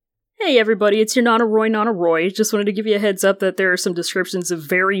Hey everybody, it's your Nana Roy. Just wanted to give you a heads up that there are some descriptions of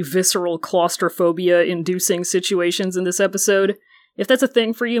very visceral claustrophobia-inducing situations in this episode. If that's a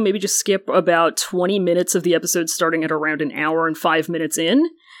thing for you, maybe just skip about 20 minutes of the episode starting at around an hour and 5 minutes in.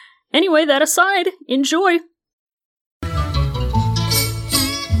 Anyway, that aside, enjoy!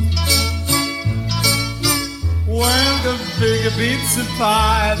 When the big pizza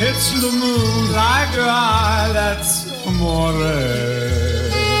pie hits the moon like your eye, that's amore.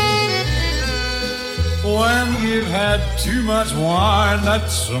 When you've had too much wine,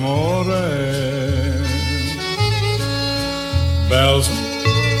 that's amore. Bells.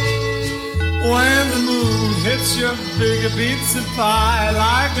 When the moon hits your big pizza pie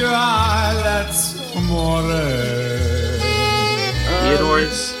like your eye, that's amore.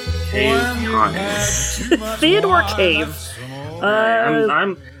 Theodore's Cave Cottage. Theodore Cave.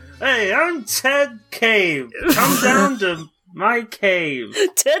 I'm Ted Cave. Come down to my cave.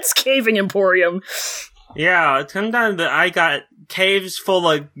 Ted's Caving Emporium. Yeah, come down to, I got caves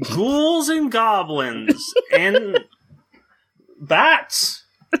full of ghouls and goblins and bats.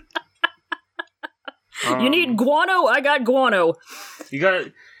 You need guano? I got guano.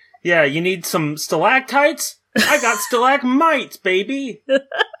 You need some stalactites? I got stalagmites, baby.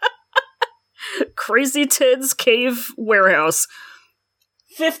 Crazy Ted's Cave Warehouse.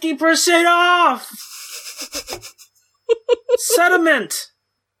 50% off! Sediment!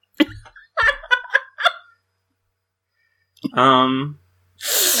 That's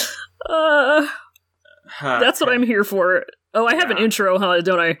what I'm here for. Oh, I have an intro, huh,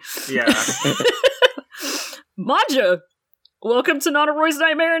 don't I? Yeah. Maja! Welcome to Nana Roy's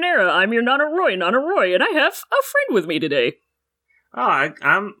Nightmare and Era. I'm your Nana Roy, and I have a friend with me today. Oh,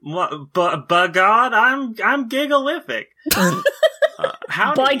 by God, I'm gigalific. By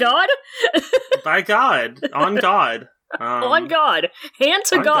God? By God. On God. On God. Hand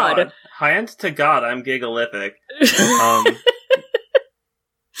to God. Hand to God, I'm gigalific.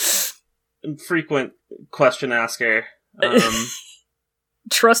 Frequent question asker.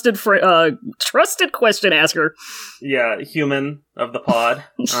 Trusted question asker. Yeah, human of the pod.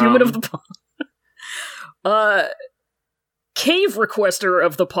 Human of the pod. Cave requester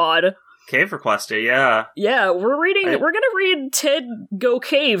of the pod. Cave requester, yeah. Yeah, we're gonna read Ted Go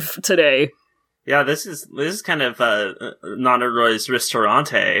Cave today. Yeah, this is kind of Nana Roy's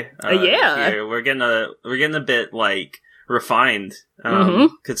Ristorante. Yeah. Here. We're getting a bit like refined.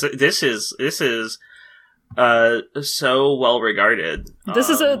 Cause this is so well regarded. This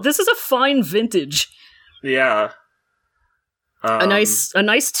is a fine vintage. Yeah. A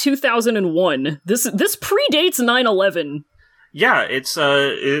nice 2001. This predates 9/11. Yeah, it's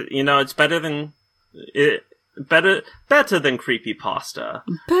it's better than creepypasta.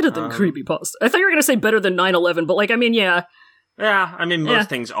 Better than creepypasta. I thought you were gonna say better than 9/11, but yeah. Yeah, I mean most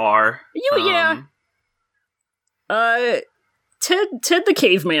things are. Ted the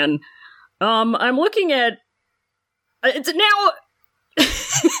Caveman. I'm looking at now.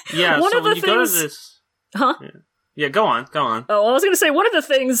 Yeah, one so of the when you things, go to this, huh? Yeah, go on. Oh, I was gonna say one of the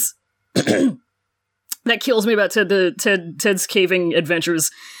things that kills me about Ted's caving adventures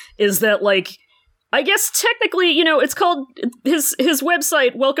is that, like, I guess technically, it's called his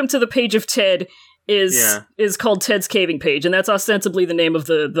website. Welcome to the Page of Ted is called Ted's Caving Page, and that's ostensibly the name of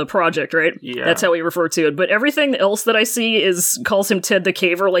the project, right? Yeah, that's how we refer to it. But everything else that I see calls him Ted the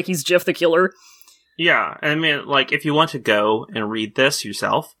Caver, like he's Jeff the Killer. Yeah, I mean, like, if you want to go and read this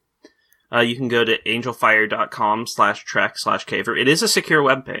yourself, you can go to angelfire.com/trek/caver. It is a secure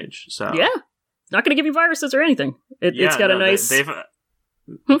webpage, so yeah, not going to give you viruses or anything. It's got a nice.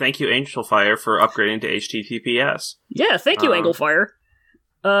 Thank you, Angelfire, for upgrading to HTTPS. Yeah, thank you, Angelfire.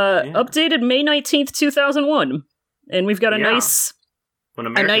 Updated May 19th, 2001, and we've got a nice. When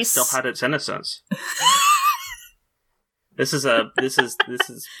America still had its innocence. This is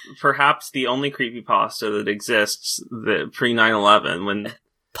perhaps the only creepypasta that exists pre 9/11 when.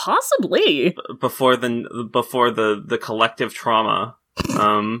 Possibly before the collective trauma.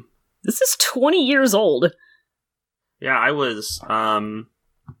 This is 20 years old. Yeah, I was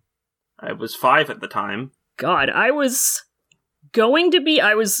 5 at the time. God, the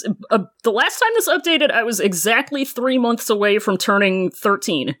last time this updated, I was exactly 3 months away from turning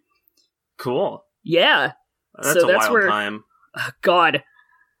 13. Cool. Yeah. That's a wild time. God.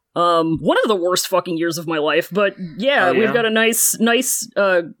 One of the worst fucking years of my life, but yeah, we've got a nice,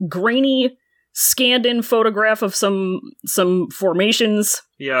 grainy, scanned-in photograph of some formations.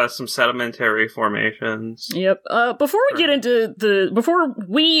 Yeah, some sedimentary formations. Yep. Before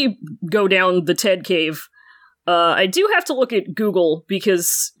we go down the Ted Cave, I do have to look at Google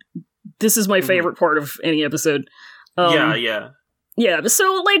because this is my favorite part of any episode. Yeah. Yeah,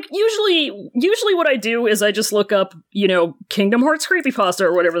 so, like, usually what I do is I just look up, Kingdom Hearts creepypasta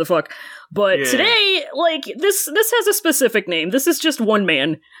or whatever the fuck. But today, like, this has a specific name. This is just one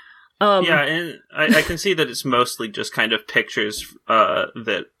man. And I can see that it's mostly just kind of pictures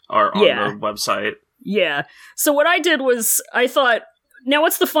that are on the website. Yeah. So what I did was, I thought, now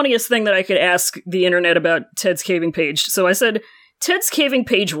what's the funniest thing that I could ask the internet about Ted's Caving Page? So I said, Ted's Caving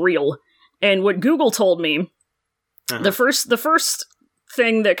Page real. And what Google told me, the first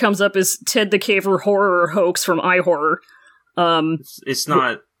thing that comes up is Ted the Caver horror hoax from iHorror. It's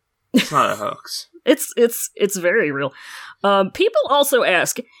not a hoax. It's very real. People also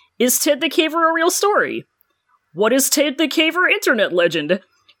ask, is Ted the Caver a real story? What is Ted the Caver internet legend?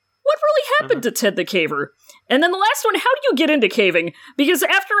 What really happened to Ted the Caver? And then the last one, how do you get into caving? Because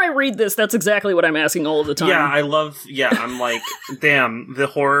after I read this, that's exactly what I'm asking all of the time. I'm like, damn, the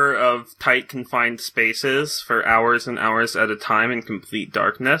horror of tight confined spaces for hours and hours at a time in complete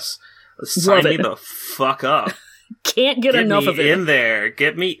darkness. Sign me the fuck up. Can't get enough of it.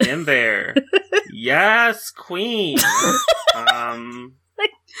 Get me in there. Yes, queen.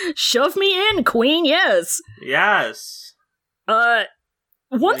 Shove me in, queen, yes. Yes.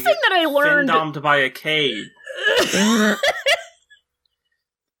 One thing that I learned... Fin-domed by a cave.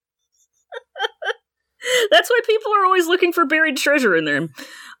 That's why people are always looking for buried treasure in there.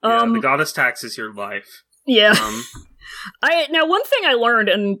 The goddess taxes your life. Yeah. Now, one thing I learned,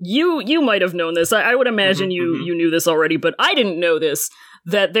 and you might have known this, I would imagine you knew this already, but I didn't know this,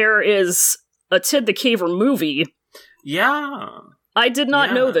 that there is a Ted the Caver movie. Yeah. I did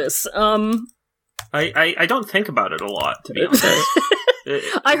not know this. I don't think about it a lot, to be honest.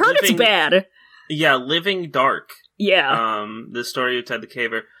 I heard it's bad. Yeah, Living Dark. Yeah. The story of Ted the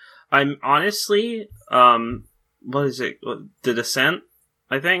Caver. I'm honestly, what is it? The Descent,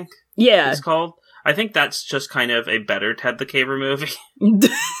 I think? Yeah. It's called. I think that's just kind of a better Ted the Caver movie.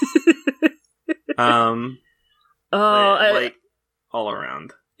 Like, all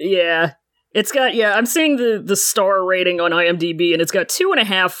around. Yeah. It's got, I'm seeing the star rating on IMDb, and it's got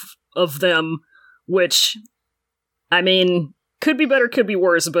 2.5 of them, which, I mean... Could be better, could be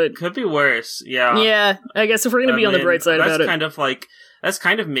worse, but... Could be worse, yeah. Yeah, I guess if we're gonna be on the bright side about it. That's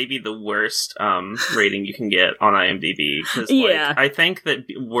kind of maybe the worst rating you can get on IMDb. Cause, I think that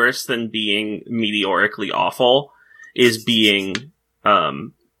worse than being meteorically awful is being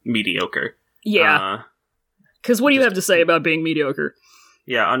mediocre. Yeah. Because what do you have to say about being mediocre?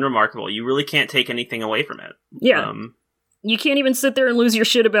 Yeah, unremarkable. You really can't take anything away from it. Yeah. You can't even sit there and lose your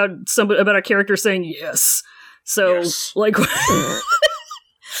shit about a character saying yes. So, like...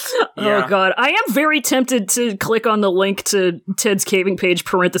 Oh god, I am very tempted to click on the link to Ted's Caving Page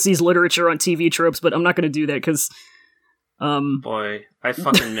 /literature on TV tropes, but I'm not going to do that because, Boy, I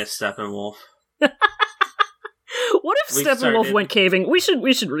fucking miss Steppenwolf. What if Steppenwolf went caving? We should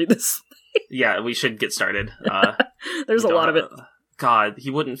read this. Yeah, we should get started. There's a lot of it. God,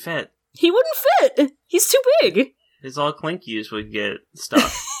 he wouldn't fit. He wouldn't fit! He's too big! His all Clinkies would get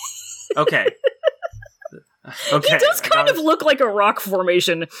stuck. Okay. He does kind of look like a rock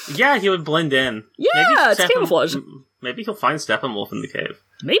formation. Yeah, he would blend in. Yeah, it's camouflage. Maybe he'll find Steppenwolf in the cave.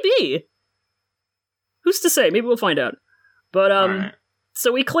 Maybe. Who's to say? Maybe we'll find out. But right.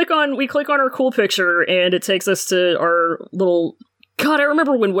 So we click on our cool picture, and it takes us to our little... God, I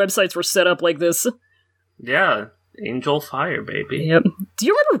remember when websites were set up like this. Yeah, Angel Fire, baby. Yep. Do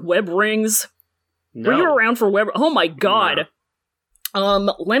you remember web rings? No. Were you around for web... Oh my god.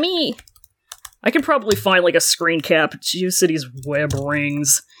 No. I can probably find, like, a screen cap. GeoCities web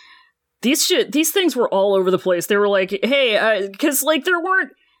rings. These things were all over the place. They were like, hey, because, like, there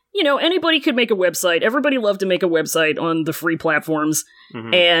weren't, anybody could make a website. Everybody loved to make a website on the free platforms.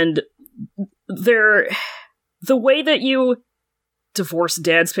 Mm-hmm. And the way that you... Divorce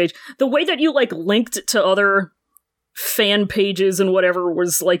Dad's page. The way that you, like, linked to other fan pages and whatever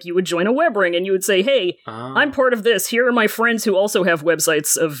was, like, you would join a web ring and you would say, hey, I'm part of this. Here are my friends who also have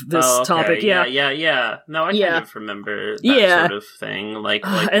websites of this topic. Yeah. No, I kind of remember that sort of thing. Like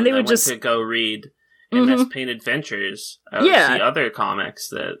and they would just to go read MS Paint Adventures. I would see other comics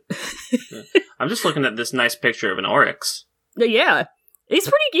that... I'm just looking at this nice picture of an Oryx. Yeah.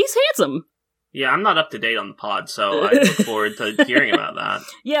 He's handsome. Yeah, I'm not up to date on the pod, so I look forward to hearing about that.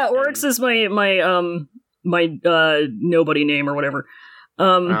 Yeah, Oryx is my nobody name or whatever.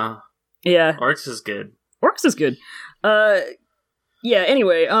 Yeah. Oryx is good. Yeah,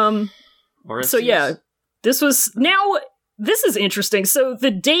 anyway, Oryx so yeah, this is interesting. So the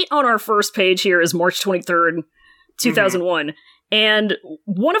date on our first page here is March 23rd, 2001. Mm-hmm. And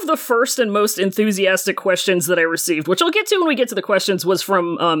one of the first and most enthusiastic questions that I received, which I'll get to when we get to the questions, was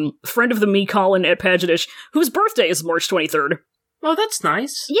from friend of the me, Colin at Pagetish, whose birthday is March 23rd. Oh, that's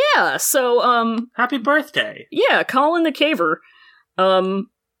nice. Yeah, so, happy birthday. Yeah, Colin the Caver.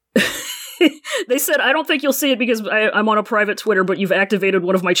 They said, I don't think you'll see it because I'm on a private Twitter, but you've activated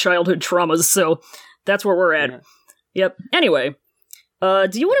one of my childhood traumas, so that's where we're at. Yeah. Yep. Anyway, do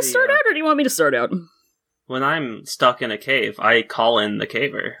you want to start out, or do you want me to start out? When I'm stuck in a cave, I call in the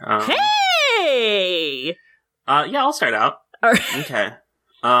Caver. Hey! Yeah, I'll start out. All right. Okay.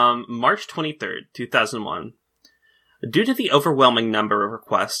 March 23rd, 2001. Due to the overwhelming number of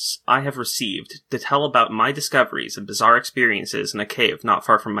requests I have received to tell about my discoveries and bizarre experiences in a cave not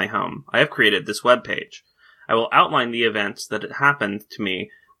far from my home, I have created this webpage. I will outline the events that had happened to me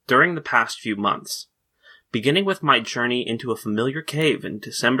during the past few months, beginning with my journey into a familiar cave in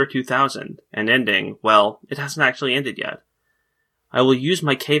December 2000, and ending, well, it hasn't actually ended yet. I will use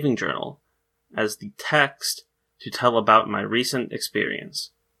my caving journal as the text to tell about my recent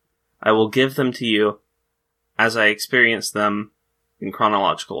experience. I will give them to you as I experience them in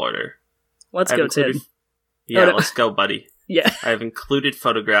chronological order. Let's go, Ted. Yeah, let's go, buddy. Yeah. I have included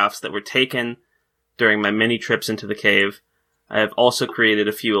photographs that were taken during my many trips into the cave. I have also created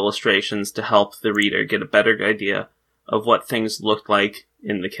a few illustrations to help the reader get a better idea of what things looked like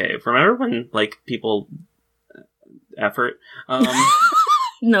in the cave. Remember when, like, people... effort?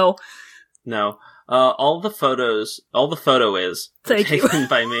 No. No. All the photo is taken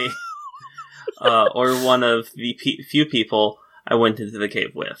by me. Or one of the few people I went into the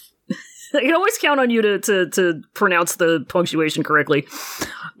cave with. I can always count on you to pronounce the punctuation correctly.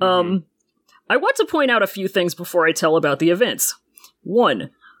 I want to point out a few things before I tell about the events.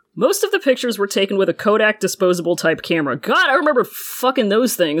 1. Most of the pictures were taken with a Kodak disposable type camera. God, I remember fucking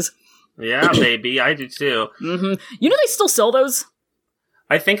those things. Yeah, baby, I do too. Mm-hmm. You know they still sell those?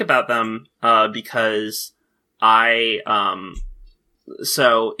 I think about them because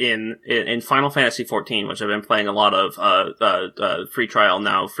so in Final Fantasy XIV, which I've been playing a lot of, free trial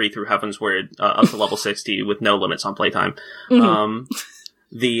now, free through Heavensward, up to level 60 with no limits on playtime. Mm-hmm.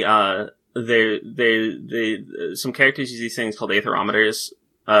 Some characters use these things called aetherometers,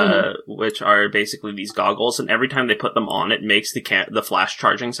 which are basically these goggles, and every time they put them on, it makes the flash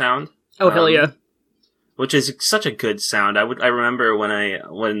charging sound. Oh, hell yeah. Which is such a good sound. I remember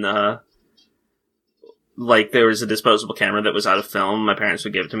when like, there was a disposable camera that was out of film, my parents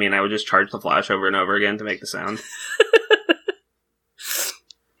would give it to me, and I would just charge the flash over and over again to make the sound.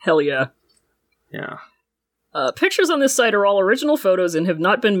 Hell yeah. Yeah. Pictures on this site are all original photos and have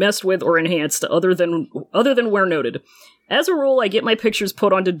not been messed with or enhanced other than where noted. As a rule, I get my pictures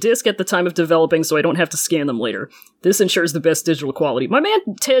put onto disk at the time of developing so I don't have to scan them later. This ensures the best digital quality. My man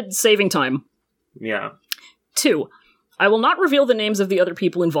Ted saving time. Yeah. 2. I will not reveal the names of the other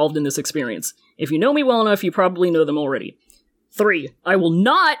people involved in this experience. If you know me well enough, you probably know them already. 3. I will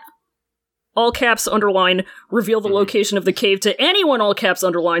not, all caps underline, reveal the location of the cave to anyone, all caps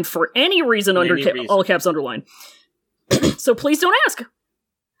underline, for any reason all caps underline. So please don't ask.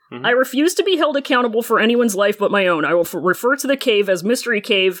 Mm-hmm. I refuse to be held accountable for anyone's life but my own. I will refer to the cave as Mystery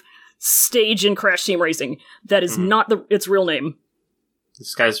Cave Stage in Crash Team Racing. That is not its real name.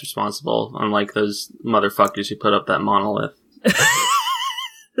 This guy's responsible, unlike those motherfuckers who put up that monolith.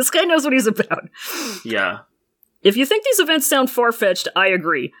 This guy knows what he's about. Yeah. If you think these events sound far-fetched, I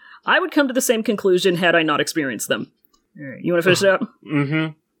agree. I would come to the same conclusion had I not experienced them. Alright, you want to finish it up?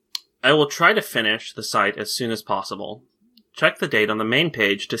 Mm-hmm. I will try to finish the site as soon as possible. Check the date on the main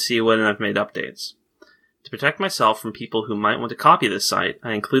page to see when I've made updates. To protect myself from people who might want to copy this site,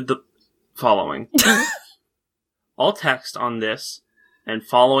 I include the following. All text on this and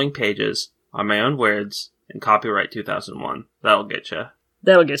following pages are my own words and copyright 2001. That'll get you.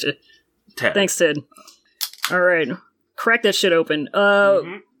 That'll get you. Ted. Thanks, Ted. Alright. Crack that shit open.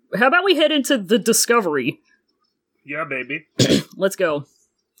 How about we head into the discovery? Yeah, baby. Let's go.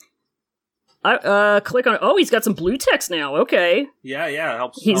 Click on... Oh, he's got some blue text now. Okay. Yeah, it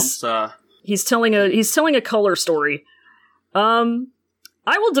helps. He's telling a color story.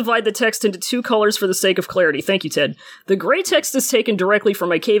 I will divide the text into 2 colors for the sake of clarity. Thank you, Ted. The gray text is taken directly from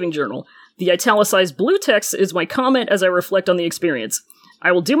my caving journal. The italicized blue text is my comment as I reflect on the experience.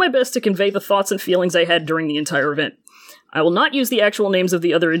 I will do my best to convey the thoughts and feelings I had during the entire event. I will not use the actual names of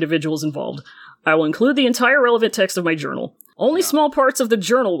the other individuals involved. I will include the entire relevant text of my journal. Only small parts of the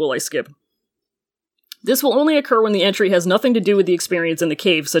journal will I skip. This will only occur when the entry has nothing to do with the experience in the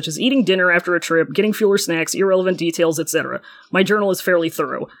cave, such as eating dinner after a trip, getting fuel or snacks, irrelevant details, etc. My journal is fairly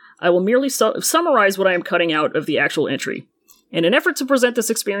thorough. I will merely summarize what I am cutting out of the actual entry. In an effort to present this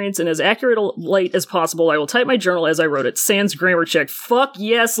experience in as accurate a light as possible, I will type my journal as I wrote it. Sans grammar check. Fuck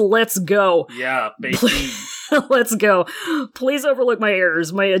yes, let's go. Yeah, baby. Let's go. Please overlook my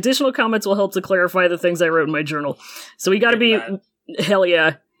errors. My additional comments will help to clarify the things I wrote in my journal. So we gotta be... Hell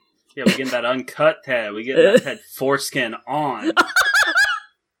yeah. Yeah, we get that uncut Ted. We get that Ted foreskin on.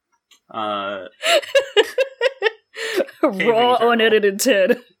 Raw, unedited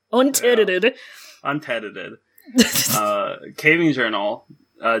Ted. Untedited. Yeah. Untedited. Caving Journal,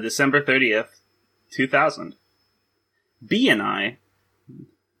 December 30th, 2000. B and I,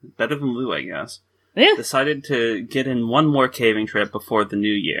 better than Lou, I guess, decided to get in one more caving trip before the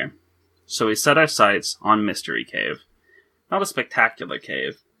new year. So we set our sights on Mystery Cave. Not a spectacular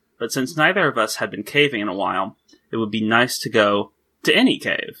cave, but since neither of us had been caving in a while, it would be nice to go to any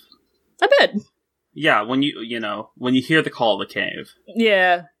cave. I bet. Yeah, when you hear the call of the cave.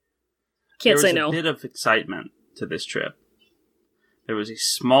 Yeah. Can't say no. There was a bit of excitement to this trip. There was a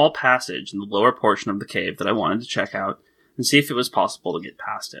small passage in the lower portion of the cave that I wanted to check out and see if it was possible to get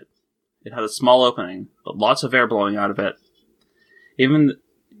past it. It had a small opening, but lots of air blowing out of it.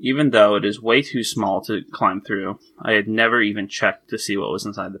 Even though it is way too small to climb through, I had never even checked to see what was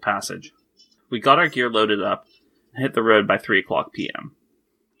inside the passage. We got our gear loaded up and hit the road by 3 o'clock p.m.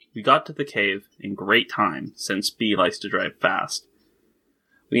 We got to the cave in great time, since B likes to drive fast.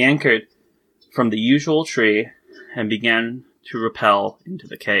 We anchored from the usual tree and began to rappel into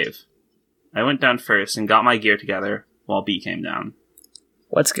the cave. I went down first and got my gear together while B came down.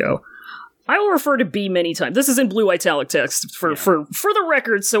 Let's go. I will refer to B many times. This is in blue italic text for the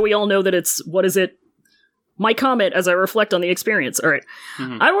record, so we all know that it's, what is it? My comment as I reflect on the experience. All right.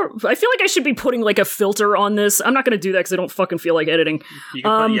 Mm-hmm. I feel like I should be putting like a filter on this. I'm not going to do that because I don't fucking feel like editing. You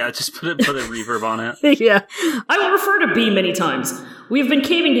can just put a reverb on it. Yeah. I will refer to B many times. We have been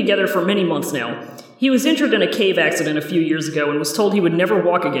caving together for many months now. He was injured in a cave accident a few years ago and was told he would never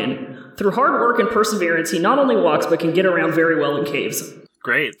walk again. Through hard work and perseverance, he not only walks but can get around very well in caves.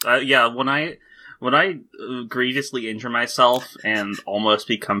 Great. Yeah, when I grievously injure myself and almost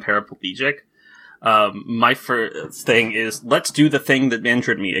become paraplegic, my first thing is, let's do the thing that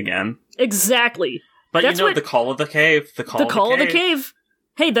injured me again. Exactly. But that's the call of the cave. The call of the cave.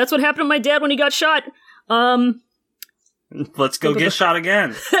 Hey, that's what happened to my dad when he got shot. Let's go get shot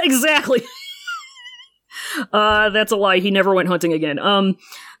again. Exactly. That's a lie. He never went hunting again.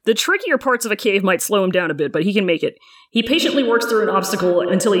 The trickier parts of a cave might slow him down a bit, but he can make it. He patiently works through an obstacle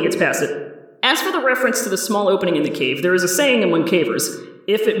until he gets past it. As for the reference to the small opening in the cave, there is a saying among cavers: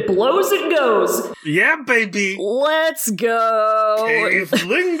 if it blows, it goes. Yeah, baby. Let's go. Cave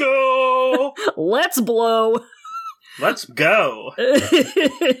lingo. Let's blow. Let's go.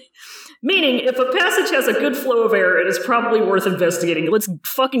 Meaning, if a passage has a good flow of air, it is probably worth investigating. Let's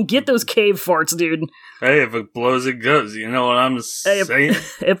fucking get those cave farts, dude. Hey, if it blows, it goes. You know what I'm saying?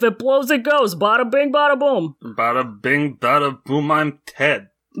 If it blows, it goes. Bada bing, bada boom. Bada bing, bada boom, I'm Ted.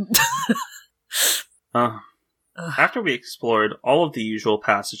 After we explored all of the usual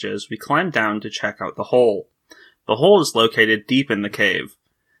passages, we climbed down to check out the hole. The hole is located deep in the cave,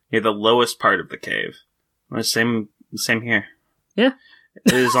 near the lowest part of the cave. Same here. Yeah.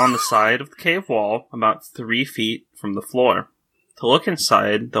 It is on the side of the cave wall, about 3 feet from the floor. To look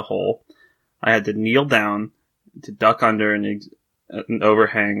inside the hole, I had to kneel down to duck under an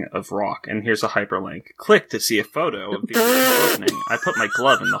overhang of rock. And here's a hyperlink. Click to see a photo of the opening. I put my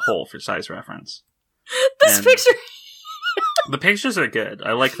glove in the hole for size reference. This picture... The pictures are good.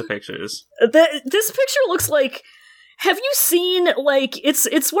 I like the pictures. This picture looks like... Have you seen, like,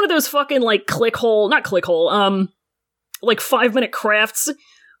 it's one of those fucking, like, like 5-minute crafts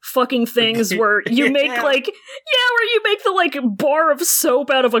fucking things where you make where you make the like bar of soap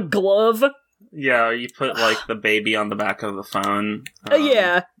out of a glove. Yeah, you put like the baby on the back of the phone.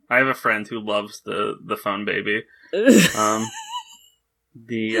 Yeah. I have a friend who loves the phone baby. Yeah,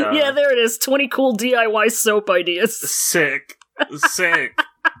 there it is. 20 cool DIY soap ideas. Sick. It looks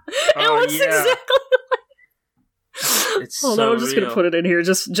exactly like... It's so I'm just real. gonna put it in here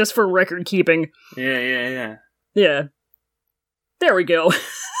just for record keeping. Yeah. There we go.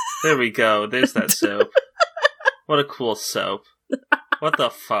 There we go. There's that soap. What a cool soap. What the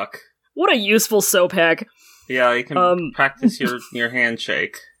fuck? What a useful soap hack. Yeah, you can practice your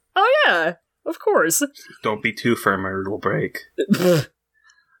handshake. Oh yeah, of course. Don't be too firm or it'll break.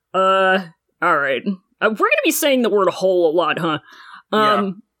 Alright. We're gonna be saying the word hole a lot, huh?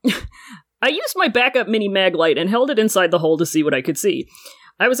 Yeah. I used my backup mini mag light and held it inside the hole to see what I could see.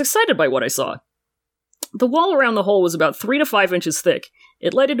 I was excited by what I saw. The wall around the hole was about 3 to 5 inches thick.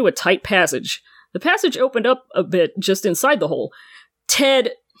 It led into a tight passage. The passage opened up a bit just inside the hole.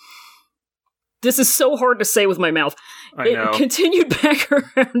 Ted... This is so hard to say with my mouth. I know. It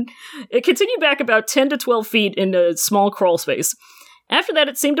continued back about 10 to 12 feet in a small crawl space. After that,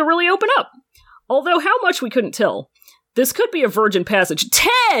 it seemed to really open up. Although how much we couldn't tell. This could be a virgin passage.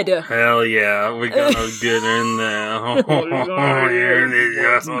 Ted! Hell yeah, we're gonna get in there.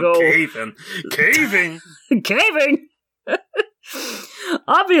 Caving! Caving!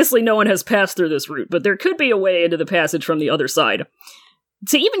 Obviously, no one has passed through this route, but there could be a way into the passage from the other side.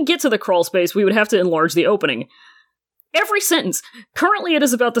 To even get to the crawl space, we would have to enlarge the opening. Every sentence. Currently, it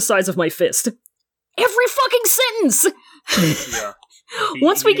is about the size of my fist. Every fucking sentence! Yeah.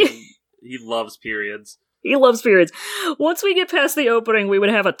 He loves periods. He loves periods. Once we get past the opening, we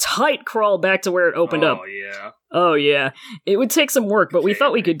would have a tight crawl back to where it opened up. Oh, yeah. Oh, yeah. It would take some work, but we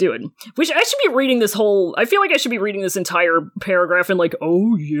thought we could do it. I should be reading this whole... I feel like I should be reading this entire paragraph in like,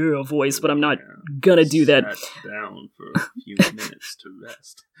 oh, yeah, voice, but I'm not gonna do that. Sat down for a few minutes to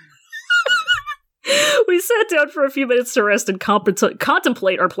rest. We sat down for a few minutes to rest and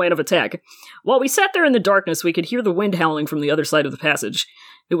contemplate our plan of attack. While we sat there in the darkness, we could hear the wind howling from the other side of the passage.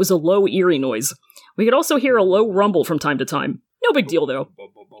 It was a low, eerie noise. We could also hear a low rumble from time to time. No big deal, though.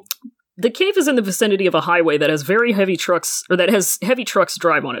 The cave is in the vicinity of a highway that has heavy trucks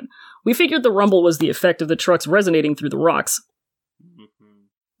drive on it. We figured the rumble was the effect of the trucks resonating through the rocks.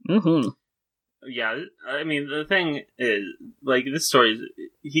 Yeah, I mean, the thing is, like, this story,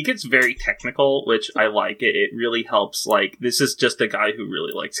 he gets very technical, which I like. It really helps, like, this is just a guy who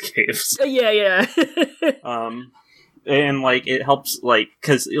really likes caves. Yeah. And, like, it helps, like,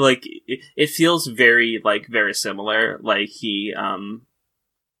 because, like, it feels very, like, very similar. Like, he, I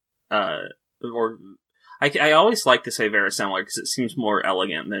always like to say verisimilar because it seems more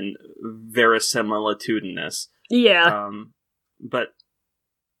elegant than verisimilitudinous. Yeah.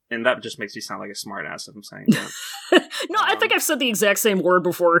 And that just makes me sound like a smartass if I'm saying that. No, I think I've said the exact same word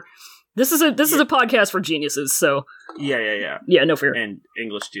before. This is a podcast for geniuses, so... Yeah. Yeah, no fear. And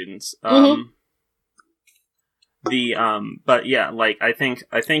English students. But yeah, like, I think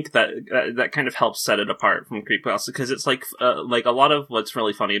that kind of helps set it apart from Creepypasta, because it's like a lot of what's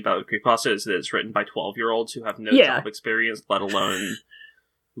really funny about Creepypasta is that it's written by 12-year-olds who have no job experience, let alone,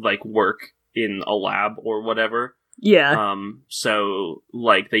 like, work in a lab or whatever. Yeah. So,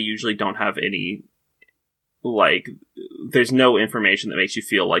 like, they usually don't have any, like, there's no information that makes you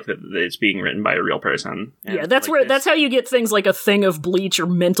feel like that it's being written by a real person. And, yeah, that's that's how you get things like a thing of bleach or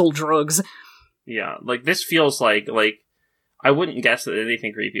mental drugs. Yeah, like, this feels like, I wouldn't guess that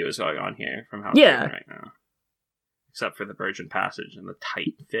anything creepy was going on here from how it's written right now. Except for the virgin passage and the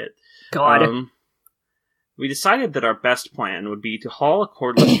tight fit. God. We decided that our best plan would be to haul a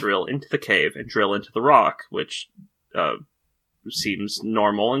cordless drill into the cave and drill into the rock, which seems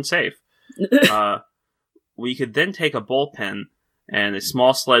normal and safe. We could then take a bullpen and a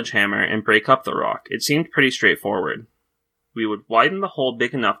small sledgehammer and break up the rock. It seemed pretty straightforward. We would widen the hole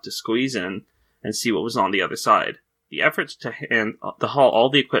big enough to squeeze in and see what was on the other side. The efforts to haul all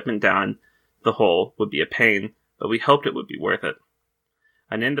the equipment down the hole would be a pain, but we hoped it would be worth it.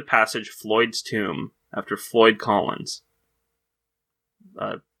 And in the passage, Floyd's tomb, after Floyd Collins.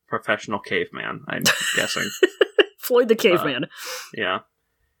 A professional caveman, I'm guessing. Floyd the caveman. Yeah.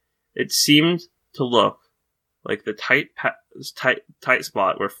 It seemed to look like the tight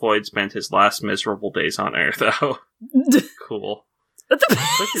spot where Floyd spent his last miserable days on Earth. Oh, cool.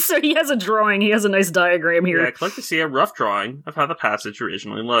 So he has a drawing, he has a nice diagram here. Yeah, I'd like to see a rough drawing of how the passage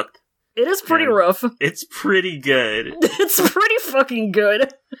originally looked. It is pretty rough. It's pretty good. It's pretty fucking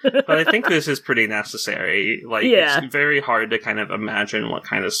good. But I think this is pretty necessary. Like, it's very hard to kind of imagine what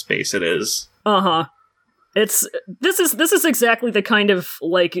kind of space it is. Uh-huh. This is exactly the kind of,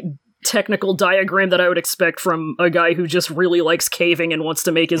 like, technical diagram that I would expect from a guy who just really likes caving and wants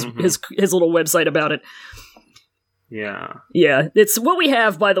to make his little website about it. Yeah. Yeah, it's what we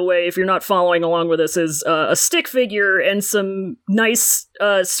have, by the way, if you're not following along with us, is a stick figure and some nice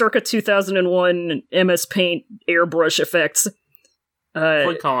circa 2001 MS Paint airbrush effects.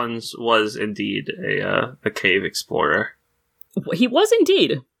 Floyd Collins was indeed a cave explorer. He was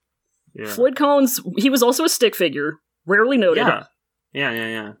indeed. Yeah. Floyd Collins, he was also a stick figure, rarely noted.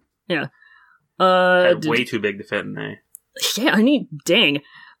 Yeah. Way too big to fit in there. Yeah, dang.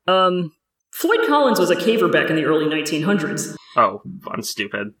 Floyd Collins was a caver back in the early 1900s. Oh, I'm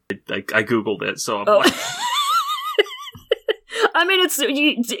stupid. I googled it, so I'm like... I mean,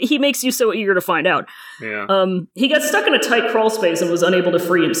 he makes you so eager to find out. Yeah. He got stuck in a tight crawl space and was unable to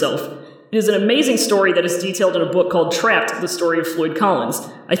free himself. It is an amazing story that is detailed in a book called Trapped, The Story of Floyd Collins.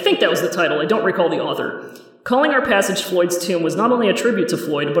 I think that was the title, I don't recall the author. Calling our passage Floyd's Tomb was not only a tribute to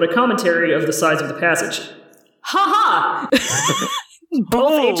Floyd, but a commentary of the size of the passage. Ha ha!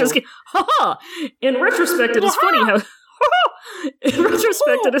 Both H's get ha-ha! In retrospect, it is funny how... In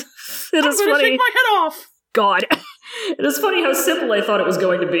retrospect, it is funny... I'm gonna take my head off! God. It is funny how simple I thought it was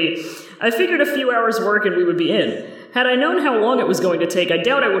going to be. I figured a few hours work and we would be in. Had I known how long it was going to take, I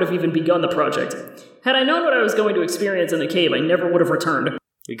doubt I would have even begun the project. Had I known what I was going to experience in the cave, I never would have returned.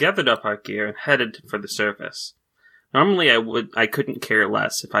 We gathered up our gear and headed for the surface. Normally I couldn't care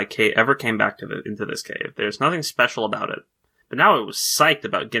less if I ever came back into this cave. There's nothing special about it. But now I was psyched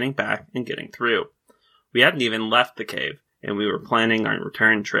about getting back and getting through. We hadn't even left the cave, and we were planning our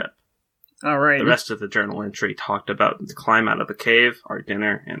return trip. All right. The rest of the journal entry talked about the climb out of the cave, our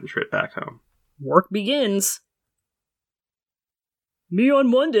dinner, and the trip back home. Work begins. Me on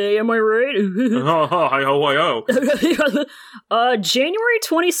Monday, am I right? January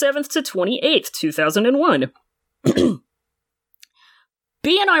 27th to 28th, 2001.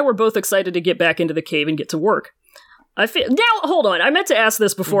 B and I were both excited to get back into the cave and get to work. Now, hold on. I meant to ask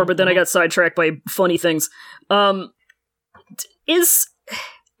this before, but then I got sidetracked by funny things. I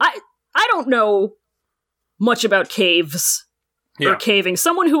don't know much about caves or caving.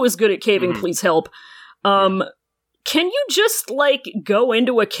 Someone who is good at caving, please help. Can you just, like, go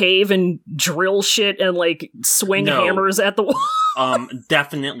into a cave and drill shit and, like, swing hammers at the wall?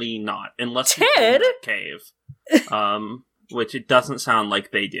 Definitely not. Unless Ted? you go in that cave. Which it doesn't sound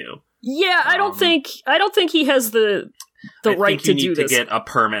like they do. Yeah, I don't think he has the right to do this. You need to get a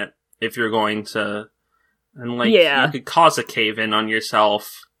permit if you're going to, and like you could cause a cave in on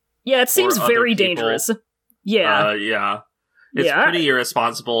yourself. Yeah, it seems very dangerous. Yeah, it's pretty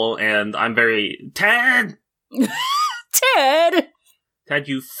irresponsible, and I'm very Ted,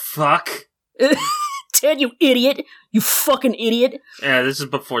 you fuck, Ted, you idiot, you fucking idiot. Yeah, this is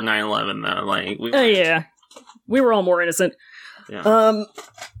before 9/11 though. Like, we were all more innocent. Yeah.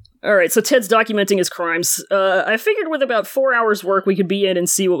 Alright, so Ted's documenting his crimes. I figured with about 4 hours work we could be in and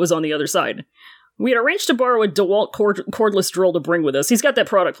see what was on the other side. We had arranged to borrow a DeWalt cordless drill to bring with us. He's got that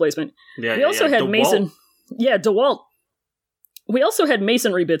product placement. We also had DeWalt? DeWalt. We also had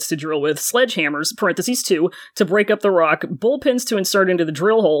masonry bits to drill with, sledgehammers, (2), to break up the rock, bullpins to insert into the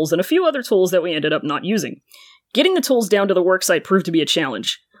drill holes, and a few other tools that we ended up not using. Getting the tools down to the worksite proved to be a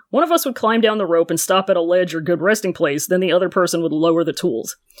challenge. One of us would climb down the rope and stop at a ledge or good resting place, then the other person would lower the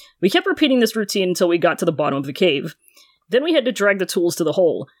tools. We kept repeating this routine until we got to the bottom of the cave. Then we had to drag the tools to the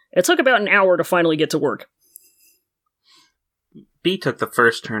hole. It took about an hour to finally get to work. B took the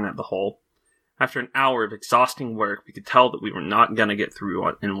first turn at the hole. After an hour of exhausting work, we could tell that we were not going to get through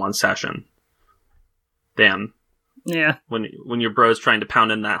in one session. Damn. Yeah. When your bro's trying to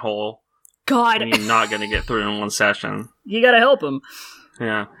pound in that hole, God, and you're not going to get through in one session. You gotta help him.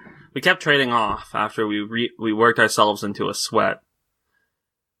 Yeah. We kept trading off after we worked ourselves into a sweat.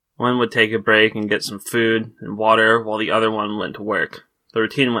 One would take a break and get some food and water while the other one went to work. The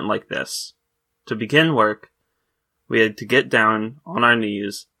routine went like this. To begin work, we had to get down on our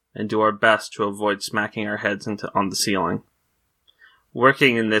knees and do our best to avoid smacking our heads on the ceiling.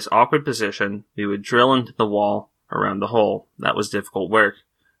 Working in this awkward position, we would drill into the wall around the hole. That was difficult work.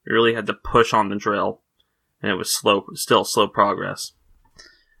 We really had to push on the drill, and it was still slow progress.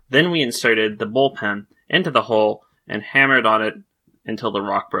 Then we inserted the bullpen into the hole and hammered on it until the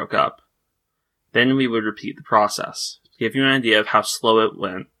rock broke up. Then we would repeat the process. To give you an idea of how slow it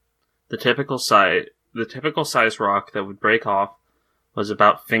went, the typical size rock that would break off was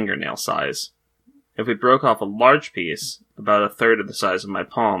about fingernail size. If we broke off a large piece, about a third of the size of my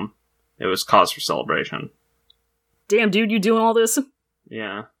palm, it was cause for celebration. Damn, dude, you doing all this?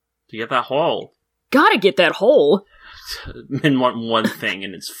 Yeah. To get that hole. Gotta get that hole. Men want one thing,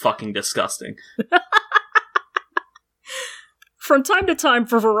 and it's fucking disgusting. From time to time,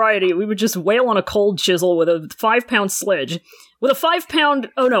 for variety, we would just wail on a cold chisel with a 5-pound sledge. With a 5-pound...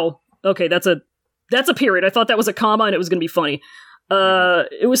 Oh no. Okay, that's a period. I thought that was a comma and it was gonna be funny.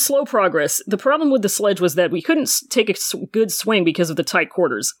 It was slow progress. The problem with the sledge was that we couldn't take a good swing because of the tight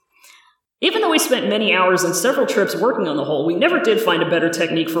quarters. Even though we spent many hours and several trips working on the hole, we never did find a better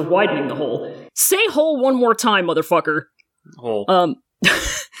technique for widening the hole. Say hole one more time, motherfucker. Hole.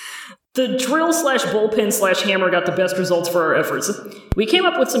 The drill/bullpen/hammer got the best results for our efforts. We came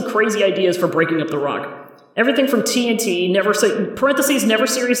up with some crazy ideas for breaking up the rock. Everything from TNT, never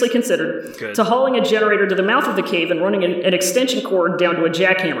seriously considered, Good. to hauling a generator to the mouth of the cave and running an extension cord down to a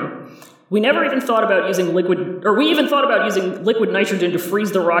jackhammer. We even thought about using liquid nitrogen to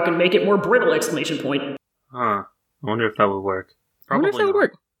freeze the rock and make it more brittle! Huh. I wonder if that would work.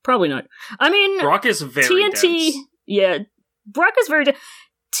 Probably not. I mean, rock is very TNT. dense. Yeah, rock is very dense.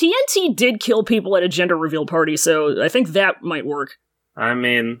 TNT did kill people at a gender reveal party, so I think that might work. I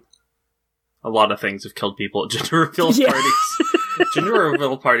mean, a lot of things have killed people at gender reveal parties. Gender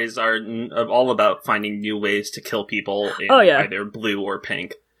reveal parties are all about finding new ways to kill people in either blue or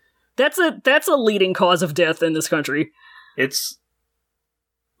pink. That's a leading cause of death in this country. It's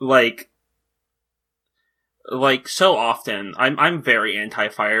like like, so often, I'm very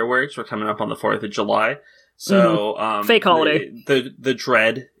anti-fireworks. We're coming up on the 4th of July. So, fake holiday. The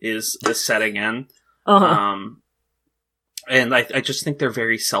dread is setting in. Uh-huh. And I just think they're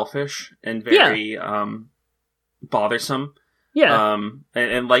very selfish and very, bothersome. Yeah.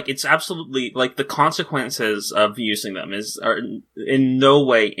 And like, it's absolutely, like, the consequences of using them are in no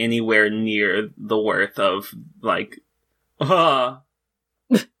way anywhere near the worth of, like,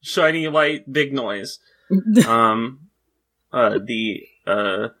 shiny light, big noise.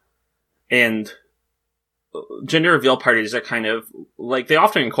 And gender reveal parties are kind of, like, they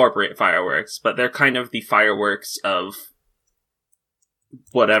often incorporate fireworks, but they're kind of the fireworks of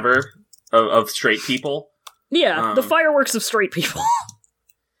whatever, of straight people. Yeah, the fireworks of straight people.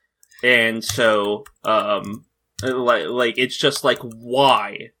 And so, like, it's just like,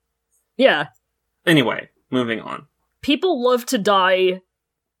 why? Yeah. Anyway, moving on. People love to die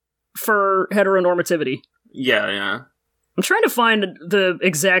for heteronormativity. Yeah. I'm trying to find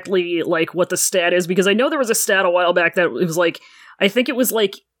exactly, like, what the stat is, because I know there was a stat a while back that it was, like, I think it was,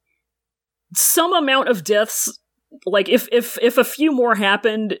 like, some amount of deaths, like, if a few more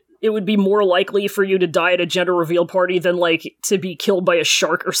happened, it would be more likely for you to die at a gender reveal party than, like, to be killed by a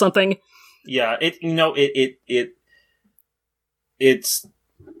shark or something. Yeah, it's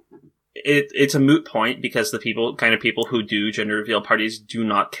a moot point because the people who do gender reveal parties do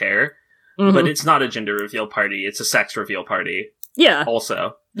not care. Mm-hmm. But it's not a gender reveal party; it's a sex reveal party. Yeah.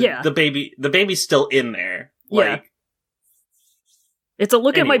 Also, yeah, the baby's still in there. Like, yeah. It's a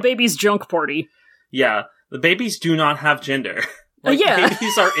look at my baby's junk party. Yeah, the babies do not have gender. Like, yeah.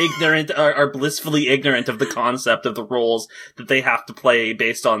 Babies are ignorant, are blissfully ignorant of the concept of the roles that they have to play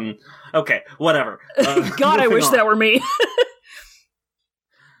based on. Okay, whatever. God, I wish that were me.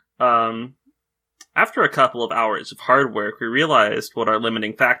 After a couple of hours of hard work, we realized what our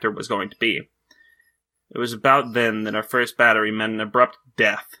limiting factor was going to be. It was about then that our first battery met an abrupt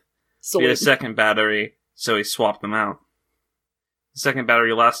death. We had a second battery, so we swapped them out. The second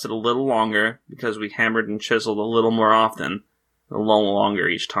battery lasted a little longer because we hammered and chiseled a little more often, a little longer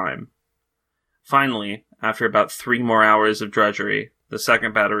each time. Finally, after about 3 more hours of drudgery, the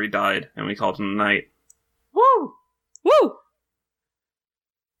second battery died, and we called it a night. Woo! Woo!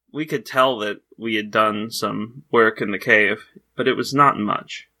 We could tell that we had done some work in the cave, but it was not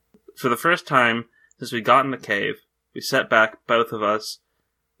much. For the first time since we got in the cave, we sat back, both of us.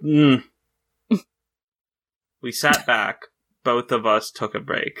 We sat back, both of us took a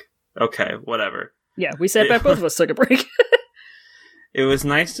break. Okay, whatever. Yeah, we sat back, both of us took a break. It was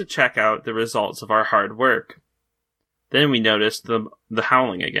nice to check out the results of our hard work. Then we noticed the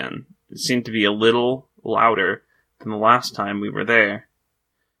howling again. It seemed to be a little louder than the last time we were there.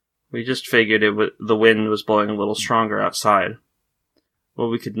 We just figured the wind was blowing a little stronger outside.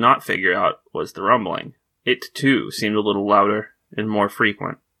 What we could not figure out was the rumbling. It, too, seemed a little louder and more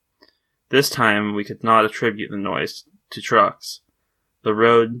frequent. This time, we could not attribute the noise to trucks. The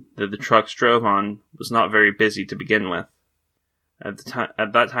road that the trucks drove on was not very busy to begin with. At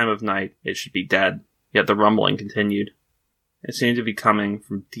that time of night, it should be dead, yet the rumbling continued. It seemed to be coming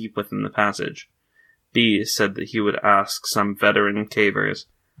from deep within the passage. B said that he would ask some veteran cavers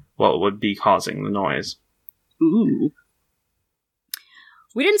what would be causing the noise. Ooh.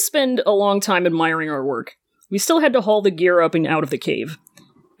 We didn't spend a long time admiring our work. We still had to haul the gear up and out of the cave.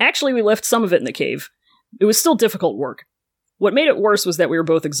 Actually, we left some of it in the cave. It was still difficult work. What made it worse was that we were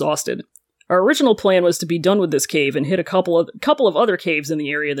both exhausted. Our original plan was to be done with this cave and hit a couple of other caves in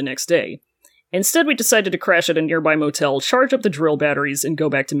the area the next day. Instead, we decided to crash at a nearby motel, charge up the drill batteries, and go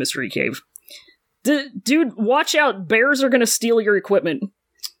back to Mystery Cave. Dude, watch out! Bears are gonna steal your equipment.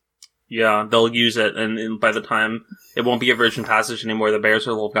 Yeah, they'll use it, and by the time it won't be a virgin passage anymore, the bears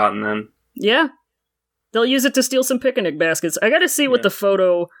will have gotten in. Yeah. They'll use it to steal some picnic baskets. I gotta see what the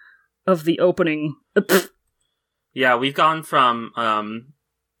photo of the opening... Yeah, we've gone from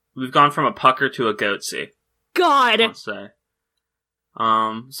a pucker to a goatsy. God! Let's say.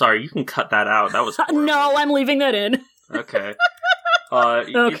 Sorry, you can cut that out. That was horrible. No, I'm leaving that in. Okay.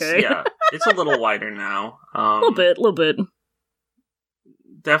 Okay. It's a little wider now. A little bit.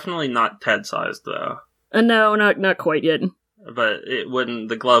 Definitely not Ted-sized, though. No, not quite yet. But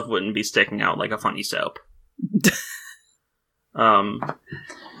the glove wouldn't be sticking out like a funny soap.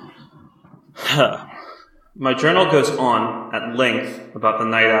 My journal goes on at length about the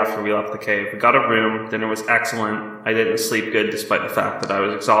night after we left the cave. We got a room, dinner was excellent, I didn't sleep good despite the fact that I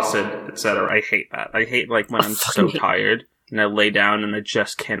was exhausted, etc. I hate that. I hate, like, when I'm so tired, and I lay down and I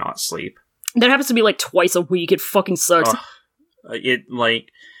just cannot sleep. That happens to me, like, twice a week. It fucking sucks.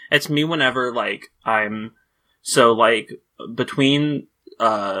 It's me whenever, like, I'm... So, like, between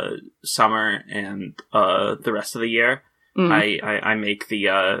summer and the rest of the year, I make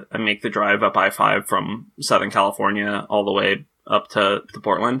the drive up I-5 from Southern California all the way up to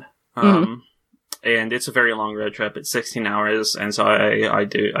Portland. And it's a very long road trip. It's 16 hours, and so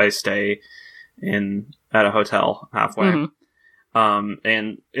I stay at a hotel halfway.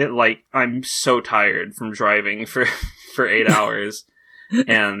 And it, like, I'm so tired from driving for 8 hours,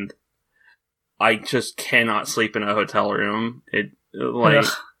 and I just cannot sleep in a hotel room.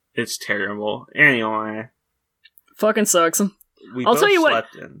 It's terrible. Anyway. Fucking sucks. I'll tell you what.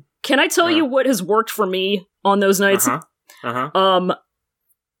 Can I tell you what has worked for me on those nights?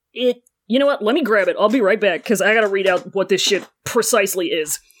 You know what? Let me grab it. I'll be right back, because I gotta read out what this shit precisely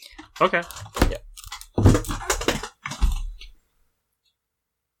is. Okay. Yeah.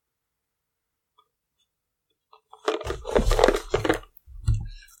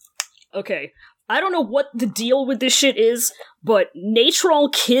 Okay. I don't know what the deal with this shit is, but Natrol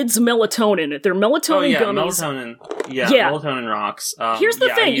Kids Melatonin. They're melatonin gummies. Melatonin. Yeah, melatonin rocks. Here's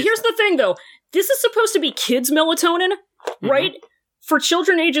the thing, though. This is supposed to be kids' melatonin, right? For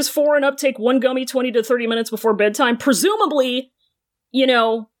children ages 4 and up, take one gummy 20 to 30 minutes before bedtime. Presumably, you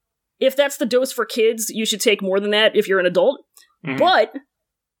know, if that's the dose for kids, you should take more than that if you're an adult. But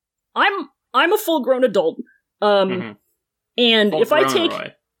I'm a full-grown adult. And if I take...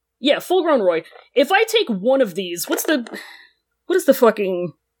 Roy. Yeah, full-grown Roy. If I take one of these, what is the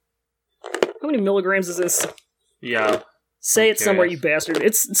fucking... How many milligrams is this? Yeah. Say it somewhere, you bastard.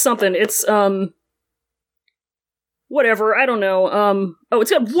 It's something. It's, whatever, I don't know. It's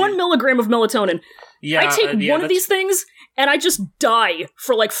got 1 milligram of melatonin. Yeah, I take one of these things, and I just die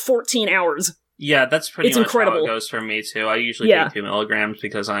for like 14 hours. Yeah, that's pretty much incredible. How it goes for me, too. I usually take 2 milligrams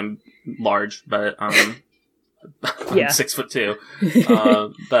because I'm large, but, I'm 6'2".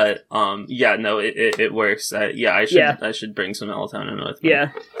 It works. I should bring some melatonin with me. Yeah,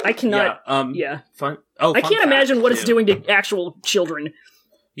 I cannot. Fun. I can't imagine what it's doing to actual children.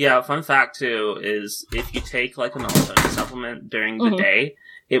 Yeah, fun fact too is if you take like a melatonin supplement during the day,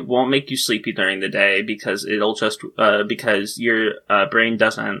 it won't make you sleepy during the day because it'll just because your brain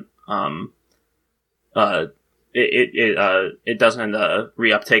doesn't it doesn't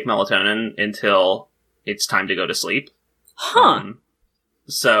reuptake melatonin until it's time to go to sleep.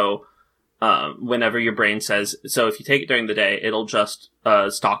 So whenever your brain says, so if you take it during the day, it'll just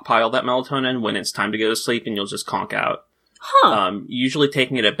stockpile that melatonin when it's time to go to sleep, and you'll just conk out. Usually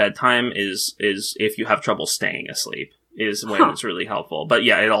taking it at bedtime is if you have trouble staying asleep is when it's really helpful. But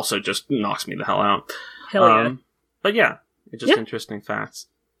yeah, it also just knocks me the hell out. Hell yeah. But yeah, it's just interesting facts.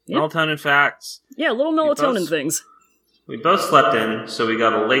 Melatonin facts. Yeah, little melatonin things. We both slept in, so we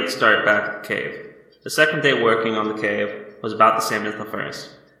got a late start back at the cave. The second day working on the cave was about the same as the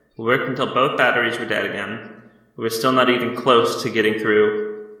first. We worked until both batteries were dead again. We were still not even close to getting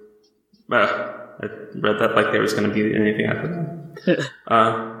through. I read that like there was going to be anything after that.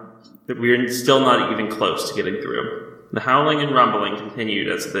 We were still not even close to getting through. The howling and rumbling continued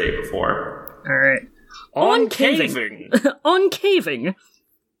as the day before. Alright. On caving! On caving!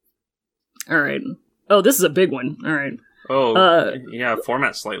 Alright. Oh, this is a big one. Alright. Oh, yeah,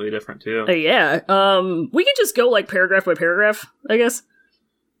 format's slightly different, too. We can just go, like, paragraph by paragraph, I guess.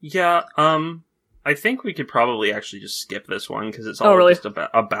 Yeah, I think we could probably actually just skip this one, because it's all just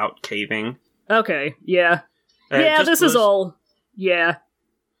about caving. Okay, yeah. This is all... Yeah.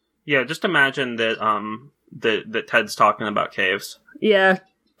 Yeah, just imagine that, that Ted's talking about caves. Yeah,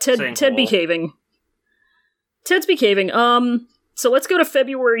 Ted be caving. Ted's be caving. So let's go to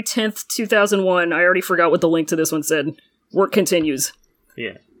February 10th, 2001. I already forgot what the link to this one said. Work continues.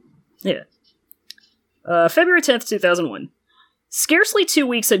 Yeah. February 10th, 2001. Scarcely 2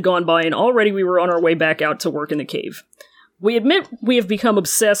 weeks had gone by, and already we were on our way back out to work in the cave. We admit we have become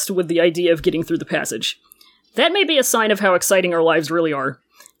obsessed with the idea of getting through the passage. That may be a sign of how exciting our lives really are.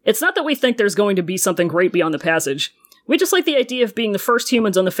 It's not that we think there's going to be something great beyond the passage. We just like the idea of being the first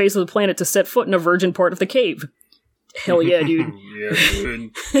humans on the face of the planet to set foot in a virgin part of the cave. Hell yeah, dude. Yeah,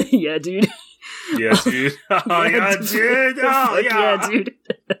 dude. Yeah, dude. Yeah, dude. Oh, yeah, dude. Oh, yeah. Yeah, dude.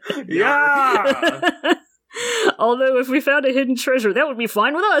 Yeah. Although, if we found a hidden treasure, that would be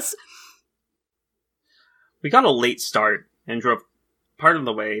fine with us. We got a late start and drove part of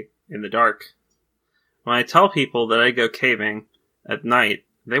the way in the dark. When I tell people that I go caving at night,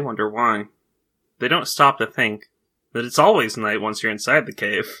 they wonder why. They don't stop to think that it's always night once you're inside the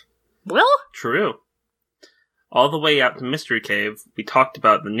cave. Well? True. All the way out to Mystery Cave, we talked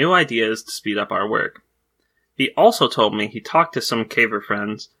about the new ideas to speed up our work. He also told me he talked to some caver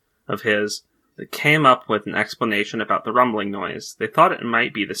friends of his that came up with an explanation about the rumbling noise. They thought it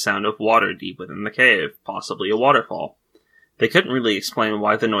might be the sound of water deep within the cave, possibly a waterfall. They couldn't really explain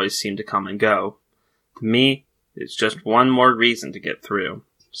why the noise seemed to come and go. To me, it's just one more reason to get through,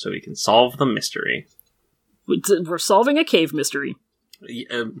 so we can solve the mystery. We're solving a cave mystery.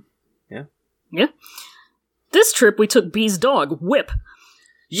 Yeah. Yeah. This trip, we took Bee's dog, Whip.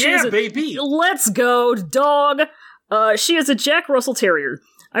 Baby! Let's go, dog! She is a Jack Russell Terrier.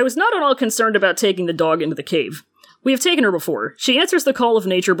 I was not at all concerned about taking the dog into the cave. We have taken her before. She answers the call of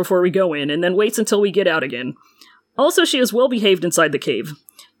nature before we go in, and then waits until we get out again. Also, she is well behaved inside the cave.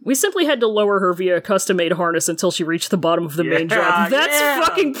 We simply had to lower her via a custom-made harness until she reached the bottom of the main drop. That's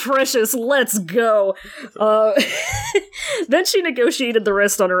fucking precious. Let's go. Then she negotiated the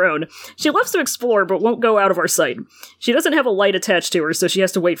rest on her own. She loves to explore, but won't go out of our sight. She doesn't have a light attached to her, so she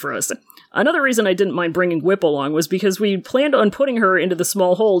has to wait for us. Another reason I didn't mind bringing Whip along was because we planned on putting her into the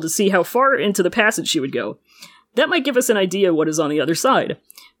small hole to see how far into the passage she would go. That might give us an idea what is on the other side.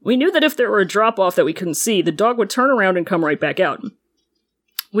 We knew that if there were a drop-off that we couldn't see, the dog would turn around and come right back out.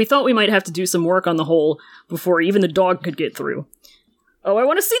 We thought we might have to do some work on the hole before even the dog could get through. Oh, I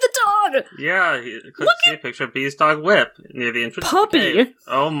want to see the dog! Yeah, you could see a picture of Bee's dog Whip near the entrance Puppy! To the cave.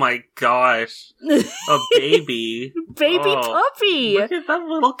 Oh my gosh. A baby. Baby puppy! Look at that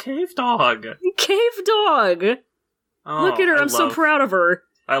little cave dog. Cave dog! Oh, look at her, I'm so proud of her.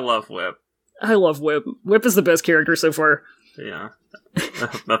 I love Whip. I love Whip. Whip is the best character so far. Yeah.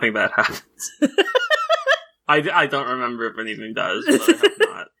 Nothing bad happens. I don't remember if anything does, but I have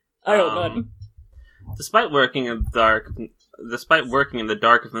not. I hope not. Despite working in the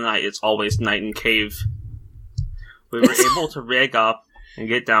dark of the night, it's always night in cave. We were able to rig up and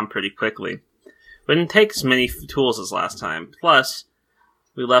get down pretty quickly. We didn't take as many tools as last time. Plus,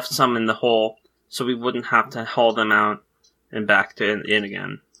 we left some in the hole, so we wouldn't have to haul them out and back in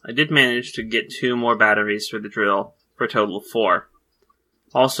again. I did manage to get 2 more batteries for the drill, for a total of 4.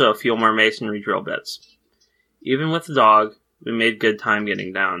 Also, a few more masonry drill bits. Even with the dog, we made good time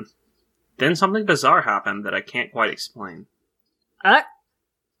getting down. Then something bizarre happened that I can't quite explain.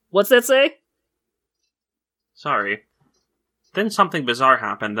 What's that say? Sorry. Then something bizarre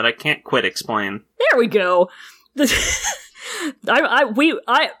happened that I can't quite explain. There we go.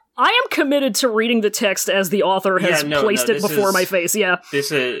 I am committed to reading the text as the author has placed it before my face. Yeah.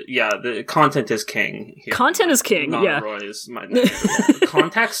 The content is king. Here. Content is king. Yeah. Roy is my name.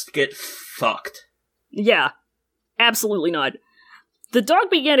 Context get fucked. Yeah. Absolutely not. The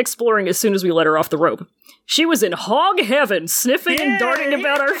dog began exploring as soon as we let her off the rope. She was in hog heaven, sniffing and darting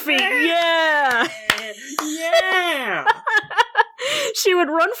about our feet. Yeah! Yeah! She would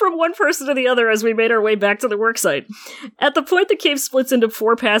run from one person to the other as we made our way back to the worksite. At the point the cave splits into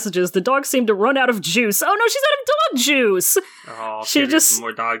 4 passages, the dog seemed to run out of juice. Oh no, she's out of dog juice! Oh, she just some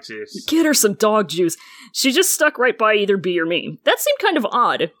more dog juice. Get her some dog juice. She just stuck right by either Bee or me. That seemed kind of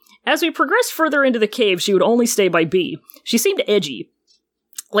odd. As we progressed further into the cave, she would only stay by Bee. She seemed edgy.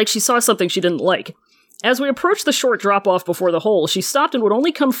 Like she saw something she didn't like. As we approached the short drop-off before the hole, she stopped and would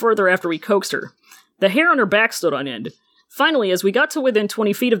only come further after we coaxed her. The hair on her back stood on end. Finally, as we got to within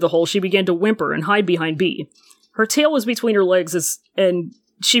 20 feet of the hole, she began to whimper and hide behind Bee. Her tail was between her legs and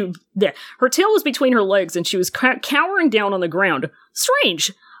she was cowering down on the ground.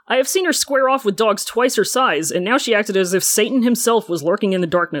 Strange! I have seen her square off with dogs twice her size, and now she acted as if Satan himself was lurking in the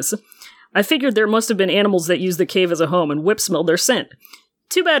darkness. I figured there must have been animals that used the cave as a home, and Whip smelled their scent.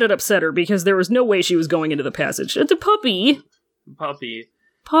 Too bad it upset her, because there was no way she was going into the passage. The puppy! Puppy!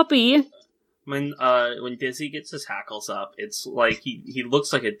 When Dizzy gets his hackles up, it's like he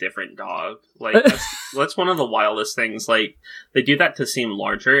looks like a different dog. Like that's one of the wildest things. Like they do that to seem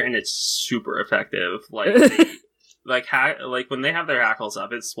larger, and it's super effective. Like when they have their hackles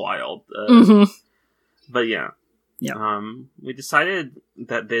up, it's wild. But yeah. We decided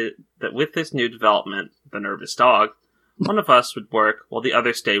that with this new development, the nervous dog, one of us would work while the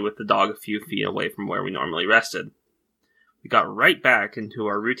other stayed with the dog a few feet away from where we normally rested. We got right back into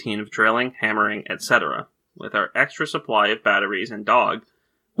our routine of drilling, hammering, etc. With our extra supply of batteries and dog,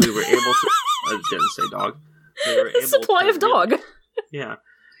 we were able to... I didn't say dog. We were able supply of dog! Yeah.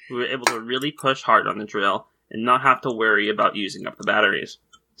 We were able to really push hard on the drill and not have to worry about using up the batteries.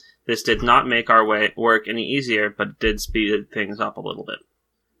 This did not make our work any easier, but it did speed things up a little bit.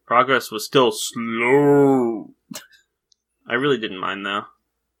 Progress was still slow. I really didn't mind, though.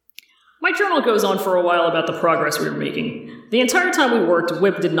 My journal goes on for a while about the progress we were making. The entire time we worked,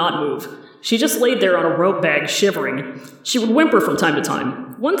 Whip did not move. She just laid there on a rope bag, shivering. She would whimper from time to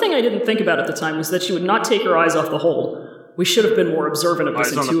time. One thing I didn't think about at the time was that she would not take her eyes off the hole. We should have been more observant of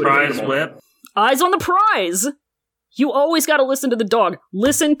this intuitive animal. Eyes on the prize, Whip. Eyes on the prize! You always gotta listen to the dog.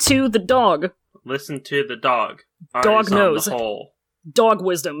 Listen to the dog. Listen to the dog. Eyes dog knows. On the hole. Dog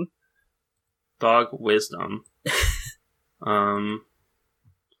wisdom. Dog wisdom. Well,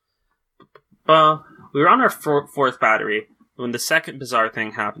 we were on our fourth battery when the second bizarre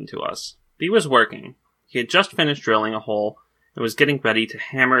thing happened to us. B was working. He had just finished drilling a hole and was getting ready to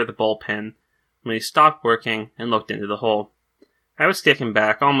hammer the bullpen when he stopped working and looked into the hole. I was kicking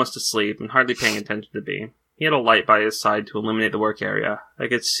back, almost asleep, and hardly paying attention to B. He had a light by his side to illuminate the work area. I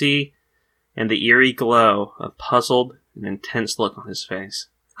could see in the eerie glow a puzzled and intense look on his face.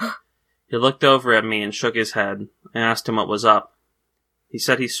 He looked over at me and shook his head. I asked him what was up. He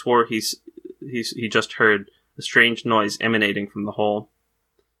said he swore he just heard a strange noise emanating from the hole.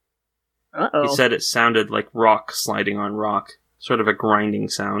 Uh-oh. He said it sounded like rock sliding on rock, sort of a grinding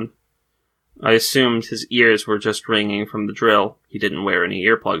sound. I assumed his ears were just ringing from the drill. He didn't wear any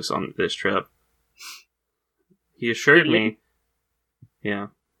earplugs on this trip. He assured me he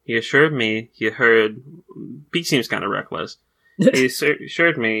heard... B seems kind of reckless. He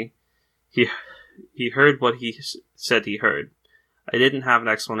assured me he heard what he said he heard. I didn't have an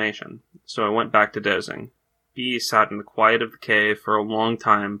explanation, so I went back to dozing. B sat in the quiet of the cave for a long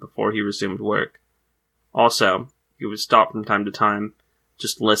time before he resumed work. Also, he would stop from time to time,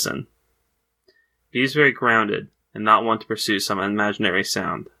 just listen. B is very grounded, and not want to pursue some imaginary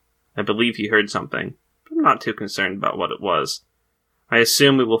sound. I believe he heard something, but I'm not too concerned about what it was. I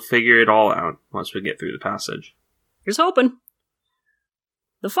assume we will figure it all out once we get through the passage. Here's hoping.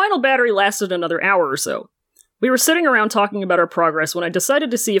 The final battery lasted another hour or so. We were sitting around talking about our progress when I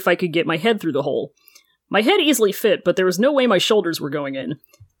decided to see if I could get my head through the hole. My head easily fit, but there was no way my shoulders were going in.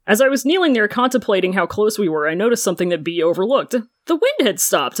 As I was kneeling there contemplating how close we were, I noticed something that B overlooked. The wind had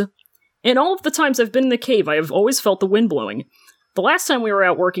stopped. In all of the times I've been in the cave, I have always felt the wind blowing. The last time we were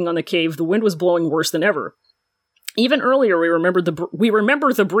out working on the cave, the wind was blowing worse than ever. Even earlier, we remember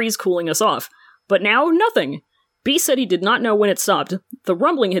the breeze cooling us off. But now, nothing. B said he did not know when it stopped. The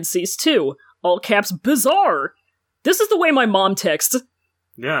rumbling had ceased too. All caps, bizarre! This is the way my mom texts.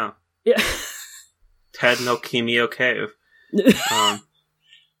 Yeah. Yeah. Ted no Kimio Cave.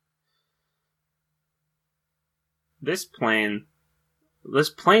 This plain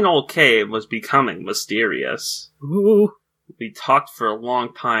old cave was becoming mysterious. Ooh. We talked for a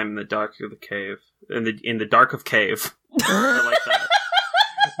long time in the dark of the cave. In the dark of cave. I like that.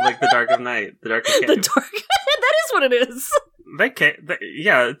 Like the dark of night. The dark of cave. The dark... That is what it is.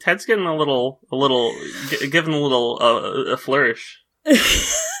 Yeah, Ted's getting a flourish.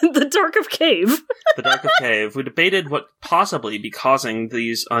 The dark of cave. The dark of cave. We debated what possibly be causing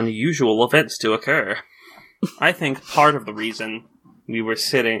these unusual events to occur. I think part of the reason we were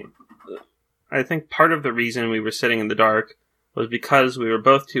sitting in the dark was because we were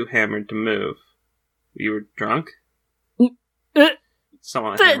both too hammered to move. You were drunk?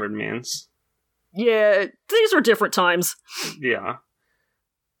 Someone hammered means. Yeah, these were different times. Yeah.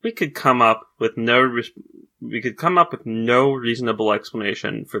 We could come up with no reasonable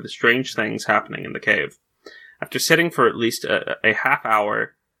explanation for the strange things happening in the cave. After sitting for at least a half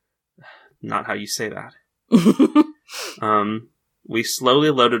hour, not how you say that, we slowly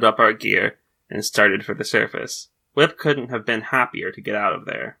loaded up our gear and started for the surface. Whip couldn't have been happier to get out of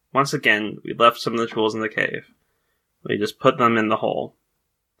there. Once again, we left some of the tools in the cave. We just put them in the hole.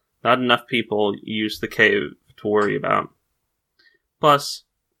 Not enough people used the cave to worry about. Plus,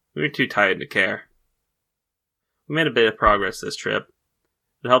 we were too tired to care. We made a bit of progress this trip.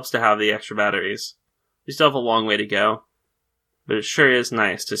 It helps to have the extra batteries. We still have a long way to go, but it sure is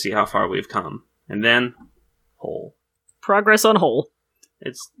nice to see how far we've come. And then, hole. Progress on hole.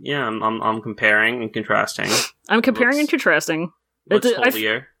 I'm comparing and contrasting. I'm comparing and contrasting. What's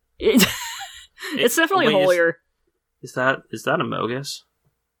holier? It's definitely holier. Is that a Mogus?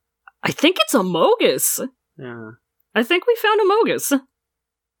 I think it's a Mogus. Yeah. I think we found a Mogus.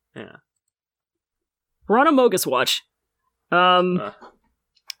 Yeah. We're on a Mogus watch. The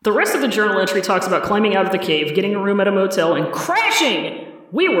rest of the journal entry talks about climbing out of the cave, getting a room at a motel, and crashing!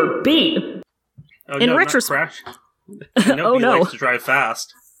 We were beat! In retrospect... Nobody likes to drive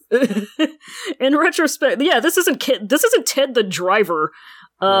fast. In retrospect... Yeah, this isn't Ted the driver.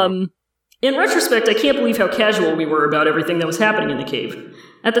 In retrospect, I can't believe how casual we were about everything that was happening in the cave.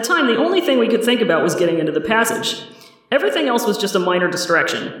 At the time, the only thing we could think about was getting into the passage. Everything else was just a minor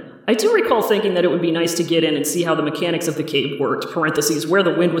distraction. I do recall thinking that it would be nice to get in and see how the mechanics of the cave worked, parentheses, where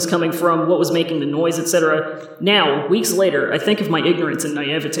the wind was coming from, what was making the noise, etc. Now, weeks later, I think of my ignorance and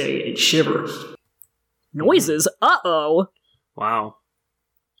naivete and shiver. Noises? Uh-oh. Wow.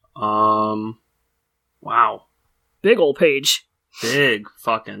 Wow. Big ol' page. Big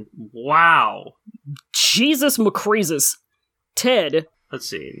fucking wow. Jesus McCreesus. Ted. Let's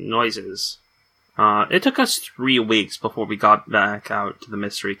see. Noises. It took us 3 weeks before we got back out to the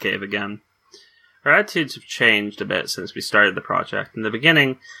mystery cave again. Our attitudes have changed a bit since we started the project. In the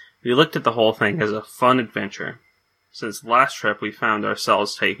beginning, we looked at the whole thing as a fun adventure. Since the last trip, we found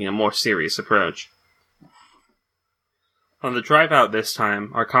ourselves taking a more serious approach. On the drive out this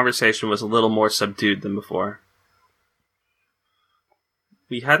time, our conversation was a little more subdued than before.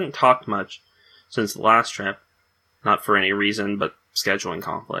 We hadn't talked much since the last trip, not for any reason but scheduling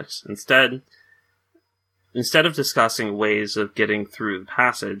conflicts. Instead of discussing ways of getting through the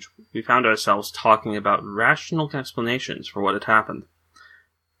passage, we found ourselves talking about rational explanations for what had happened.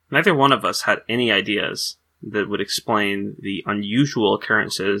 Neither one of us had any ideas that would explain the unusual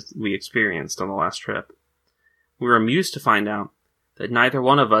occurrences we experienced on the last trip. We were amused to find out that neither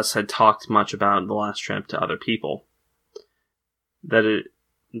one of us had talked much about the last trip to other people. That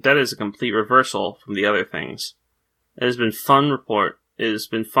is a complete reversal from the other things. It has been fun to report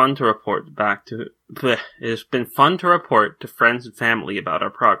to friends and family about our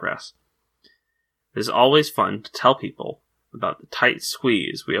progress. It is always fun to tell people about the tight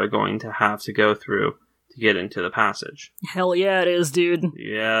squeeze we are going to have to go through to get into the passage. Hell yeah, it is, dude.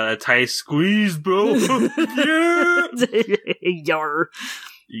 Yeah, a tight squeeze, bro. Yeah. Yar.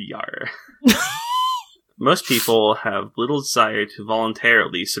 Yar. Most people have little desire to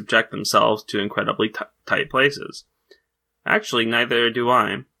voluntarily subject themselves to incredibly tight places. Actually, neither do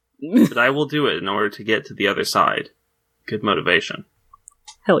I. But I will do it in order to get to the other side. Good motivation.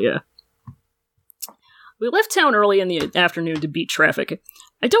 Hell yeah. We left town early in the afternoon to beat traffic.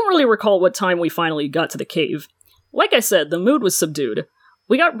 I don't really recall what time we finally got to the cave. Like I said, the mood was subdued.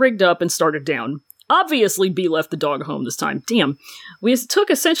 We got rigged up and started down. Obviously, B left the dog home this time. Damn. We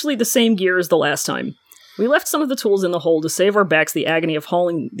took essentially the same gear as the last time. We left some of the tools in the hole to save our backs the agony of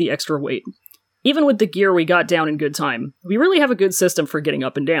hauling the extra weight. Even with the gear, we got down in good time. We really have a good system for getting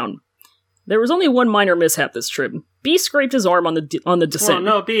up and down. There was only one minor mishap this trip. B scraped his arm on the descent. Oh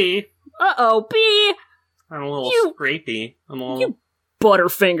no, B. Uh-oh, B! I'm a little scrapey. You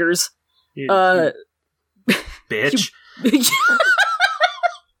butterfingers. You bitch.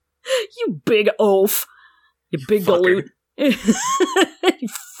 You big oaf. You big galoot. You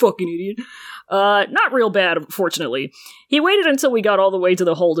fucking idiot. Not real bad, fortunately. He waited until we got all the way to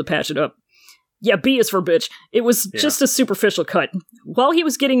the hole to patch it up. Yeah, B is for bitch. It was just a superficial cut. While he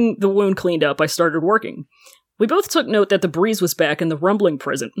was getting the wound cleaned up, I started working. We both took note that the breeze was back and the rumbling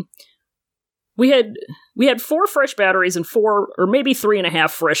present. We had 4 fresh batteries and 4, or maybe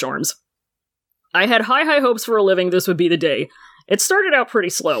 3.5 fresh arms. I had high hopes for a living this would be the day. It started out pretty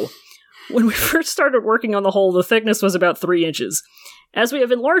slow. When we first started working on the hole, the thickness was about 3 inches. As we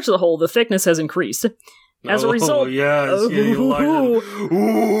have enlarged the hole, the thickness has increased. As a result... Yes,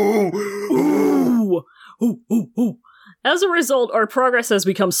 As a result, our progress has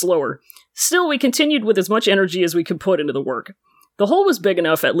become slower. Still, we continued with as much energy as we could put into the work. The hole was big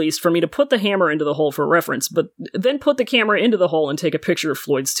enough, at least, for me to put the hammer into the hole for reference, but then put the camera into the hole and take a picture of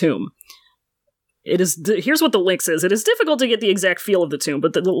Floyd's tomb. Here's what the link says. It is difficult to get the exact feel of the tomb,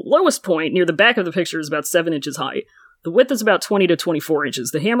 but the lowest point, near the back of the picture, is about 7 inches high. The width is about 20 to 24 inches.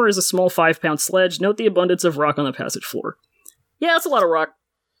 The hammer is a small 5-pound sledge. Note the abundance of rock on the passage floor. Yeah, that's a lot of rock.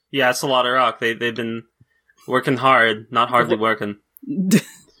 Yeah, it's a lot of rock. They've been working hard, not hardly working.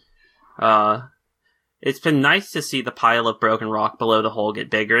 It's been nice to see the pile of broken rock below the hole get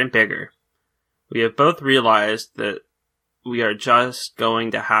bigger and bigger. We have both realized that we are just going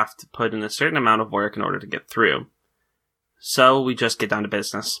to have to put in a certain amount of work in order to get through. So we just get down to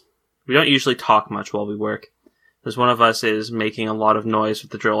business. We don't usually talk much while we work, as one of us is making a lot of noise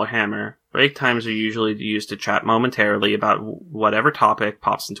with the drill or hammer. Break times are usually used to chat momentarily about whatever topic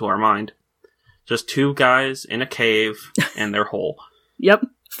pops into our mind. Just 2 guys in a cave and their hole. Yep.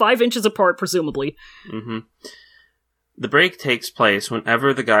 5 inches apart, presumably. Mm-hmm. The break takes place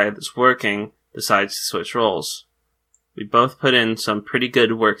whenever the guy that's working decides to switch roles. We both put in some pretty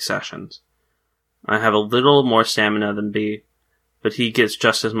good work sessions. I have a little more stamina than B, but he gets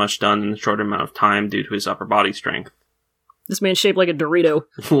just as much done in a shorter amount of time due to his upper body strength. This man's shaped like a Dorito.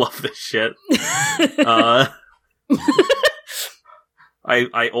 Love this shit.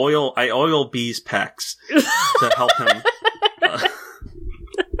 I oil B's pecs to help him.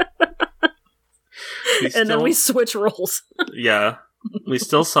 Then we switch roles. Yeah. We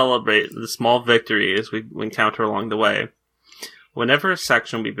still celebrate the small victories we encounter along the way. Whenever a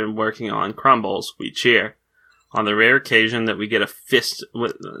section we've been working on crumbles, we cheer. On the rare occasion that we get a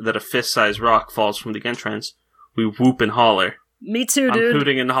fist-sized rock falls from the entrance, we whoop and holler. Me too, dude. I'm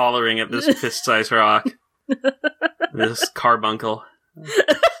hooting and hollering at this fist-sized rock. This carbuncle.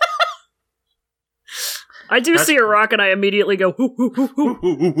 I do see a rock and I immediately go, hoo, hoo,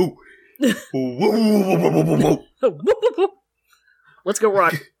 hoo, hoo. Let's go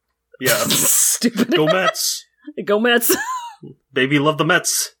rock. Yeah. Stupid. Go Mets! Go Mets! Baby love the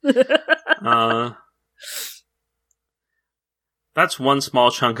Mets! That's one small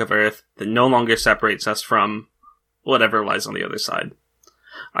chunk of Earth that no longer separates us from whatever lies on the other side.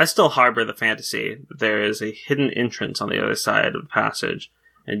 I still harbor the fantasy that there is a hidden entrance on the other side of the passage,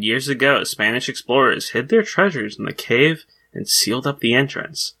 and years ago Spanish explorers hid their treasures in the cave and sealed up the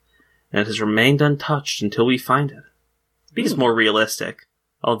entrance, and it has remained untouched until we find it. B's more realistic,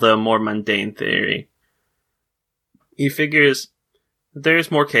 although more mundane theory. He figures that there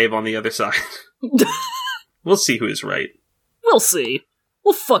is more cave on the other side. We'll see who is right. We'll see.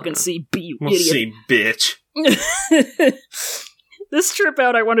 We'll fucking see, you we'll idiot. We'll see, bitch. This trip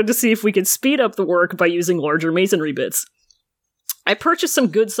out, I wanted to see if we could speed up the work by using larger masonry bits. I purchased some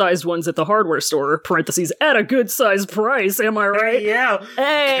good-sized ones at the hardware store, parentheses, at a good-sized price, am I right? Hey, yeah.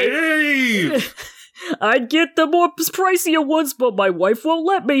 Hey! I'd get the more pricier ones, but my wife won't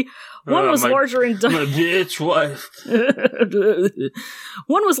let me. One was larger in my bitch wife.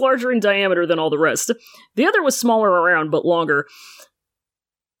 One was larger in diameter than all the rest. The other was smaller around, but longer.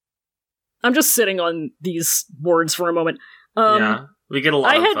 I'm just sitting on these words for a moment. Yeah, we get a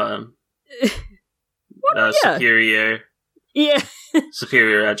lot of superior. Yeah.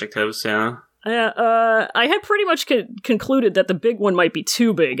 Superior adjectives, yeah. I had pretty much concluded that the big one might be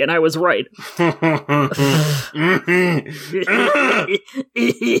too big, and I was right.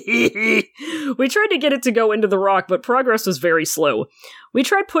 We tried to get it to go into the rock, but progress was very slow. We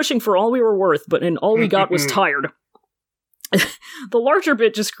tried pushing for all we were worth, but all we got was tired. The larger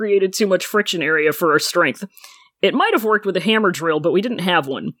bit just created too much friction area for our strength. It might have worked with a hammer drill, but we didn't have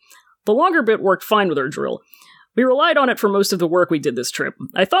one. The longer bit worked fine with our drill. We relied on it for most of the work we did this trip.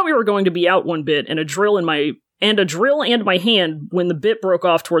 I thought we were going to be out one bit and a drill and my hand when the bit broke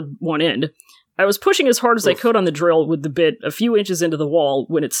off toward one end. I was pushing as hard as I could on the drill with the bit a few inches into the wall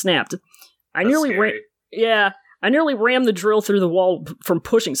when it snapped. I nearly rammed the drill through the wall from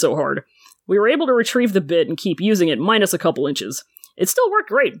pushing so hard. We were able to retrieve the bit and keep using it minus a couple inches. It still worked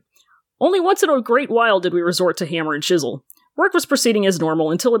great. Only once in a great while did we resort to hammer and chisel. Work was proceeding as normal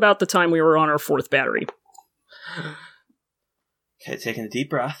until about the time we were on our 4th battery. Okay, taking a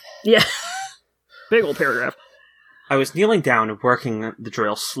deep breath. Yeah. Big old paragraph. I was kneeling down and working the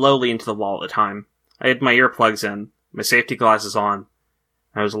drill slowly into the wall at a time. I had my earplugs in, my safety glasses on.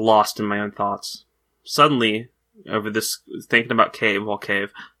 I was lost in my own thoughts. Suddenly, over the squeal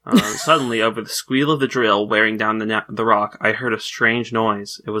of the drill wearing down the rock, I heard a strange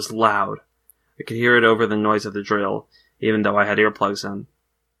noise. It was loud. I could hear it over the noise of the drill, even though I had earplugs in.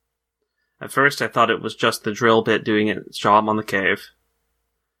 At first, I thought it was just the drill bit doing its job on the cave.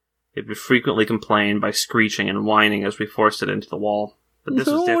 It would frequently complain by screeching and whining as we forced it into the wall. But this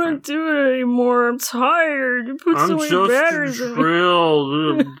was different. I don't want to do it anymore. I'm tired. You put so many batteries in me.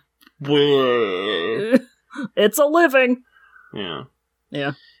 I'm just It's a living. Yeah.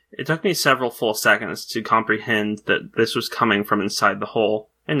 Yeah. It took me several full seconds to comprehend that this was coming from inside the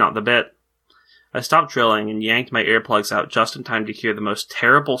hole, and not the bit. I stopped drilling and yanked my earplugs out just in time to hear the most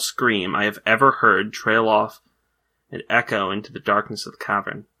terrible scream I have ever heard trail off and echo into the darkness of the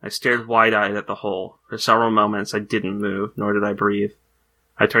cavern. I stared wide-eyed at the hole. For several moments I didn't move, nor did I breathe.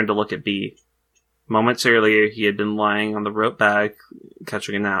 I turned to look at B. Moments earlier he had been lying on the rope bag,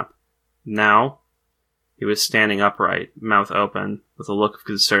 catching a nap. Now, he was standing upright, mouth open, with a look of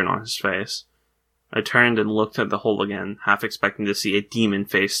concern on his face. I turned and looked at the hole again, half expecting to see a demon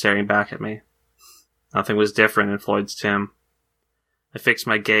face staring back at me. Nothing was different in Floyd's tomb. I fixed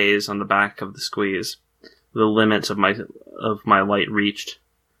my gaze on the back of the squeeze. The limits of my light reached.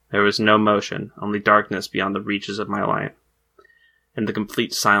 There was no motion, only darkness beyond the reaches of my light. In the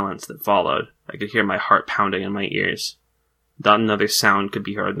complete silence that followed, I could hear my heart pounding in my ears. Not another sound could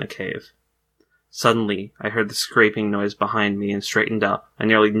be heard in the cave. Suddenly, I heard the scraping noise behind me and straightened up. I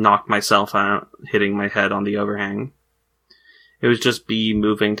nearly knocked myself out, hitting my head on the overhang. It was just B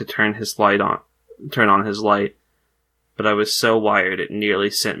moving to turn on his light, but I was so wired it nearly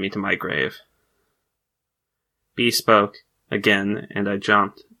sent me to my grave. B spoke again, and I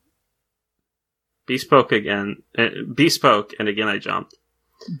jumped. B spoke, and again I jumped.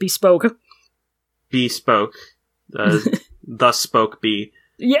 Bespoke. B spoke. Thus spoke B.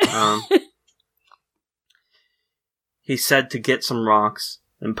 Yeah. He said to get some rocks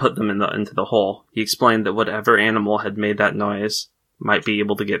and put them into the hole. He explained that whatever animal had made that noise might be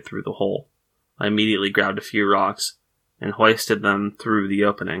able to get through the hole. I immediately grabbed a few rocks and hoisted them through the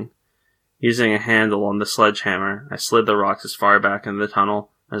opening. Using a handle on the sledgehammer, I slid the rocks as far back into the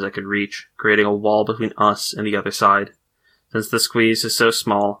tunnel as I could reach, creating a wall between us and the other side. Since the squeeze is so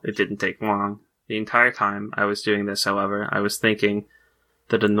small, it didn't take long. The entire time I was doing this, however, I was thinking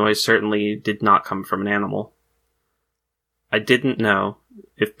that the noise certainly did not come from an animal. I didn't know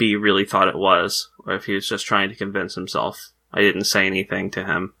if B really thought it was, or if he was just trying to convince himself. I didn't say anything to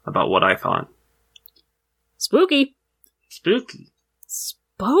him about what I thought. Spooky. Spooky.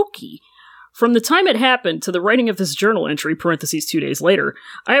 From the time it happened to the writing of this journal entry, parentheses 2 days later,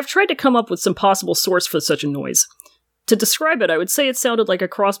 I have tried to come up with some possible source for such a noise. To describe it, I would say it sounded like a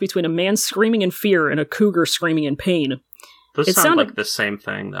cross between a man screaming in fear and a cougar screaming in pain. Those sound like the same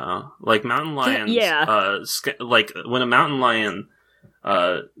thing, though. Like mountain lions, like when a mountain lions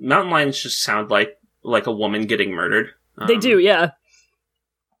just sound like a woman getting murdered. They do, yeah.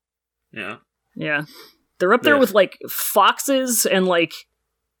 Yeah. Yeah. They're up there with, like, foxes and, like...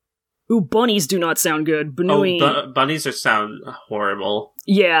 Ooh, bunnies do not sound good. Bunnies sound horrible.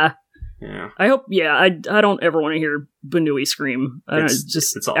 Yeah. Yeah. I hope, I don't ever want to hear Banui scream.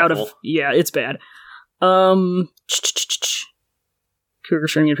 It's awful. It's bad. Cougar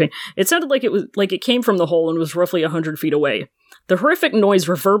screaming in pain. It sounded like it came from the hole and was roughly 100 feet away. The horrific noise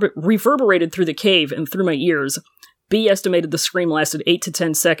reverberated through the cave and through my ears. B estimated the scream lasted 8 to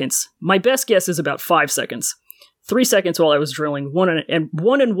 10 seconds. My best guess is about 5 seconds. 3 seconds while I was drilling,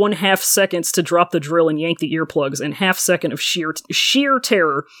 1.5 seconds to drop the drill and yank the earplugs, and half second of sheer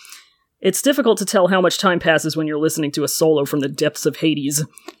terror. It's difficult to tell how much time passes when you're listening to a solo from the depths of Hades.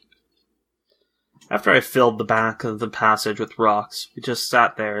 After I filled the back of the passage with rocks, we just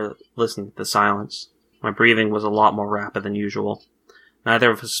sat there listening to the silence. My breathing was a lot more rapid than usual.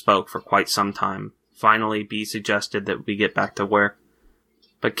 Neither of us spoke for quite some time. Finally, B suggested that we get back to work,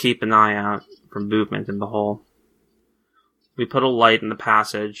 but keep an eye out for movement in the hole. We put a light in the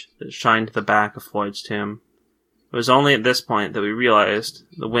passage that shined to the back of Floyd's tomb. It was only at this point that we realized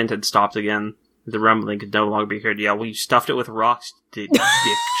the wind had stopped again. The rumbling could no longer be heard. Yeah, well, you stuffed it with rocks, dick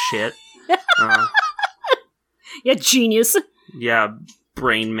shit. Yeah, genius. Yeah,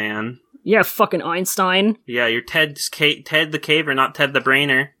 brain man. Yeah, fucking Einstein. Yeah, you're Ted the Caver, not Ted the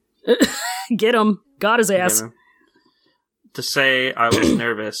Brainer. Get him. Got his ass. To say I was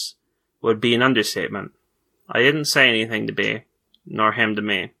nervous would be an understatement. I didn't say anything to B, nor him to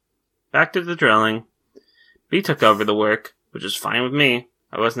me. Back to the drilling. B took over the work, which is fine with me.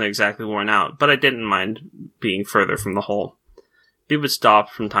 I wasn't exactly worn out, but I didn't mind being further from the hole. B would stop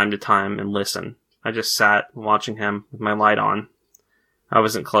from time to time and listen. I just sat watching him with my light on. I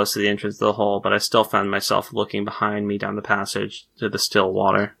wasn't close to the entrance of the hole, but I still found myself looking behind me down the passage to the still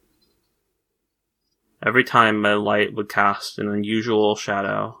water. Every time my light would cast an unusual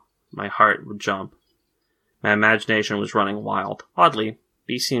shadow, my heart would jump. My imagination was running wild. Oddly,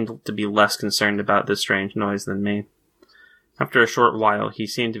 B seemed to be less concerned about this strange noise than me. After a short while, he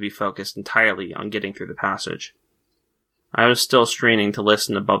seemed to be focused entirely on getting through the passage. I was still straining to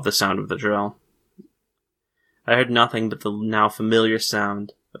listen above the sound of the drill. I heard nothing but the now familiar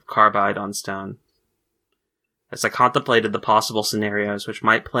sound of carbide on stone. As I contemplated the possible scenarios which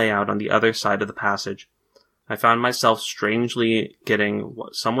might play out on the other side of the passage, I found myself strangely getting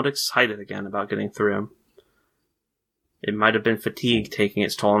somewhat excited again about getting through. It might have been fatigue taking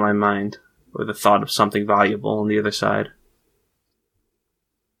its toll on my mind, or the thought of something valuable on the other side.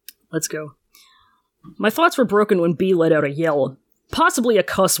 Let's go. My thoughts were broken when B let out a yell, possibly a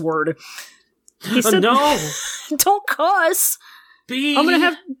cuss word. He said, "No! Don't cuss! B! I'm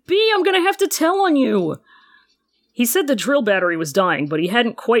gonna have to tell on you!" He said the drill battery was dying, but he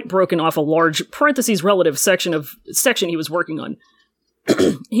hadn't quite broken off a large, parentheses relative section he was working on.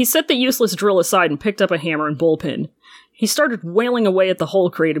 He set the useless drill aside and picked up a hammer and bullpen. He started wailing away at the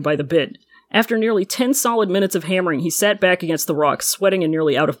hole created by the bit. After nearly 10 solid minutes of hammering, he sat back against the rock, sweating and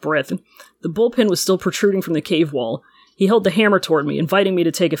nearly out of breath. The bullpen was still protruding from the cave wall. He held the hammer toward me, inviting me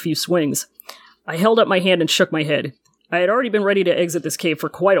to take a few swings. I held up my hand and shook my head. I had already been ready to exit this cave for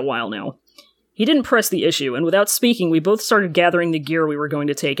quite a while now. He didn't press the issue, and without speaking, we both started gathering the gear we were going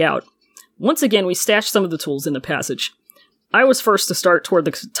to take out. Once again, we stashed some of the tools in the passage. I was first to start toward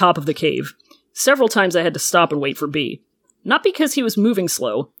the top of the cave. Several times I had to stop and wait for B. Not because he was moving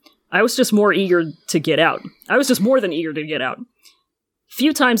slow. I was just more eager to get out. I was just more than eager to get out.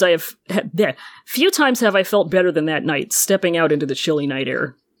 Few times have I felt better than that night, stepping out into the chilly night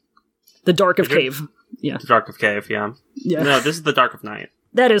air. The dark of cave. Yeah. The dark of cave, yeah. Yeah. No, this is the dark of night.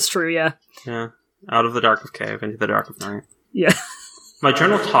 That is true, yeah. Yeah. Out of the dark of cave into the dark of night. Yeah. My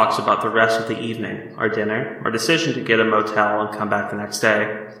journal talks about the rest of the evening, our dinner, our decision to get a motel and come back the next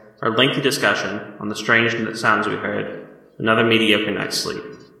day, our lengthy discussion on the strange sounds we heard, another mediocre night's sleep.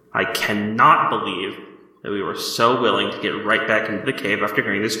 I cannot believe that we were so willing to get right back into the cave after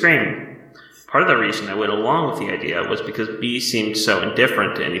hearing the scream. Part of the reason I went along with the idea was because B seemed so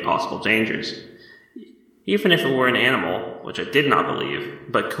indifferent to any possible dangers. even if it were an animal, which I did not believe,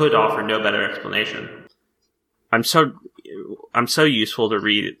 but could offer no better explanation. I'm so useful to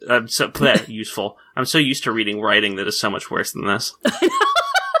read. I'm so useful. I'm so used to reading writing that is so much worse than this.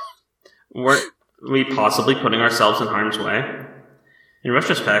 Weren't we possibly putting ourselves in harm's way? In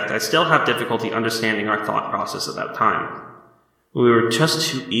retrospect, I still have difficulty understanding our thought process at that time. We were just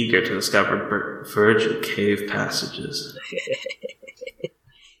too eager to discover virgin cave passages.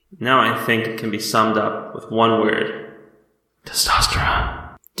 Now I think it can be summed up with one word.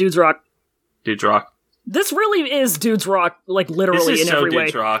 Testosterone. Dudes rock. Dudes rock. This really is Dudes Rock, like literally in every way.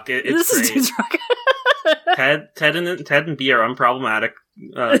 This is so Dudes Rock. It's this great. is Dudes Rock. Ted and B are unproblematic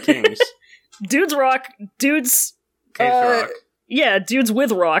kings. Dudes Rock. Dudes. Rock. Yeah, dudes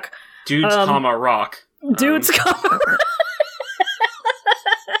with rock. Dudes, rock. Dudes, rock.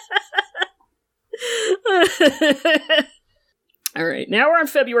 All right, now we're on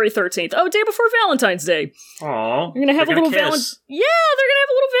February 13th. Oh, day before Valentine's Day. Aww. They're gonna have a little Valentine's. Yeah, they're gonna have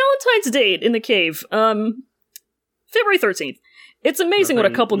a little Valentine's date in the cave. February 13th. It's amazing what a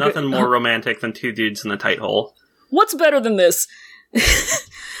couple. Nothing more romantic than two dudes in the tight hole. What's better than this?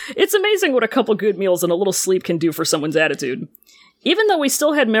 It's amazing what a couple good meals and a little sleep can do for someone's attitude. Even though we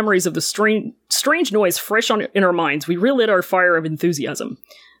still had memories of the strange noise fresh in our minds, we relit our fire of enthusiasm.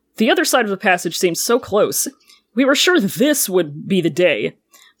 The other side of the passage seemed so close. We were sure this would be the day.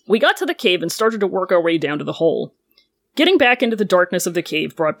 We got to the cave and started to work our way down to the hole. Getting back into the darkness of the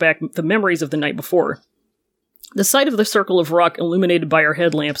cave brought back the memories of the night before. The sight of the circle of rock illuminated by our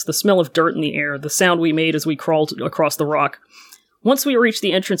headlamps, the smell of dirt in the air, the sound we made as we crawled across the rock. Once we reached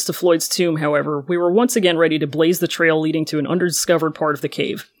the entrance to Floyd's tomb, however, we were once again ready to blaze the trail leading to an undiscovered part of the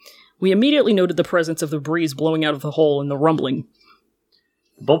cave. We immediately noted the presence of the breeze blowing out of the hole and the rumbling.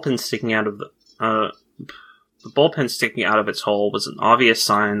 The bullpen sticking out of its hole was an obvious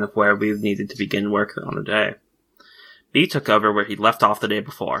sign of where we needed to begin work on the day. B took over where he'd left off the day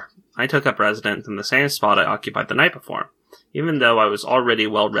before. I took up residence in the same spot I occupied the night before, even though I was already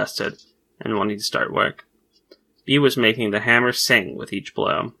well rested and wanting to start work. B was making the hammer sing with each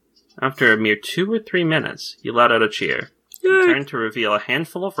blow. After a mere 2 or 3 minutes, he let out a cheer. He turned to reveal a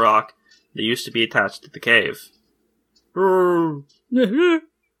handful of rock that used to be attached to the cave.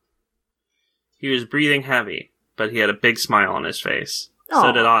 He was breathing heavy, but he had a big smile on his face. Aww.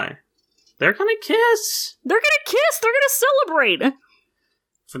 So did I. They're gonna kiss! They're gonna kiss! They're gonna celebrate!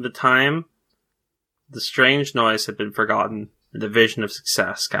 For the time, the strange noise had been forgotten, and the vision of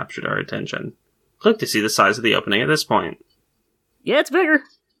success captured our attention. Click to see the size of the opening at this point. Yeah, it's bigger.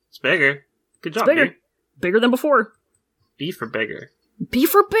 It's bigger. Good job, bigger. B. Bigger than before. B for bigger. B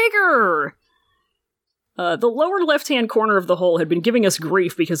for bigger! The lower left-hand corner of the hole had been giving us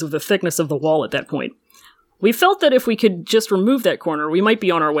grief because of the thickness of the wall at that point. We felt that if we could just remove that corner, we might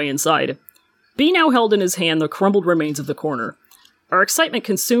be on our way inside. B now held in his hand the crumbled remains of the corner. Our excitement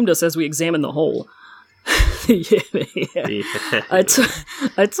consumed us as we examined the hole. Yeah. I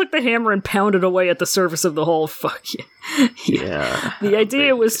took the hammer and pounded away at the surface of the hole. Fuck yeah. The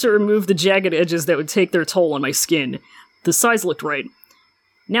idea was to remove the jagged edges that would take their toll on my skin. The size looked right.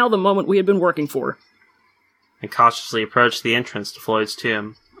 Now the moment we had been working for. I cautiously approached the entrance to Floyd's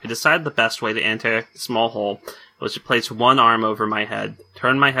tomb. I decided the best way to enter the small hole was to place one arm over my head,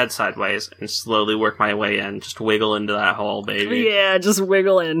 turn my head sideways, and slowly work my way in. Just wiggle into that hole, baby. Yeah, just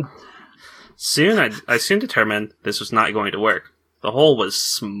wiggle in. I soon determined this was not going to work. The hole was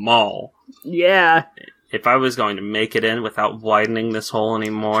small. Yeah. If I was going to make it in without widening this hole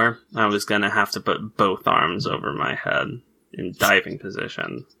anymore, I was going to have to put both arms over my head in diving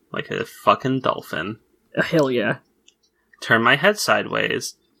position, like a fucking dolphin. Hell yeah. Turn my head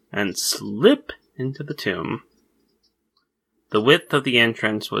sideways, and slip into the tomb. The width of the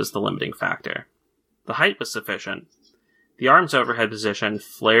entrance was the limiting factor. The height was sufficient. The arms overhead position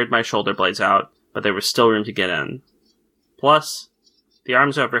flared my shoulder blades out, but there was still room to get in. Plus, the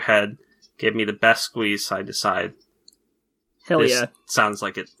arms overhead gave me the best squeeze side to side. Hell yeah. Sounds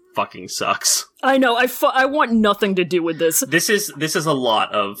like it fucking sucks. I know, I want nothing to do with this. This is a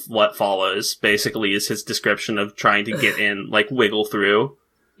lot of what follows, basically, is his description of trying to get in, like, wiggle through.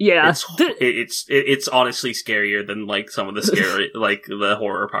 Yeah. It's honestly scarier than, like, some of the scary, like, the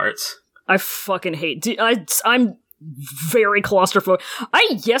horror parts. I fucking hate... I'm very claustrophobic.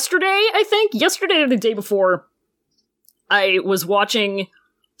 Yesterday or the day before, I was watching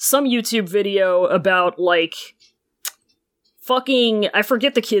some YouTube video about, like... fucking, I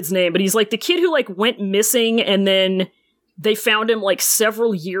forget the kid's name, but he's like the kid who like went missing and then they found him like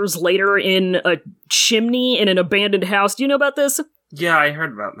several years later in a chimney in an abandoned house. Do you know about this? Yeah, I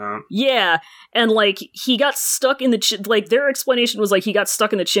heard about that. Yeah, and, like, he got stuck in the... like, their explanation was, like, he got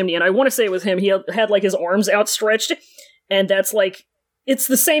stuck in the chimney, and I want to say it was him. He had, like, his arms outstretched, and that's, like... It's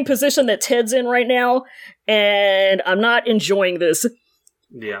the same position that Ted's in right now, and I'm not enjoying this.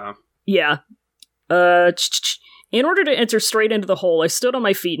 Yeah. Yeah. In order to enter straight into the hole, I stood on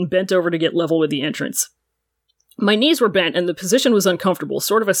my feet and bent over to get level with the entrance. My knees were bent, and the position was uncomfortable,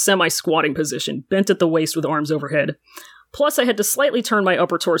 sort of a semi-squatting position, bent at the waist with arms overhead. Plus, I had to slightly turn my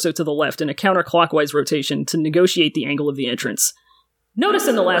upper torso to the left in a counterclockwise rotation to negotiate the angle of the entrance. Notice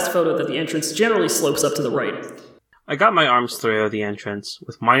in the last photo that the entrance generally slopes up to the right. I got my arms through the entrance,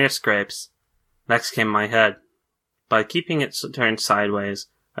 with minor scrapes. Next came my head. By keeping it turned sideways,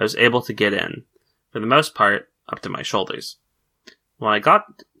 I was able to get in, for the most part, up to my shoulders. When I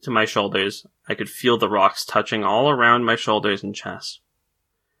got to my shoulders, I could feel the rocks touching all around my shoulders and chest.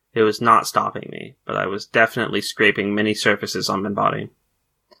 It was not stopping me, but I was definitely scraping many surfaces on my body.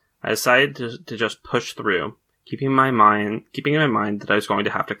 I decided to just push through, keeping in my mind that I was going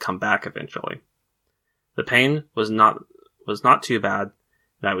to have to come back eventually. The pain was not too bad,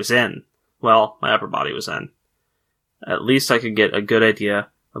 and I was in. Well, my upper body was in. At least I could get a good idea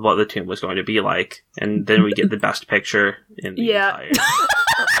of what the tomb was going to be like, and then we get the best picture in the entire...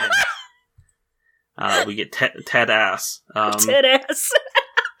 we get Ted ass. Ted ass.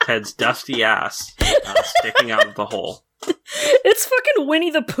 Ted's dusty ass sticking out of the hole. It's fucking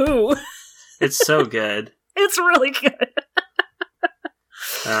Winnie the Pooh. It's so good. It's really good.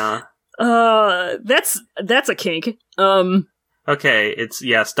 That's a kink. Okay, it's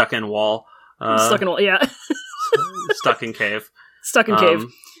stuck in wall. Stuck in wall, yeah. Stuck in cave. Stuck in cave.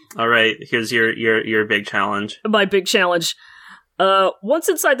 All right, here's your big challenge. My big challenge. Once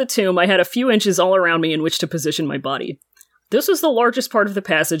inside the tomb, I had a few inches all around me in which to position my body. This was the largest part of the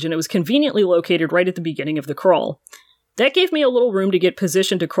passage, and it was conveniently located right at the beginning of the crawl. That gave me a little room to get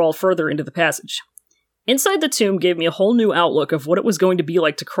positioned to crawl further into the passage. Inside the tomb gave me a whole new outlook of what it was going to be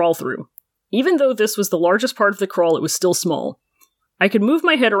like to crawl through. Even though this was the largest part of the crawl, it was still small. I could move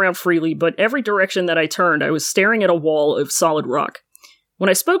my head around freely, but every direction that I turned, I was staring at a wall of solid rock. When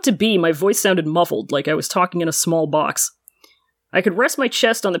I spoke to B, my voice sounded muffled, like I was talking in a small box. I could rest my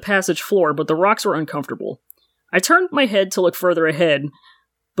chest on the passage floor, but the rocks were uncomfortable. I turned my head to look further ahead,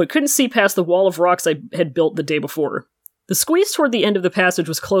 but couldn't see past the wall of rocks I had built the day before. The squeeze toward the end of the passage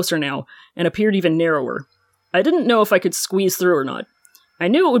was closer now, and appeared even narrower. I didn't know if I could squeeze through or not. I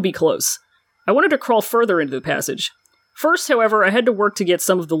knew it would be close. I wanted to crawl further into the passage. First, however, I had to work to get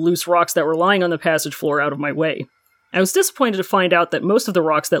some of the loose rocks that were lying on the passage floor out of my way. I was disappointed to find out that most of the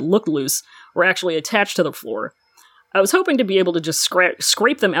rocks that looked loose were actually attached to the floor. I was hoping to be able to just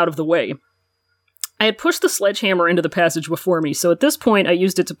scrape them out of the way. I had pushed the sledgehammer into the passage before me, so at this point I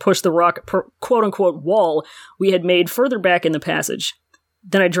used it to push the rock, quote-unquote, wall we had made further back in the passage.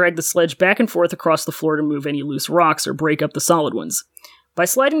 Then I dragged the sledge back and forth across the floor to move any loose rocks or break up the solid ones. By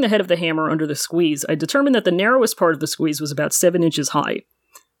sliding the head of the hammer under the squeeze, I determined that the narrowest part of the squeeze was about 7 inches high.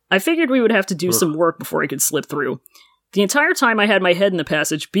 I figured we would have to do some work before I could slip through. The entire time I had my head in the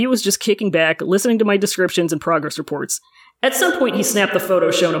passage, B was just kicking back, listening to my descriptions and progress reports. At some point, he snapped the photo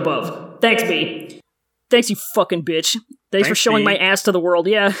shown above. Thanks, B. Thanks, you fucking bitch. Thanks for showing my ass to the world,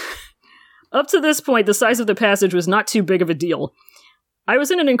 yeah. Up to this point, the size of the passage was not too big of a deal. I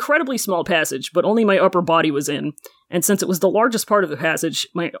was in an incredibly small passage, but only my upper body was in, and since it was the largest part of the passage,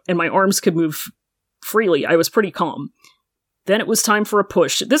 my arms could move freely, I was pretty calm. Then it was time for a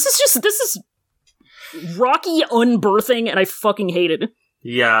push. This is rocky unbirthing, and I fucking hate it.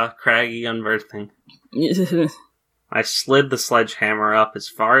 Yeah, craggy unbirthing. I slid the sledgehammer up as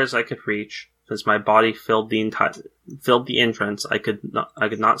far as I could reach. Since my body filled the entrance, I could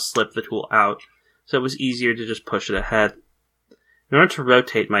not slip the tool out, so it was easier to just push it ahead. In order to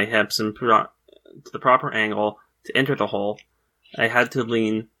rotate my hips and to the proper angle to enter the hole, I had to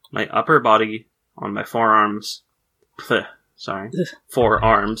lean my upper body on my forearms,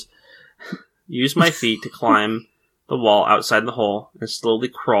 use my feet to climb the wall outside the hole, and slowly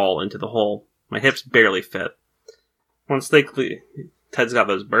crawl into the hole. My hips barely fit. Once they Ted's got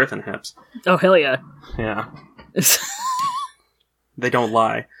those birthing hips. Oh, hell yeah. Yeah. They don't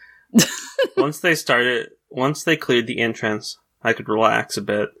lie. Once they cleared the entrance, I could relax a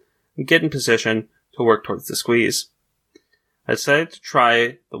bit and get in position to work towards the squeeze. I decided to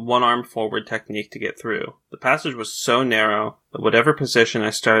try the one-arm forward technique to get through. The passage was so narrow that whatever position I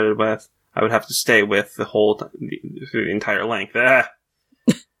started with, I would have to stay with through the entire length.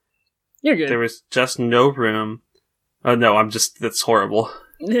 You're good. There was just no room. Oh no, that's horrible.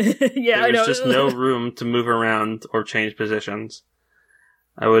 Yeah, I know. There was just no room to move around or change positions.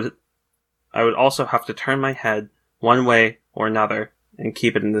 I would also have to turn my head one way or another and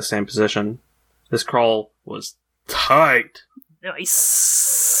keep it in the same position. This crawl was tight.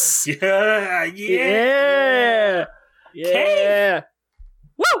 Nice. Yeah.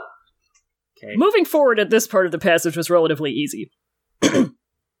 Woo! Okay. Moving forward at this part of the passage was relatively easy.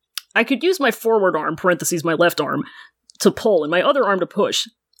 I could use my forward arm, parentheses my left arm, to pull and my other arm to push.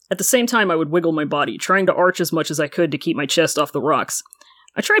 At the same time, I would wiggle my body, trying to arch as much as I could to keep my chest off the rocks.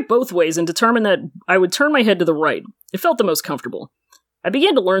 I tried both ways and determined that I would turn my head to the right. It felt the most comfortable. I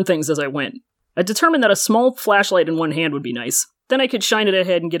began to learn things as I went. I determined that a small flashlight in one hand would be nice. Then I could shine it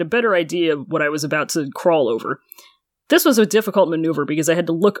ahead and get a better idea of what I was about to crawl over. This was a difficult maneuver because I had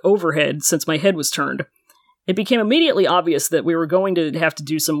to look overhead since my head was turned. It became immediately obvious that we were going to have to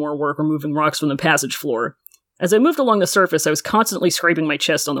do some more work removing rocks from the passage floor. As I moved along the surface, I was constantly scraping my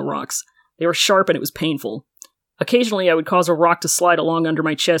chest on the rocks. They were sharp and it was painful. Occasionally, I would cause a rock to slide along under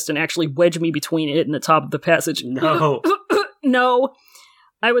my chest and actually wedge me between it and the top of the passage. No. No.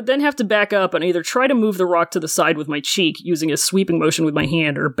 I would then have to back up and either try to move the rock to the side with my cheek, using a sweeping motion with my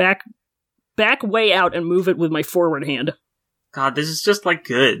hand, or back way out and move it with my forward hand. God, this is just,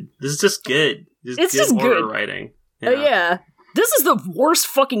 good. This is just good. It's just good writing. Yeah. This is the worst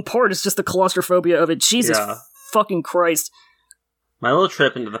fucking part, is just the claustrophobia of it. Jesus fucking Christ. My little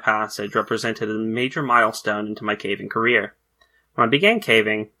trip into the passage represented a major milestone into my caving career. When I began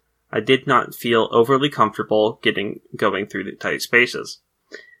caving, I did not feel overly comfortable going through the tight spaces.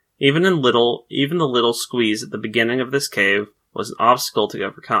 Even the little squeeze at the beginning of this cave was an obstacle to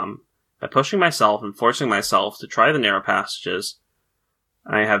overcome. By pushing myself and forcing myself to try the narrow passages,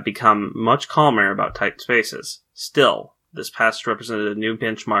 I have become much calmer about tight spaces. Still, this passage represented a new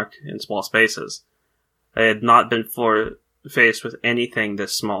benchmark in small spaces. I had not been faced with anything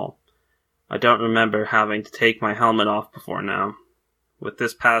this small. I don't remember having to take my helmet off before now. With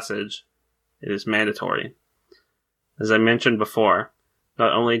this passage, it is mandatory. As I mentioned before,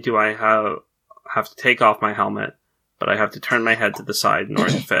 not only do I have to take off my helmet, but I have to turn my head to the side in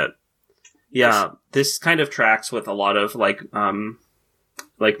order to fit. Yeah, this kind of tracks with a lot of, my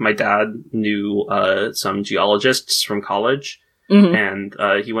dad knew some geologists from college, and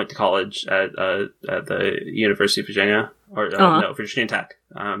he went to college at the University of Virginia, Virginia Tech.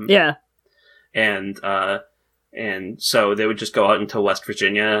 And so they would just go out into West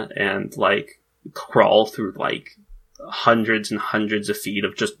Virginia and, crawl through, hundreds and hundreds of feet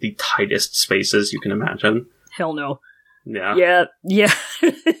of just the tightest spaces you can imagine. Hell no. Yeah. Yeah.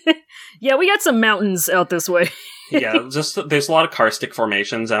 Yeah, we got some mountains out this way. Yeah, just there's a lot of karstic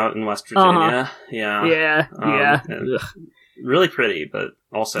formations out in West Virginia. Yeah. Really pretty, but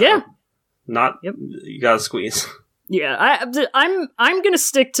also not. Yep. You gotta squeeze. Yeah, I'm gonna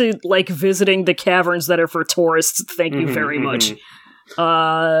stick to visiting the caverns that are for tourists. Thank you very much.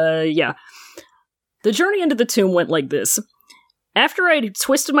 Yeah. The journey into the tomb went like this. After I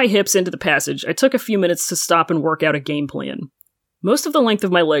twisted my hips into the passage, I took a few minutes to stop and work out a game plan. Most of the length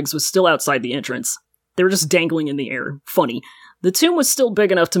of my legs was still outside the entrance. They were just dangling in the air. Funny. The tomb was still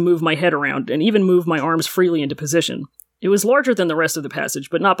big enough to move my head around, and even move my arms freely into position. It was larger than the rest of the passage,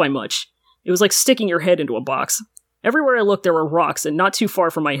 but not by much. It was like sticking your head into a box. Everywhere I looked there were rocks, and not too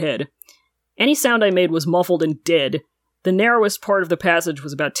far from my head. Any sound I made was muffled and dead. The narrowest part of the passage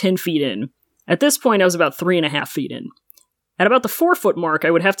was about 10 feet in. At this point, I was about 3.5 feet in. At about the 4-foot mark,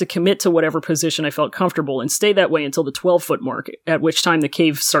 I would have to commit to whatever position I felt comfortable and stay that way until the 12-foot mark, at which time the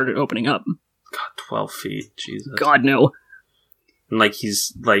cave started opening up. God, 12 feet, Jesus. God, no. And,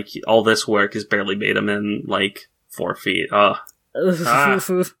 he's, all this work has barely made him in, 4 feet.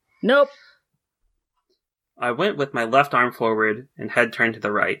 Nope. I went with my left arm forward and head turned to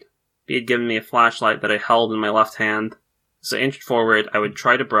the right. He had given me a flashlight that I held in my left hand. As I inched forward, I would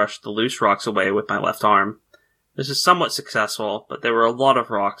try to brush the loose rocks away with my left arm. This is somewhat successful, but there were a lot of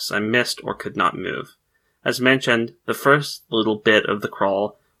rocks I missed or could not move. As mentioned, the first little bit of the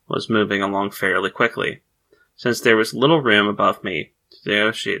crawl was moving along fairly quickly. Since there was little room above me to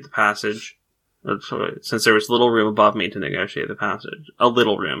negotiate the passage... Since there was little room above me to negotiate the passage... A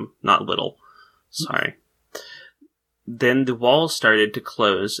little room, not little. Sorry. Then the walls started to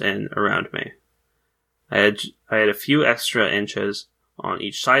close in around me. I had a few extra inches on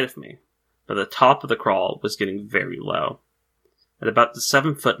each side of me, but the top of the crawl was getting very low. At about the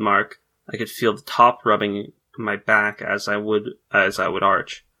 7-foot mark, I could feel the top rubbing my back as I would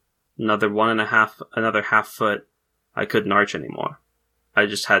arch. Another half foot, I couldn't arch anymore. I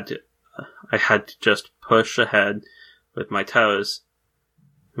had to just push ahead with my toes.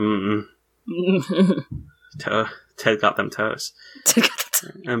 Ted got them toes.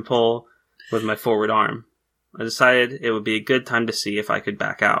 And pull with my forward arm. I decided it would be a good time to see if I could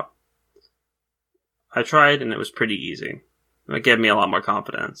back out. I tried, and it was pretty easy. It gave me a lot more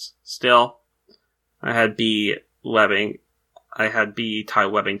confidence. Still, I had B tie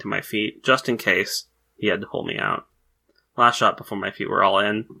webbing to my feet, just in case he had to pull me out. Last shot before my feet were all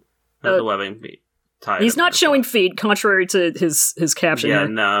in, had the webbing tied. He's not showing feet, contrary to his caption. Yeah, here.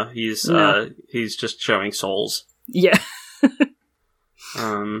 no, he's just showing soles. Yeah.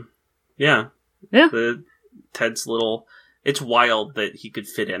 Yeah. Yeah. Ted's little... It's wild that he could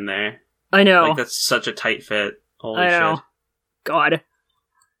fit in there. I know. Like, that's such a tight fit. Holy I know. shit. God.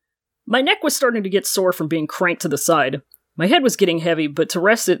 My neck was starting to get sore from being cranked to the side. My head was getting heavy, but to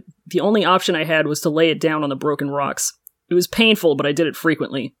rest it, the only option I had was to lay it down on the broken rocks. It was painful, but I did it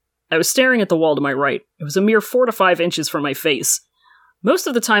frequently. I was staring at the wall to my right. It was a mere 4 to 5 inches from my face. Most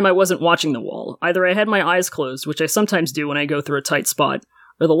of the time I wasn't watching the wall. Either I had my eyes closed, which I sometimes do when I go through a tight spot,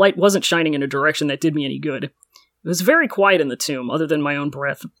 or the light wasn't shining in a direction that did me any good. It was very quiet in the tomb, other than my own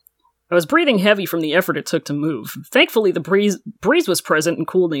breath. I was breathing heavy from the effort it took to move. Thankfully, the breeze was present and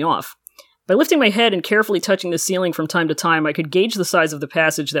cooled me off. By lifting my head and carefully touching the ceiling from time to time, I could gauge the size of the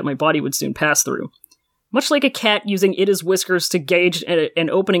passage that my body would soon pass through. Much like a cat using its whiskers to gauge an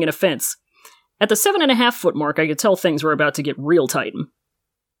opening in a fence. At the 7.5-foot mark, I could tell things were about to get real tight.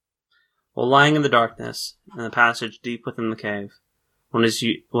 While lying in the darkness, in the passage deep within the cave, one is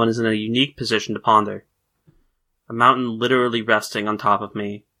in a unique position to ponder. A mountain literally resting on top of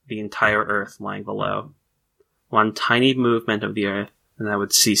me, the entire earth lying below. One tiny movement of the earth, and I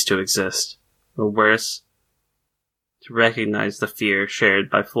would cease to exist. Or worse, to recognize the fear shared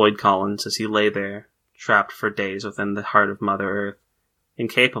by Floyd Collins as he lay there, trapped for days within the heart of Mother Earth,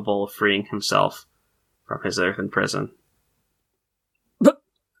 incapable of freeing himself from his earthen prison.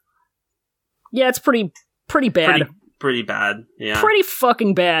 Yeah, it's pretty bad. Pretty bad, yeah. Pretty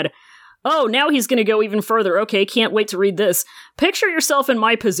fucking bad. Oh, now he's gonna go even further. Okay, can't wait to read this. Picture yourself in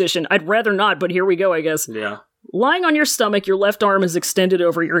my position. I'd rather not, but here we go, I guess. Yeah. Lying on your stomach, your left arm is extended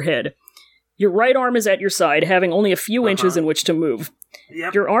over your head. Your right arm is at your side, having only a few inches in which to move.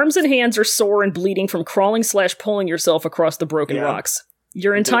 Yep. Your arms and hands are sore and bleeding from crawling/pulling yourself across the broken rocks.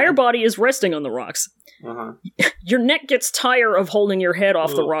 Your entire body is resting on the rocks. Your neck gets tired of holding your head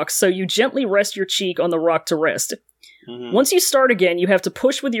off the rocks, so you gently rest your cheek on the rock to rest. Once you start again, you have to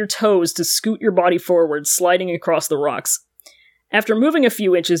push with your toes to scoot your body forward, sliding across the rocks. After moving a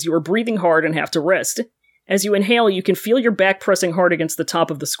few inches, you are breathing hard and have to rest. As you inhale, you can feel your back pressing hard against the top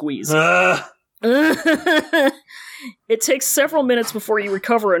of the squeeze. It takes several minutes before you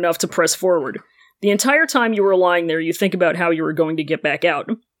recover enough to press forward. The entire time you were lying there, you think about how you were going to get back out.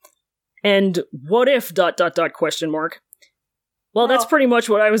 And what if ... question mark? Well, that's pretty much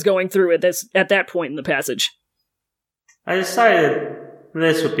what I was going through at that point in the passage. I decided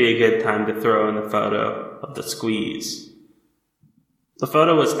this would be a good time to throw in the photo of the squeeze. The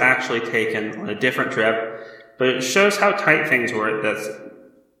photo was actually taken on a different trip, but it shows how tight things were at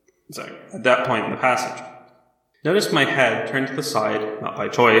that point in the passage. Notice my head turned to the side, not by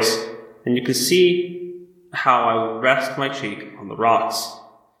choice, and you can see how I would rest my cheek on the rocks.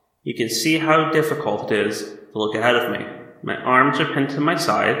 You can see how difficult it is to look ahead of me. My arms are pinned to my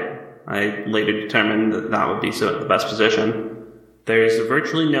side. I later determined that would be the best position. There is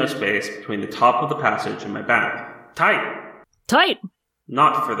virtually no space between the top of the passage and my back. Tight!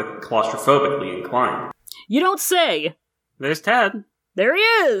 Not for the claustrophobically inclined. You don't say! There's Ted. There he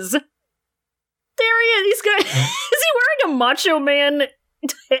is! He's got... Is he wearing a Macho Man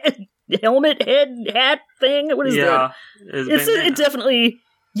helmet, head, hat thing? What is that? It definitely...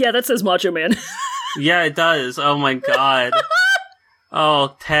 Yeah, that says Macho Man. Yeah, it does. Oh my god.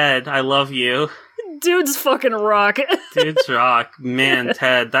 Oh, Ted, I love you. Dude's fucking rock. Dude's rock. Man,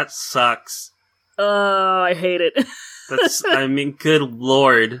 Ted, that sucks. I hate it. Good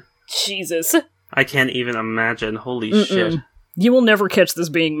lord. Jesus. I can't even imagine. Holy shit. You will never catch this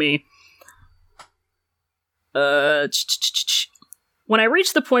being me. When I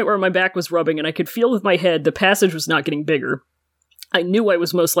reached the point where my back was rubbing and I could feel with my head the passage was not getting bigger, I knew I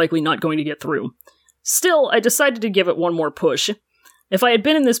was most likely not going to get through. Still, I decided to give it one more push. If I had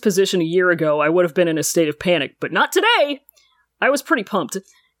been in this position a year ago, I would have been in a state of panic, but not today! I was pretty pumped.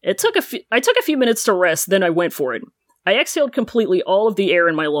 I took a few minutes to rest, then I went for it. I exhaled completely all of the air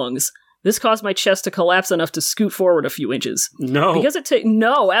in my lungs. This caused my chest to collapse enough to scoot forward a few inches. No.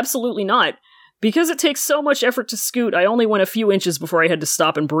 No, absolutely not. Because it takes so much effort to scoot, I only went a few inches before I had to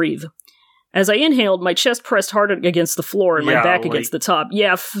stop and breathe. As I inhaled, my chest pressed hard against the floor and my back against the top.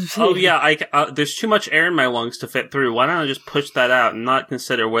 Yeah. There's too much air in my lungs to fit through. Why don't I just push that out and not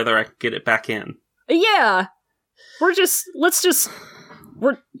consider whether I can get it back in? Yeah. We're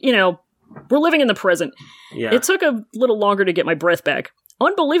living in the present. Yeah. It took a little longer to get my breath back.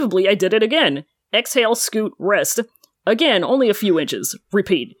 Unbelievably, I did it again. Exhale, scoot, rest. Again, only a few inches.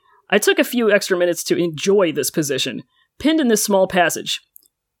 Repeat. I took a few extra minutes to enjoy this position, pinned in this small passage.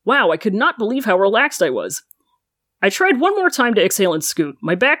 Wow, I could not believe how relaxed I was. I tried one more time to exhale and scoot.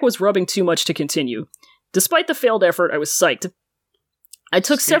 My back was rubbing too much to continue. Despite the failed effort, I was psyched. I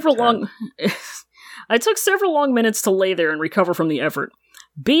took several long minutes to lay there and recover from the effort.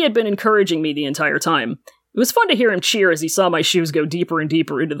 B had been encouraging me the entire time. It was fun to hear him cheer as he saw my shoes go deeper and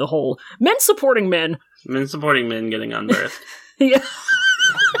deeper into the hole. Men supporting men. Men supporting men getting unbirthed. Yeah.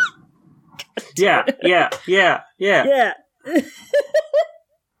 Yeah.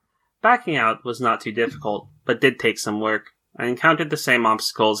 Backing out was not too difficult, but did take some work. I encountered the same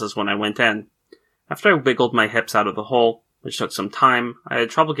obstacles as when I went in. After I wiggled my hips out of the hole, which took some time, I had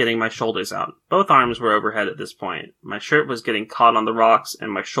trouble getting my shoulders out. Both arms were overhead at this point. My shirt was getting caught on the rocks,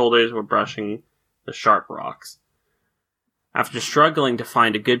 and my shoulders were brushing the sharp rocks. After struggling to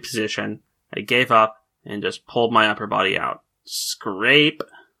find a good position, I gave up and just pulled my upper body out. Scrape.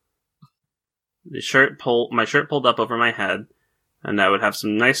 My shirt pulled up over my head, and I would have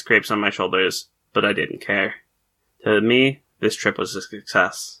some nice scrapes on my shoulders, but I didn't care. To me, this trip was a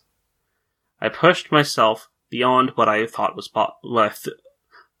success. I pushed myself beyond what I thought was possible.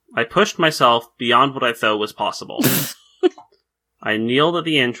 I kneeled at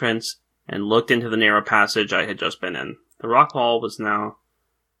the entrance and looked into the narrow passage I had just been in. The rock wall was now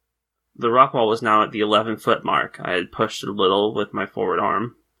at the 11-foot mark. I had pushed a little with my forward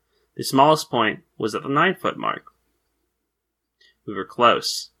arm. The smallest point was at the 9-foot mark. We were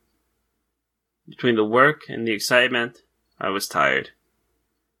close. Between the work and the excitement, I was tired.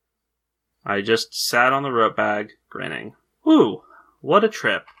 I just sat on the rope bag, grinning. Whew, what a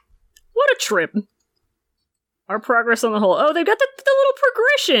trip. What a trip. Our progress on the hole. Oh, they've got the little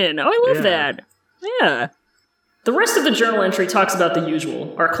progression. Oh, I love that. Yeah. The rest of the journal entry talks about the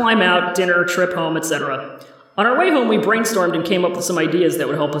usual. Our climb out, dinner, trip home, etc. On our way home, we brainstormed and came up with some ideas that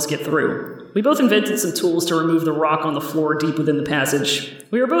would help us get through. We both invented some tools to remove the rock on the floor deep within the passage.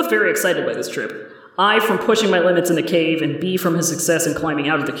 We were both very excited by this trip. I from pushing my limits in the cave, and B from his success in climbing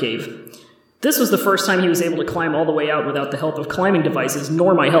out of the cave. This was the first time he was able to climb all the way out without the help of climbing devices,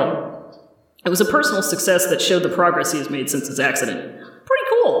 nor my help. It was a personal success that showed the progress he has made since his accident. Pretty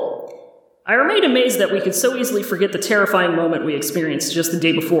cool. I remained amazed that we could so easily forget the terrifying moment we experienced just the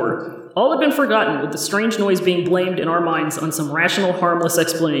day before. All had been forgotten, with the strange noise being blamed in our minds on some rational, harmless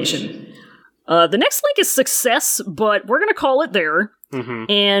explanation. The next link is success, but we're going to call it there.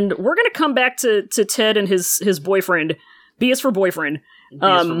 Mm-hmm. And we're going to come back to Ted and his boyfriend. B is for boyfriend. B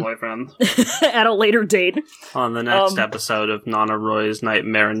is for boyfriend. At a later date. On the next episode of Nana Roy's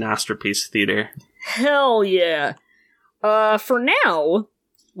Nightmare and Masterpiece Theater. Hell yeah. For now,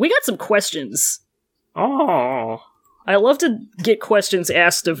 we got some questions. Oh. I love to get questions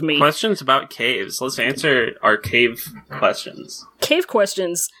asked of me. Questions about caves. Let's answer our cave questions. Cave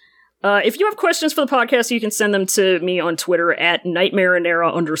questions. If you have questions for the podcast, you can send them to me on Twitter at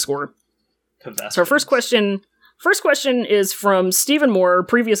 @nightmareanera_. So our first question is from Stephen Moore,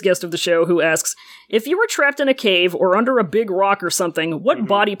 previous guest of the show, who asks, if you were trapped in a cave or under a big rock or something, what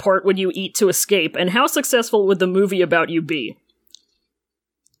body part would you eat to escape, and how successful would the movie about you be?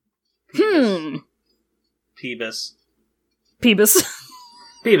 Peebus.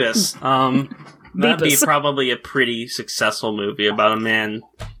 That'd be probably a pretty successful movie about a man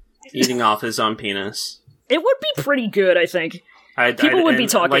eating off his own penis. It would be pretty good, I think. People would be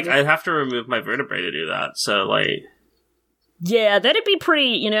talking. Like, I'd have to remove my vertebrae to do that, so, like... Yeah, that'd be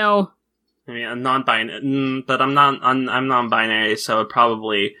pretty, I mean, I'm non-binary, but I'm non-binary, so it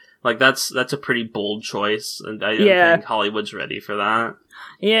probably... Like, that's a pretty bold choice, and I don't think Hollywood's ready for that.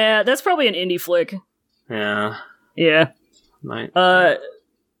 Yeah, that's probably an indie flick. Yeah. Yeah. Like,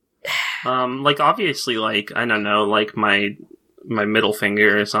 obviously, like, I don't know, like, my middle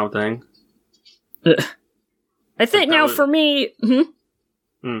finger or something. I think now for me...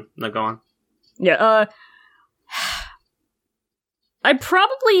 No, go on. Yeah, I'd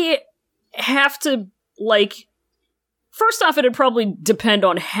probably have to, like... First off, it'd probably depend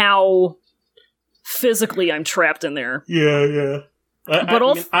on how physically I'm trapped in there. Yeah.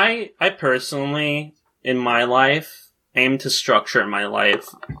 I personally, in my life, aim to structure my life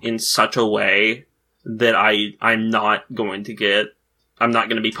in such a way that I'm not going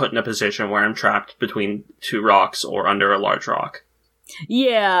to be put in a position where I'm trapped between two rocks or under a large rock.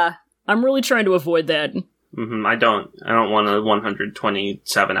 Yeah, I'm really trying to avoid that. Mm-hmm. I don't want a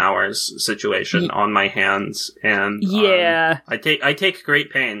 127 hours situation on my hands, and I take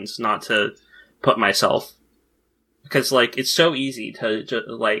great pains not to put myself, because like it's so easy to just,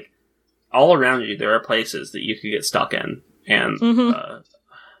 like, all around you there are places that you could get stuck in, and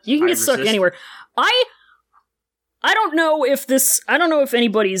you can get stuck anywhere. I don't know if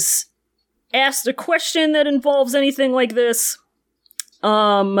anybody's asked a question that involves anything like this.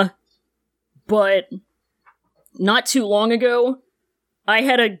 But not too long ago, I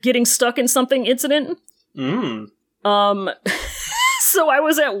had a getting stuck in something incident. So I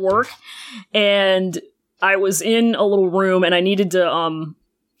was at work, and I was in a little room, and I needed to,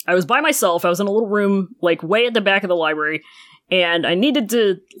 I was by myself, I was in a little room, like, way at the back of the library, and I needed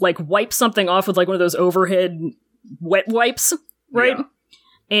to, like, wipe something off with, like, one of those overhead wet wipes, right? Yeah.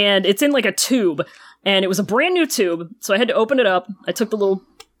 And it's in, like, a tube, and it was a brand new tube, so I had to open it up. I took the little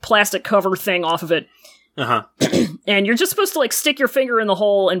plastic cover thing off of it. Uh-huh. And you're just supposed to, like, stick your finger in the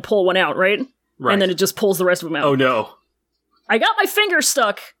hole and pull one out, right? Right. And then it just pulls the rest of them out. Oh, no. I got my finger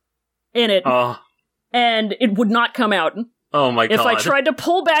stuck in it, and it would not come out. Oh my god. If I tried to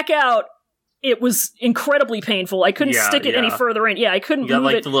pull back out, it was incredibly painful. I couldn't stick it any further in. Yeah, I couldn't move it. You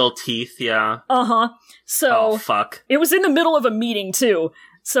got, like, the little teeth, yeah. Uh-huh. So, oh, fuck. It was in the middle of a meeting, too.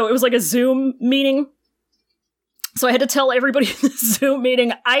 So it was like a Zoom meeting. So I had to tell everybody in the Zoom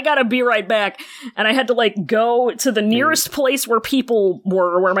meeting, I gotta be right back. And I had to, like, go to the nearest place where people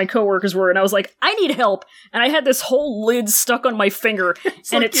were, where my coworkers were, and I was like, I need help. And I had this whole lid stuck on my finger.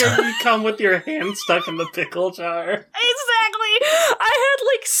 It's and like you come with your hand stuck in the pickle jar. Exactly! I had,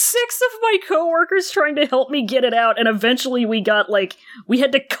 like, 6 of my coworkers trying to help me get it out, and eventually we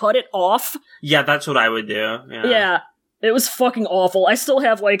had to cut it off. Yeah, that's what I would do. Yeah. It was fucking awful. I still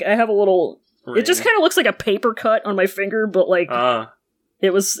have, like, I have a little... Ring. It just kind of looks like a paper cut on my finger, but, like,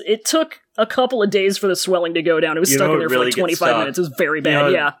 it took a couple of days for the swelling to go down. It was stuck in there for, like, 25 minutes. It was very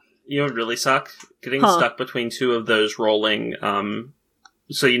bad, yeah. You know what really suck? Getting stuck between 2 of those rolling,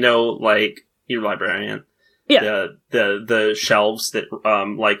 so you know, like, you're a librarian. Yeah. The shelves that,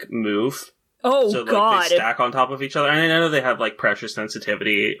 like, move. Oh, so, God. Like, they stack on top of each other. And I know they have, like, pressure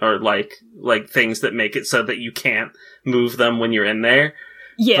sensitivity or, like things that make it so that you can't move them when you're in there.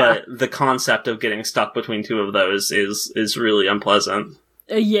 Yeah. But the concept of getting stuck between 2 of those is really unpleasant.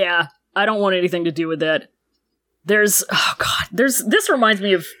 Yeah. I don't want anything to do with that. This reminds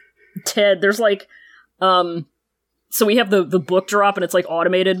me of Ted. There's, like, so we have the book drop, and it's, like,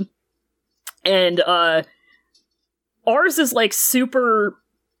 automated. And, ours is, like, super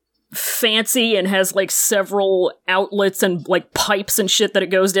fancy and has, like, several outlets and, like, pipes and shit that it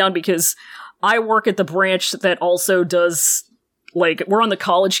goes down, because I work at the branch that also does, like, we're on the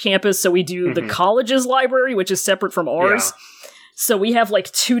college campus, so we do the college's library, which is separate from ours. Yeah. So we have,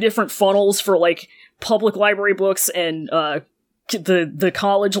 like, 2 different funnels for, like, public library books and, the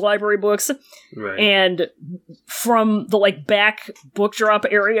college library books. Right. And from the, like, back book drop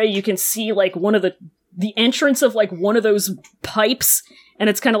area, you can see, like, one of the entrance of, like, one of those pipes, and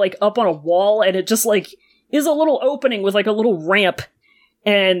it's kind of, like, up on a wall, and it just, like, is a little opening with, like, a little ramp,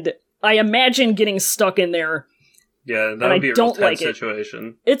 and I imagine getting stuck in there. Yeah, that would be a real Ted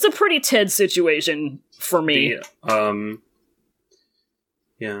situation. It's a pretty Ted situation for me.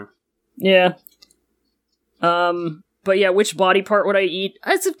 Yeah. Yeah. But yeah, which body part would I eat?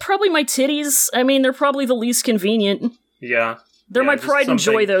 It's probably my titties. I mean, they're probably the least convenient. Yeah. They're my pride and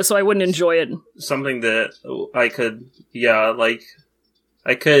joy, though, so I wouldn't enjoy it. Something that I could, like,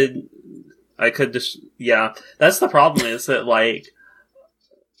 I could just, That's the problem, is that, like,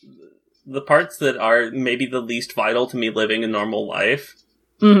 the parts that are maybe the least vital to me living a normal life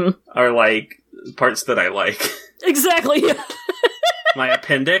are, like, parts that I like. Exactly. My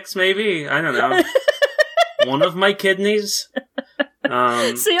appendix, maybe? I don't know. One of my kidneys? See,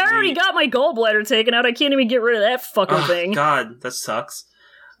 I already got my gallbladder taken out. I can't even get rid of that fucking thing. God, that sucks.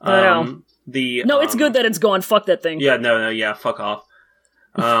 I know. It's good that it's gone. Fuck that thing. Yeah, no, fuck off.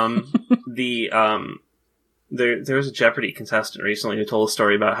 There was a Jeopardy contestant recently who told a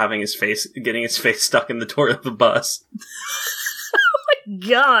story about getting his face stuck in the door of the bus. Oh my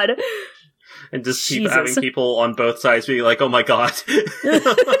god. And just keep having people on both sides being like, oh my god.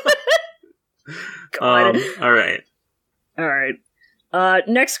 God. Alright.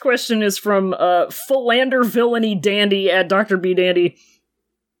 Next question is from Philander Villainy Dandy at Dr. B. Dandy,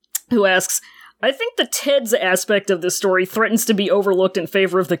 who asks, I think the Ted's aspect of this story threatens to be overlooked in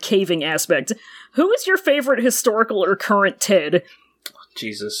favor of the caving aspect. Who is your favorite historical or current Ted?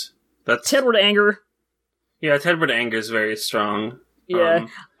 Jesus. Tedward Anger. Yeah, Tedward Anger is very strong. Yeah.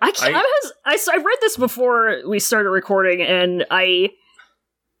 I read this before we started recording, and I'm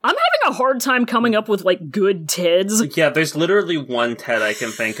having a hard time coming up with, like, good Teds. Yeah, there's literally one Ted I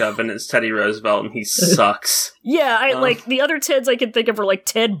can think of, and it's Teddy Roosevelt, and he sucks. Yeah, like, the other Teds I can think of are, like,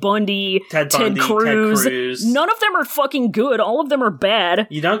 Ted Bundy, Ted Cruz. None of them are fucking good. All of them are bad.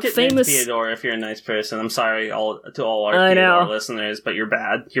 You don't get Nick Theodore if you're a nice person. I'm sorry to all our Theodore listeners, but you're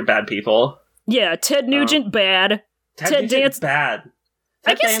bad. You're bad people. Yeah, Ted Nugent, bad. Ted Danson bad.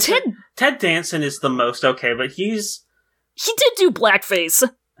 I guess Ted Danson is the most okay, but he did do blackface.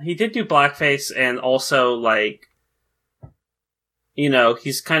 He did do blackface, and also, like, you know,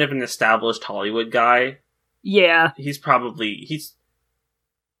 he's kind of an established Hollywood guy. Yeah. I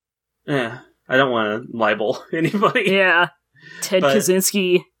don't want to libel anybody. Yeah. Ted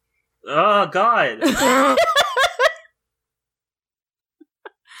Kaczynski. Oh, God.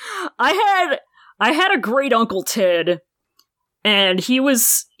 I had a great Uncle Ted, and he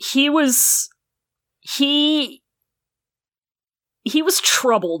was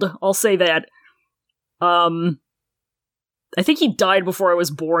troubled, I'll say that. I think he died before I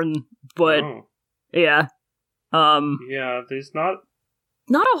was born, but yeah. Yeah, there's not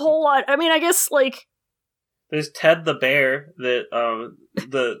a whole lot. I mean, I guess, like, there's Ted the Bear that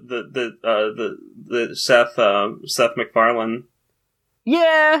the Seth MacFarlane.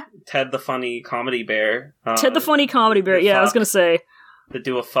 Yeah. Ted the Funny Comedy Bear. Ted the Funny Comedy Bear. Yeah, I was gonna say. The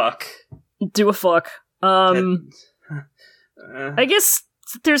Do a Fuck. I guess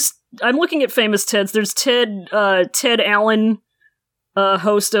I'm looking at famous Teds. There's Ted Allen,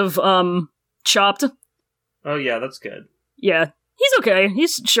 host of Chopped. Oh yeah, that's good. Yeah, he's okay.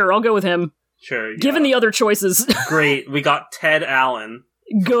 I'll go with him. Sure. Yeah. Given the other choices. Great, we got Ted Allen.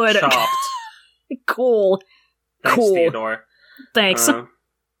 Good. Chopped. Cool. Thanks, Theodore. Thanks.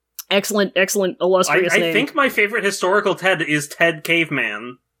 Excellent, illustrious name. I think my favorite historical Ted is Ted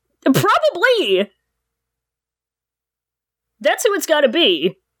Caveman. Probably. That's who it's gotta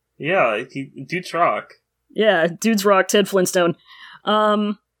be. Yeah, dudes rock. Yeah, dudes rock, Ted Flintstone.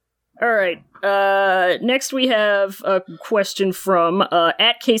 Alright, next we have a question from,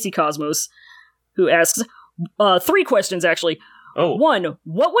 at Casey Cosmos, who asks, 3 questions, actually. Oh. 1,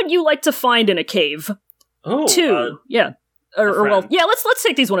 what would you like to find in a cave? Oh. 2, yeah. Well, yeah, let's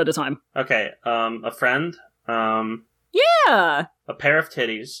take these one at a time. Okay, a friend. Yeah! A pair of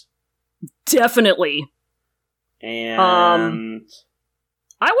titties. Definitely. And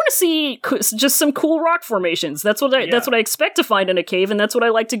I want to see just some cool rock formations. That's what I expect to find in a cave, and that's what I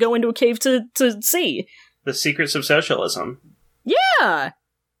like to go into a cave to see. The secrets of socialism. Yeah.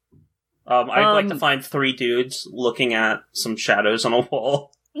 I'd like to find 3 dudes looking at some shadows on a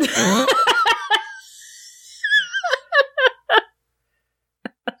wall.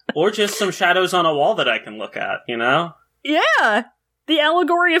 Or just some shadows on a wall that I can look at, you know? Yeah! The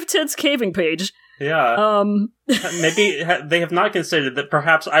allegory of Ted's caving page. Yeah. Maybe they have not considered that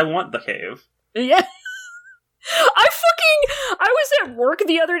perhaps I want the cave. Yeah. I was at work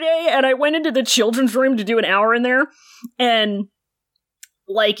the other day, and I went into the children's room to do an hour in there, and,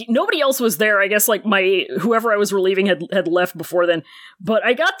 like, nobody else was there. I guess, like, whoever I was relieving had left before then. But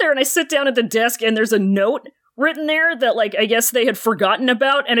I got there, and I sit down at the desk, and there's a note written there that, like, I guess they had forgotten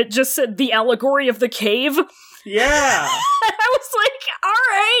about, and it just said, the allegory of the cave. Yeah! I was like,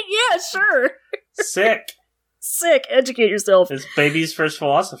 alright, yeah, sure. Sick, educate yourself. It's baby's first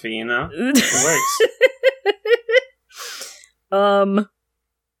philosophy, you know? It works.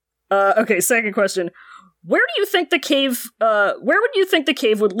 Okay, second question. Where would you think the cave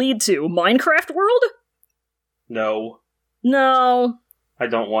would lead to? Minecraft world? No. I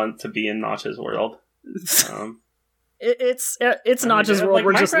don't want to be in Notch's world. It's Notch's world. Like,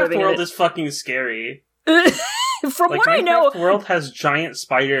 we're just living in it. Minecraft world is fucking scary. From what I know, Minecraft world has giant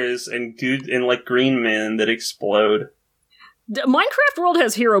spiders and like green men that explode. Minecraft world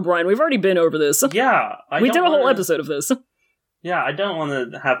has Herobrine. We've already been over this. Yeah, we did a whole episode of this. Yeah, I don't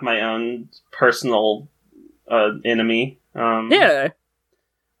want to have my own personal enemy. Yeah,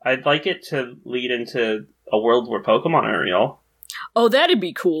 I'd like it to lead into a world where Pokemon are real. Oh, that'd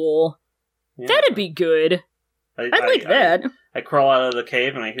be cool. Yeah. That'd be good. I'd like that. I crawl out of the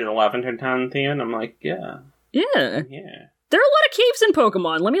cave and I hear the Lavender Town theme, and I'm like, yeah. There are a lot of caves in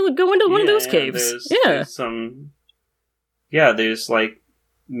Pokemon. Let me go into one of those caves. There's like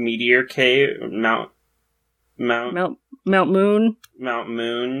Meteor Cave, Mount Moon. Mount Moon.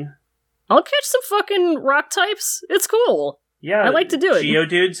 I'll catch some fucking rock types. It's cool. Yeah, I like to do it.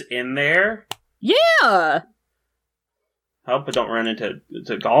 Geodude's in there. Yeah. Hope I don't run into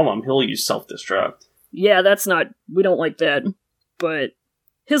Gollum. He'll use self-destruct. Yeah, we don't like that. But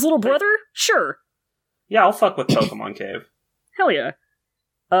his little brother? Sure. Yeah, I'll fuck with Pokemon Cave. Hell yeah.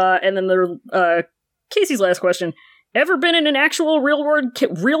 And then Casey's last question. Ever been in an actual real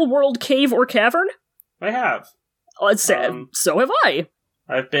world cave or cavern? I have. So have I.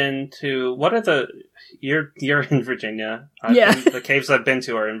 I've been to... What are You're in Virginia. The caves I've been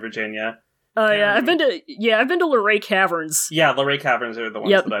to are in Virginia. Yeah, I've been to Luray Caverns. Yeah, Luray Caverns are the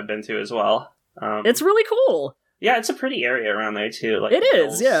ones that I've been to as well. It's really cool. Yeah, it's a pretty area around there too. Like it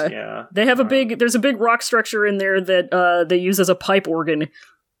is, yeah. Yeah. They have there's a big rock structure in there that they use as a pipe organ.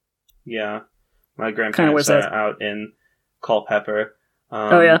 Yeah. My grandparents are out in Culpeper.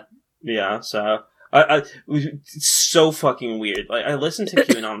 Oh yeah. Yeah, so it's so fucking weird. Like I listen to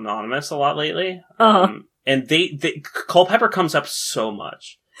QAnon Anonymous a lot lately. And they Culpeper comes up so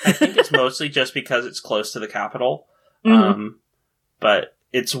much. I think it's mostly just because it's close to the capital. But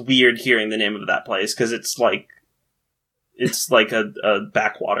it's weird hearing the name of that place because it's like a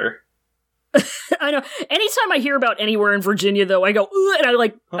backwater. I know. Anytime I hear about anywhere in Virginia, though, I go, ugh, and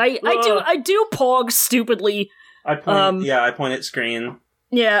I do pog stupidly. I point at screen.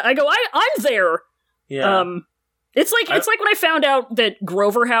 Yeah, I go, I'm there. Yeah. It's like when I found out that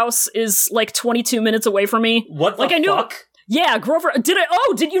Grover House is like 22 minutes away from me. What the fuck? Yeah, Grover.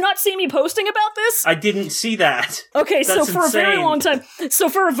 Did you not see me posting about this? I didn't see that. Okay, That's for insane. a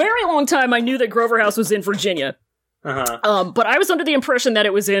very long time, I knew that Grover House was in Virginia. But I was under the impression that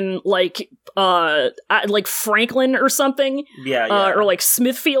it was in like Franklin or something. Yeah. Or like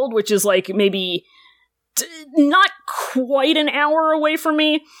Smithfield, which is like maybe not quite an hour away from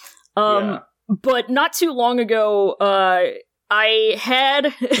me. But not too long ago,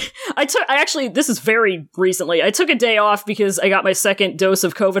 this is very recently. I took a day off because I got my second dose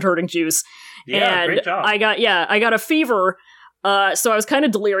of COVID hurting juice. Yeah, and great job. I got a fever. So I was kind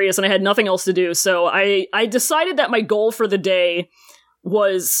of delirious and I had nothing else to do. So I decided that my goal for the day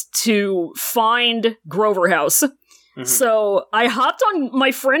was to find Grover House. Mm-hmm. So I hopped on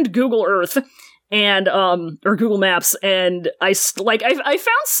my friend Google Earth and, or Google Maps, and I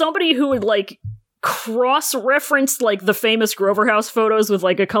found somebody who would like cross-referenced like the famous Grover House photos with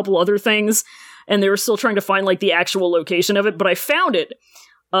like a couple other things, and they were still trying to find like the actual location of it, but I found it.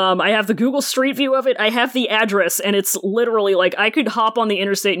 I have the Google Street View of it, I have the address, and it's literally like I could hop on the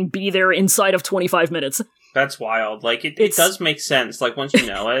interstate and be there inside of 25 minutes. That's wild. Like it does make sense. Like once you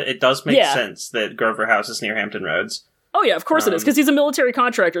know it, it does make sense that Grover House is near Hampton Roads. Oh yeah, of course it is, because he's a military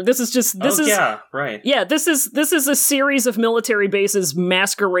contractor. This is right. Yeah, this is a series of military bases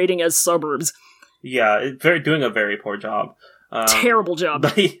masquerading as suburbs. Yeah, doing a very poor job. Terrible job.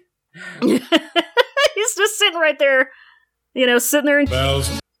 He's just sitting right there, sitting there.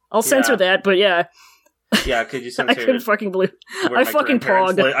 I'll censor that, but yeah. Yeah, could you censor? I couldn't fucking believe. I fucking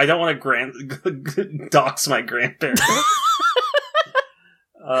pogged. I don't want to dox my grandparents.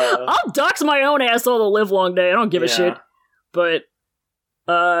 I'll dox my own asshole the live long day. I don't give a shit. But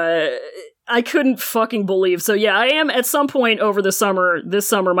I couldn't fucking believe. So yeah, I am at some point over this summer,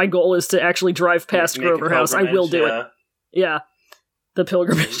 my goal is to actually drive past Grover House. I will do it. Yeah. The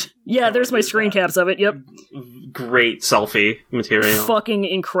pilgrimage. Yeah, there's my screen caps of it. Yep. Great selfie material. Fucking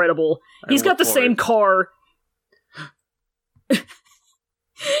incredible. He's got the same car.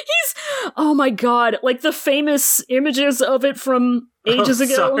 Oh my god, like the famous images of it from ages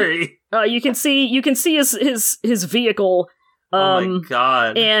ago. Sorry. You can see his vehicle. Oh my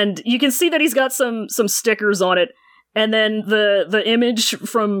god. And you can see that he's got some stickers on it. And then the image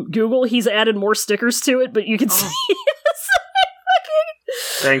from Google, he's added more stickers to it, but you can see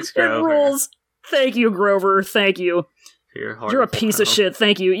Thanks, Grover. It rules. Thank you, Grover. Thank you. You're a piece of shit.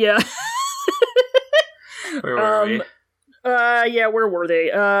 Thank you. Yeah. Where were we? Yeah, where were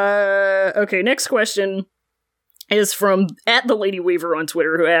they? Okay, next question is from @TheLadyWeaver on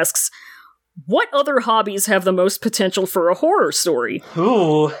Twitter, who asks, what other hobbies have the most potential for a horror story?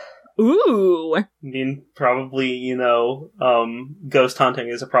 Ooh. I mean, probably, ghost hunting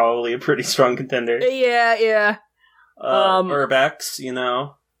is probably a pretty strong contender. Yeah. Urbex,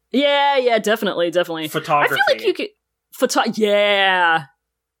 Yeah, definitely. Photography. I feel like you could... Yeah.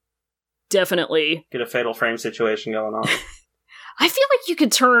 Definitely. Get a Fatal Frame situation going on. I feel like you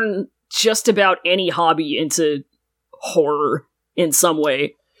could turn just about any hobby into horror in some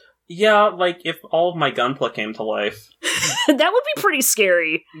way. Yeah, like if all of my Gunpla came to life. That would be pretty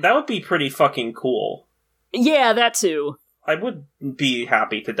scary. That would be pretty fucking cool. Yeah, that too. I would be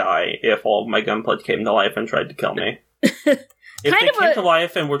happy to die if all of my Gunpla came to life and tried to kill me. If they came to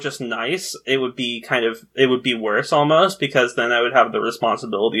life and were just nice, it would be worse almost, because then I would have the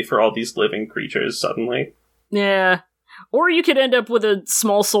responsibility for all these living creatures suddenly. Yeah. Or you could end up with a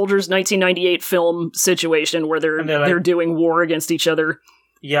Small Soldiers 1998 film situation where they're doing war against each other.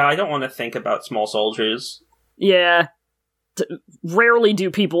 Yeah, I don't want to think about Small Soldiers. Yeah. Rarely do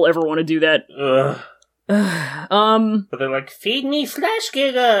people ever want to do that. Ugh. But they're like, feed me Flash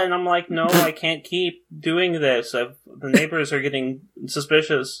Giga! And I'm like, no, I can't keep doing this. The neighbors are getting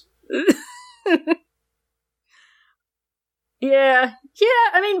suspicious. Yeah, Yeah,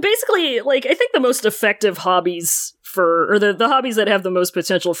 I mean, basically, like, I think the most effective hobbies or the hobbies that have the most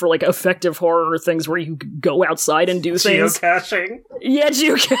potential for, like, effective horror are things where you go outside and do things. Geocaching? Yeah,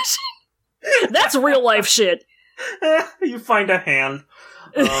 geocaching. That's real life shit. You find a hand.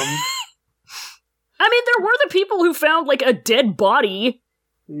 I mean, there were the people who found, like, a dead body.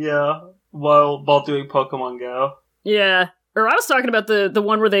 Yeah, while doing Pokemon Go. Yeah. Or I was talking about the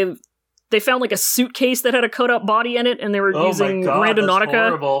one where they found, like, a suitcase that had a cut-up body in it, and they were using Randonautica. That's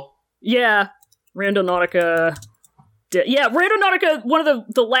horrible. Yeah. Randonautica... Randonautica, one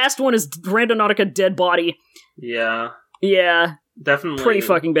of the last one is Randonautica Dead Body. Yeah. Yeah. Definitely. Pretty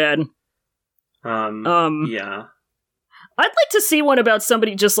fucking bad. Yeah. I'd like to see one about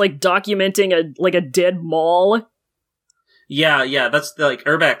somebody just, like, documenting a dead mall. Yeah, that's, like,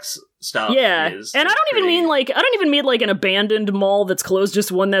 Urbex stuff. Yeah, and I don't even mean like an abandoned mall that's closed,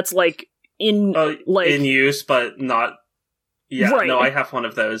 just one that's, like, in use, but not... Yeah, right. No, I have one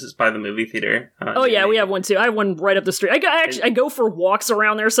of those. It's by the movie theater. We have one too. I have one right up the street. I go for walks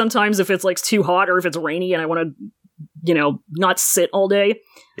around there sometimes if it's like too hot or if it's rainy and I want to, not sit all day.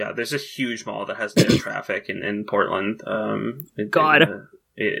 Yeah, there's a huge mall that has no traffic in Portland.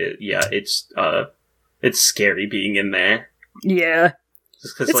 It's scary being in there. Yeah,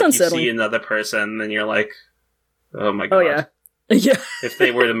 just because like unsettling. You see another person and you're like, oh my god. Oh yeah, yeah. If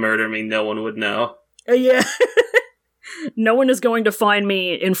they were to murder me, no one would know. Yeah. No one is going to find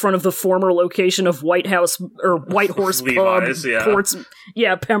me in front of the former location of White Horse Levi's,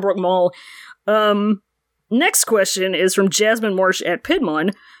 Pub, Pembroke Mall. Next question is from Jasmine Marsh at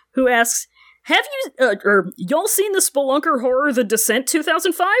Pidmon, who asks, have you, y'all seen the Spelunker horror The Descent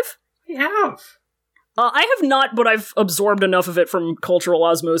 2005? We have. I have not, but I've absorbed enough of it from cultural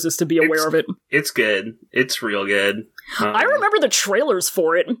osmosis to be aware of it. It's good. It's real good. I remember the trailers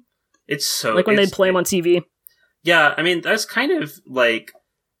for it. It's so... Like when they'd play them on TV. Yeah, I mean, that's kind of like,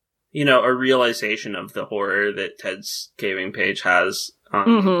 a realization of the horror that Ted's Caving Page has.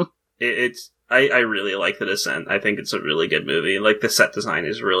 I really like The Descent. I think it's a really good movie. Like, the set design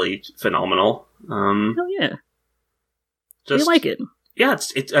is really phenomenal. Oh yeah. You like it? Yeah,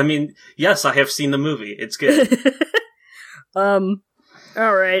 yes, I have seen the movie. It's good.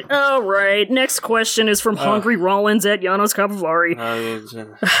 Alright. Next question is from Hungry Rollins at Janos Capivari.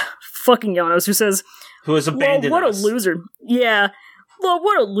 Fucking Janos, who says... Who has abandoned what us. A loser. Yeah. Well,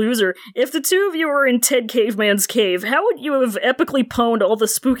 what a loser. If the two of you were in Ted Caveman's cave, how would you have epically pwned all the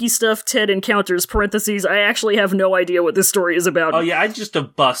spooky stuff Ted encounters, parentheses, I actually have no idea what this story is about. Oh yeah, I just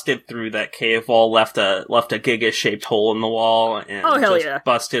have busted through that cave wall, left a Giga-shaped hole in the wall, and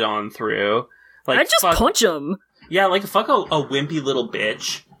busted on through. Like, I'd just punch him. Yeah, like, fuck a wimpy little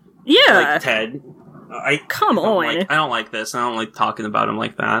bitch. Yeah. Like Ted. Come on. I don't like this. I don't like talking about him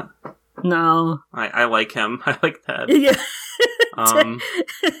like that. No. I like him. I like Ted. Yeah.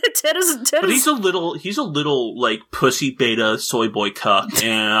 Ted is but he's a little like pussy beta soy boy cuck,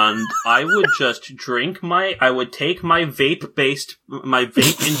 and I would just I would take my vape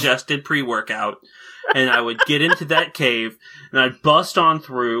ingested pre-workout, and I would get into that cave, and I'd bust on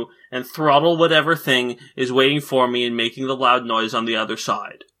through and throttle whatever thing is waiting for me and making the loud noise on the other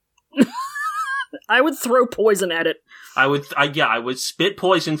side. I would throw poison at it. I would spit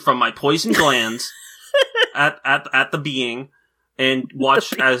poison from my poison glands at the being and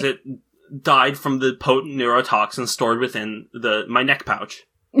watch as it died from the potent neurotoxin stored within my neck pouch.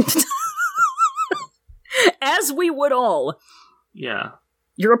 As we would all. Yeah.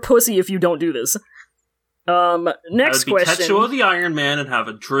 You're a pussy if you don't do this. Next question. Tetsuo the Iron Man and have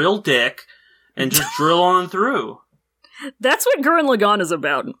a drill dick and just drill on through. That's what Gurren Lagann is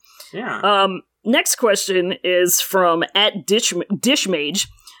about. Yeah. Next question is from @Dishmage,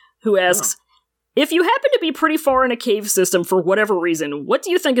 who asks, if you happen to be pretty far in a cave system for whatever reason, what do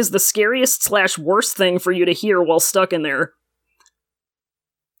you think is the scariest/worst thing for you to hear while stuck in there?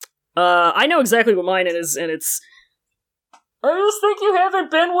 I know exactly what mine is, and it's, I just think you haven't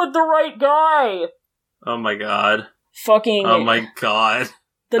been with the right guy. Oh my god. Fucking. Oh my god.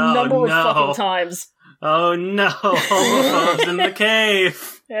 The number of fucking times. Oh no, homophobes in the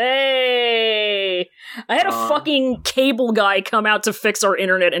cave. Hey! I had a fucking cable guy come out to fix our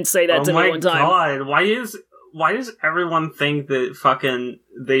internet and say that to me one time. Oh my god, why does everyone think that fucking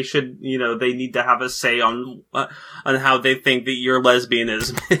they should, they need to have a say on how they think that your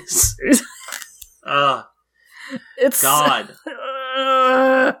lesbianism is? It's God.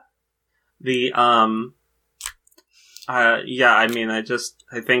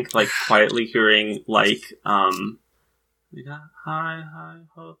 I think, like, quietly hearing, like, we got high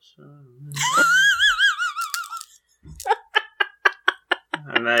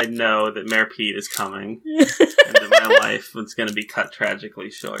And I know that Mayor Pete is coming into my life. It's going to be cut tragically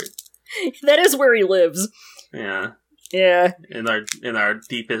short. That is where he lives. Yeah. Yeah. In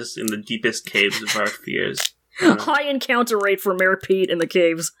the deepest caves of our fears. High encounter rate for Mayor Pete in the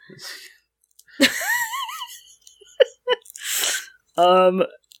caves.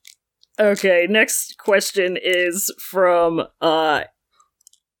 Okay, next question is from at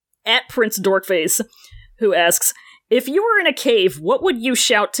Prince Dorkface, who asks, if you were in a cave, what would you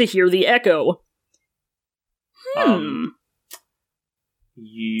shout to hear the echo?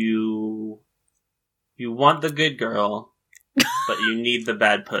 You want the good girl, but you need the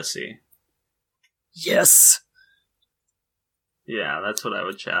bad pussy. Yes. Yeah, that's what I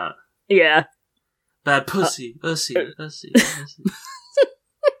would shout. Yeah. Bad pussy, pussy.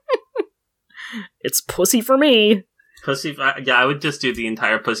 It's pussy for me. Pussy, yeah, I would just do the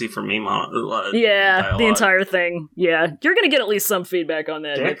entire pussy for me dialogue. The entire thing. Yeah, you're gonna get at least some feedback on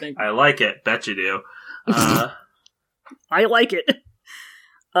that, Dick, I think. I like it. Bet you do. I like it.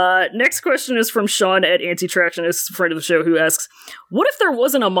 Next question is from Sean at Anti-Tractionist, friend of the show, who asks, what if there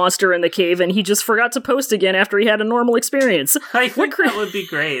wasn't a monster in the cave and he just forgot to post again after he had a normal experience? I think that would be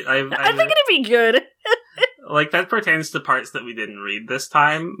great. I think it'd be good. Like, that pertains to parts that we didn't read this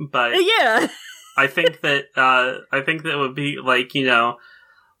time, but... Yeah. I think that it would be, like, you know,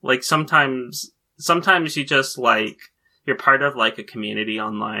 like, sometimes you just, like, you're part of, like, a community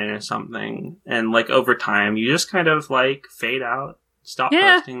online or something, and, like, over time, you just kind of, like, fade out. Stop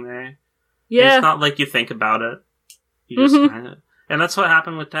posting there. Yeah. And it's not like you think about it. You just kind of... And that's what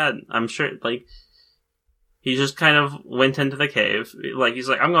happened with Ted. I'm sure, like, he just kind of went into the cave. Like, he's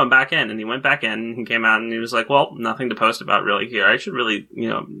like, I'm going back in. And he went back in, and he came out, and he was like, well, nothing to post about really here. I should really, you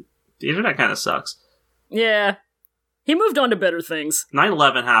know... The internet kind of sucks. Yeah. He moved on to better things.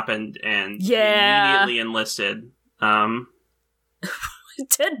 9/11 happened, and he immediately enlisted.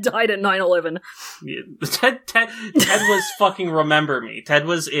 Ted died at 9/11. Yeah, Ted was fucking Remember Me. Ted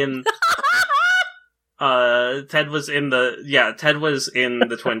was in the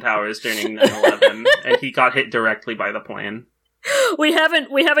Twin Towers during 9/11, and he got hit directly by the plane. We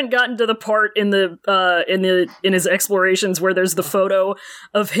haven't gotten to the part in his explorations where there's the photo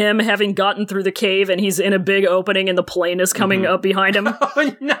of him having gotten through the cave and he's in a big opening and the plane is coming up behind him.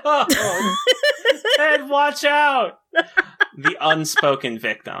 Oh no! Ted, watch out! The unspoken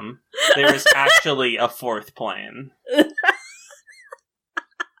victim. There is actually a fourth plane.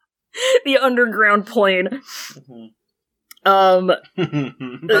 The underground plane. That's what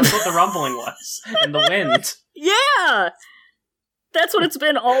the rumbling was. And the wind. Yeah! That's what it's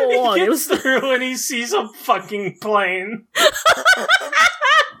been all along. He gets through and he sees a fucking plane.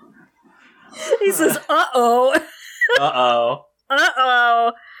 He says, uh-oh. Uh-oh.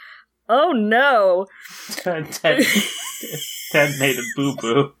 Uh-oh. Oh no. Ted made a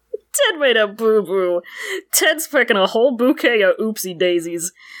boo-boo. Ted made a boo-boo. Ted's picking a whole bouquet of oopsie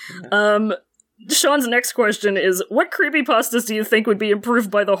daisies. Sean's next question is, what creepypastas do you think would be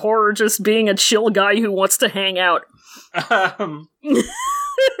improved by the horror just being a chill guy who wants to hang out?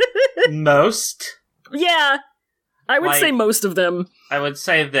 Most? Yeah. I would say most of them. I would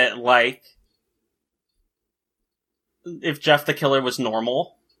say that, like, if Jeff the Killer was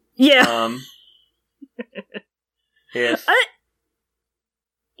normal. Yeah. If...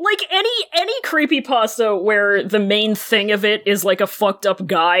 like, any creepypasta where the main thing of it is, like, a fucked up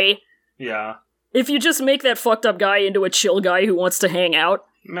guy. Yeah. If you just make that fucked up guy into a chill guy who wants to hang out.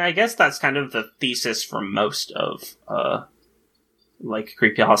 I mean, I guess that's kind of the thesis for most of, like,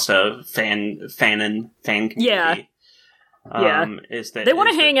 creepypasta fan community. Yeah. Is that they want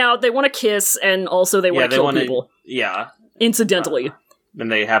to hang out, they want to kiss, and also they want to kill people. Yeah. Incidentally.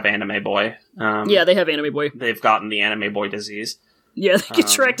 And they have Anime Boy. Yeah, they have Anime Boy. They've gotten the Anime Boy disease. Yeah, they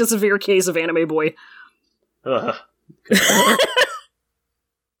contract a severe case of Anime Boy. Ugh.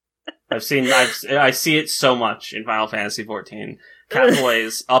 I see it so much in Final Fantasy XIV.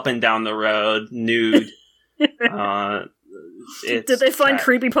 Catboys up and down the road, nude. Did they find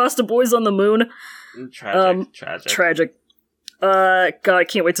creepypasta boys on the moon? Tragic. God, I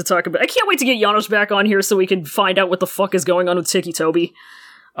can't wait to talk about. I can't wait to get Janos back on here so we can find out what the fuck is going on with Tiki Toby.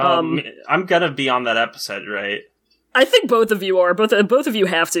 I'm gonna be on that episode, right? I think both of you are. Both of you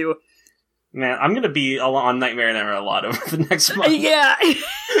have to. Man, I'm gonna be on Nightmare and Error a lot over the next month. Yeah.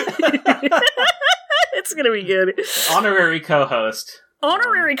 It's gonna be good. Honorary co-host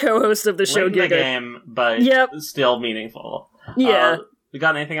of the show, Giga. The game, but still meaningful. Yeah. We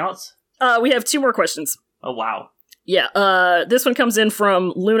got anything else? We have 2 more questions. Oh, wow. Yeah, this one comes in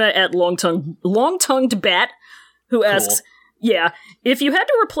from Luna at Long-Tongued Bat, who asks, yeah, if you had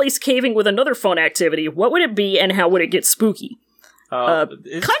to replace caving with another fun activity, what would it be and how would it get spooky?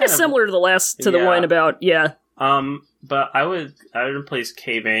 kind of similar to the one about But I would replace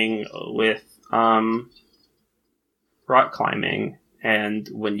caving with rock climbing, and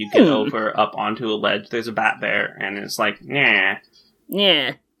when you get up onto a ledge, there's a bat there, and it's like, nah.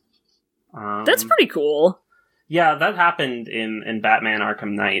 Yeah. That's pretty cool. Yeah, that happened in Batman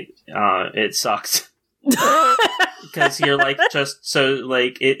Arkham Knight. It sucks. Because you're like,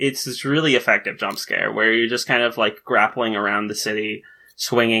 it's this really effective jump scare where you're just kind of like grappling around the city,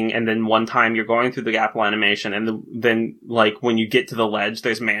 swinging, and then one time you're going through the grapple animation, and then like when you get to the ledge,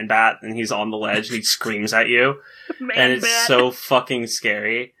 there's Man-Bat, and he's on the ledge, and he screams at you. And it's so fucking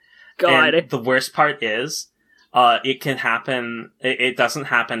scary. God. And the worst part is, it can happen, it doesn't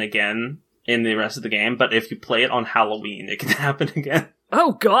happen again in the rest of the game, but if you play it on Halloween, it can happen again.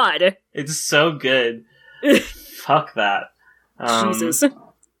 Oh god. It's so good. Fuck that. Jesus.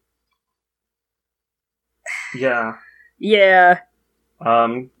 Yeah. Yeah.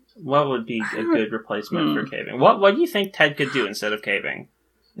 What would be a good replacement for caving? What do you think Ted could do instead of caving?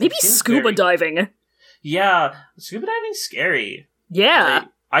 Maybe scuba diving. Yeah, scuba diving's scary. Yeah. Like,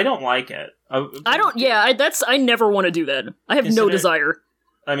 I don't like it. I never want to do that. I have no desire.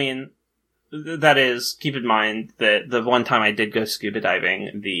 I mean, that is, keep in mind that the one time I did go scuba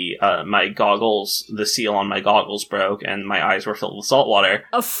diving, my goggles, the seal on my goggles broke, and my eyes were filled with salt water.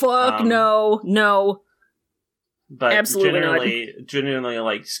 Oh, fuck, no. But absolutely genuinely,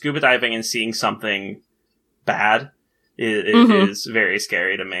 like, scuba diving and seeing something bad is very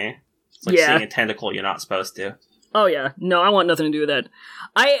scary to me. It's like seeing a tentacle you're not supposed to. Oh yeah, no, I want nothing to do with that.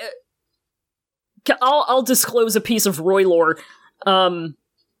 I'll disclose a piece of Roy lore.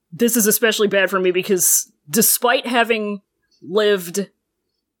 This is especially bad for me because despite having lived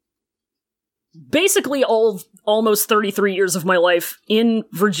basically almost 33 years of my life in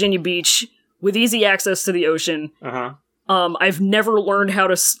Virginia Beach with easy access to the ocean, I've never learned how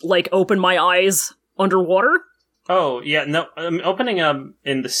to open my eyes underwater. Oh yeah, no, opening them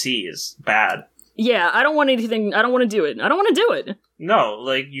in the sea is bad. Yeah, I don't want to do it. I don't want to do it. No,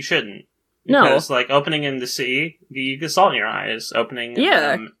 like, you shouldn't. Because, like, opening in the sea, you get salt in your eyes. Opening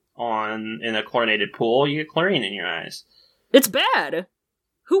them in a chlorinated pool, you get chlorine in your eyes. It's bad.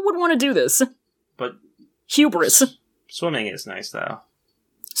 Who would want to do this? But hubris. Swimming is nice, though.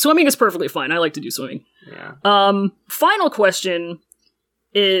 Swimming is perfectly fine. I like to do swimming. Yeah. Final question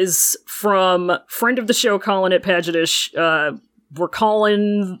is from friend of the show, Colin at Pagetish. We're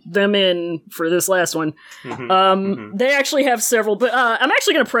calling them in for this last one. They actually have several, but I'm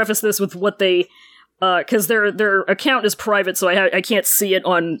actually going to preface this with what they, because their account is private, so I can't see it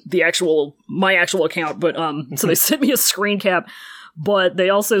on my actual account. But so they sent me a screen cap. But they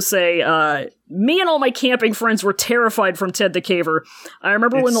also say, me and all my camping friends were terrified from Ted the Caver. I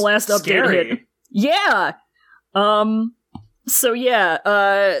remember when the last update hit. Yeah.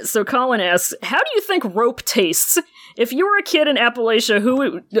 So Colin asks, how do you think rope tastes? If you were a kid in Appalachia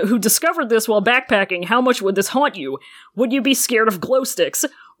who discovered this while backpacking, how much would this haunt you? Would you be scared of glow sticks?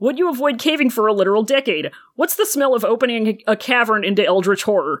 Would you avoid caving for a literal decade? What's the smell of opening a cavern into eldritch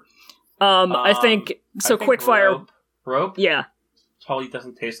horror? I think quickfire. Rope? Yeah. Probably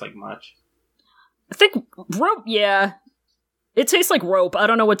doesn't taste like much. I think rope, yeah. It tastes like rope. I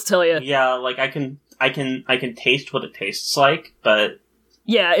don't know what to tell you. Yeah, like I can taste what it tastes like, but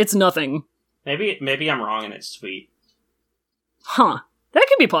yeah, it's nothing. Maybe I'm wrong and it's sweet. Huh. That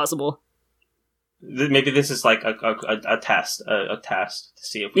could be possible. Maybe this is like a test to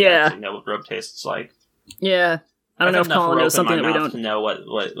see if we actually know what rope tastes like. Yeah. I don't know if Colin knows something that we don't. To know what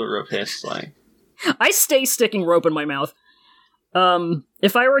rope tastes like. I stay sticking rope in my mouth.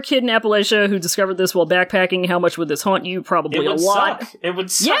 If I were a kid in Appalachia who discovered this while backpacking, how much would this haunt you? Probably a lot. It would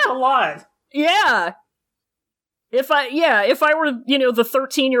suck a lot. Yeah. If I were, the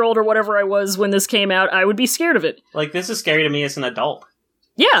 13-year-old or whatever I was when this came out, I would be scared of it. Like, this is scary to me as an adult.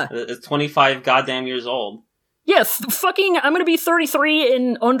 Yeah. It's 25 goddamn years old. Yeah, I'm gonna be 33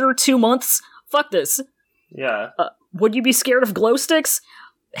 in under 2 months. Fuck this. Yeah. Would you be scared of glow sticks?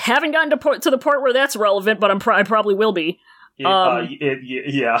 Haven't gotten to the part where that's relevant, but I probably will be. Yeah.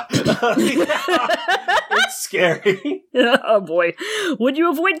 It's scary. Oh boy. Would you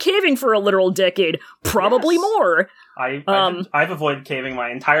avoid caving for a literal decade? Probably more. I've avoided caving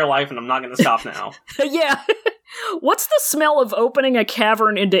my entire life, and I'm not going to stop now. Yeah. What's the smell of opening a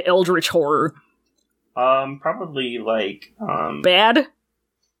cavern into eldritch horror? Probably like bad.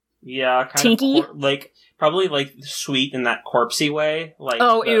 Yeah, tinky. Probably like sweet in that corpsey way. Like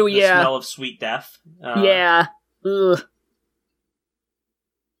the smell of sweet death. Yeah. Ugh.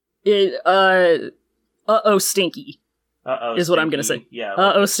 Stinky. Is what I'm gonna say.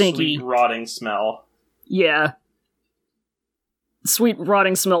 Yeah. Stinky. Sweet, rotting smell. Yeah. sweet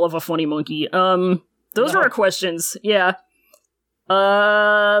rotting smell of a funny monkey. Those are our questions. Yeah.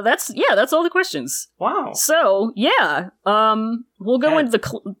 That's all the questions. Wow. So, yeah. We'll go into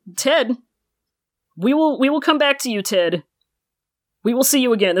the Ted. We will come back to you, Ted. We will see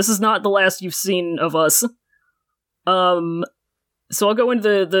you again. This is not the last you've seen of us. So I'll go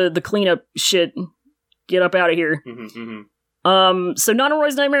into the cleanup shit. Get up out of here. So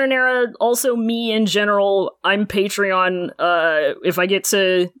NaNoRoy's Nightmare and Era, also me in general. I'm Patreon. If I get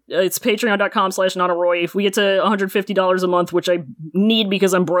to, it's patreon.com/NaNoRoy. If we get to $150 a month, which I need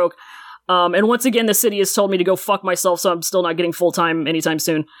because I'm broke. And once again, the city has told me to go fuck myself, so I'm still not getting full-time anytime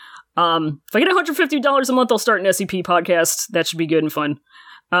soon. If I get $150 a month, I'll start an SCP podcast. That should be good and fun.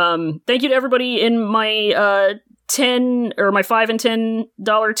 Thank you to everybody in my, 10 or my $5 and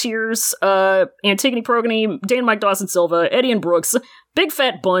 $10 tiers, Antigone Progony, Dan Mike Dawson Silva, Eddie and Brooks, Big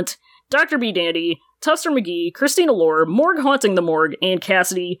Fat Bunt, Dr. B. Dandy, Tuster McGee, Christina Lore, Morgue Haunting the Morgue, and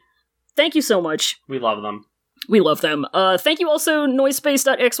Cassidy. Thank you so much. We love them. We love them. Thank you also,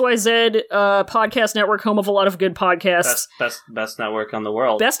 Noisepace.xyz, podcast network, home of a lot of good podcasts. Best network on the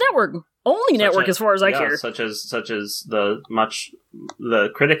world. Best network. Only network as far as I care. Such as the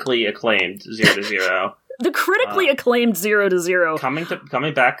critically acclaimed 0 to 0. The critically acclaimed 0 to 0.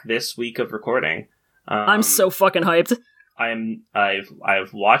 Coming back this week of recording. I'm so fucking hyped.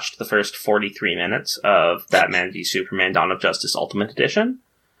 I've watched the first 43 minutes of Batman v Superman: Dawn of Justice Ultimate Edition.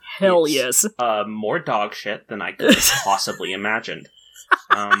 Hell yes. More dog shit than I could have possibly imagined.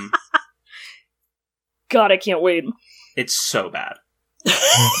 God, I can't wait. It's so bad.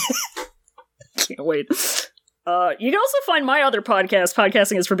 Can't wait. You can also find my other podcast,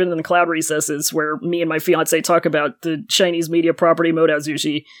 Podcasting is Forbidden in the Cloud Recesses, where me and my fiance talk about the Chinese media property Modao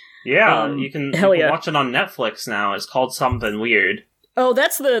Zushi. Yeah, you can watch it on Netflix now. It's called Something Weird. Oh,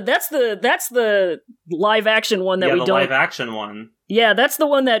 that's the live action one that we don't. Yeah, the live action one. Yeah, that's the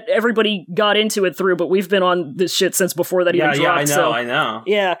one that everybody got into it through, but we've been on this shit since before that even dropped. Yeah, I know.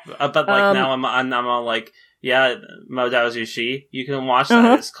 Yeah, but now I'm all like, yeah, Modao Zushi. You can watch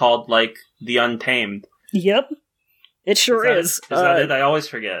that. It's called like The Untamed. Yep, it sure is. Is that it? I always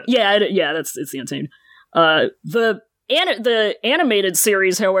forget. Yeah, it's The Untamed. The animated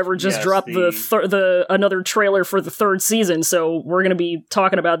series, however, just dropped another trailer for the 3rd season, so we're gonna be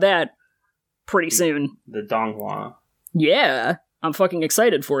talking about that pretty soon. The Donghua. Yeah, I'm fucking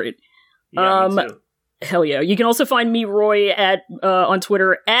excited for it. Yeah, me too. Hell yeah. You can also find me, Roy, at on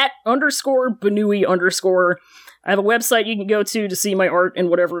Twitter, @_Banui_. I have a website you can go to see my art and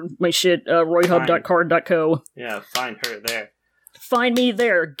whatever my shit, royhub.card.co. Yeah, find her there. Find me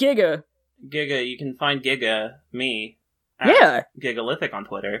there. Giga, you can find me, at Gigalithic on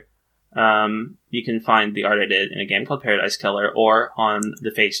Twitter. You can find the art I did in a game called Paradise Killer, or on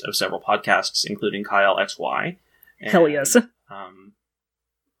the face of several podcasts, including Kyle XY. And, hell yes. An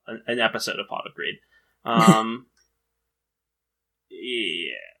episode of Pot of Greed.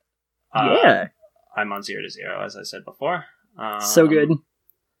 Yeah. I'm on 0 to 0, as I said before. So good.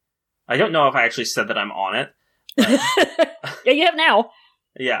 I don't know if I actually said that I'm on it. Yeah, you have now.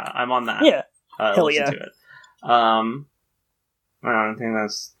 Yeah, I'm on that. Yeah. Hell listen yeah. to it. I think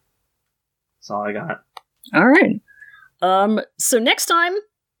that's all I got. All right. So next time,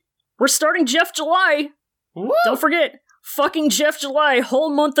 we're starting Jeff July. Woo! Don't forget, fucking Jeff July, whole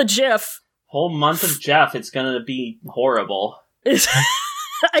month of Jeff. Whole month of Jeff. It's gonna be horrible.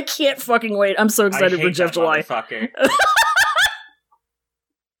 I can't fucking wait. I'm so excited for Jeff July.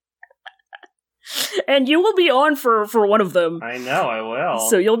 And you will be on for one of them. I know, I will.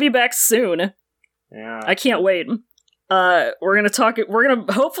 So you'll be back soon. Yeah. I can't wait.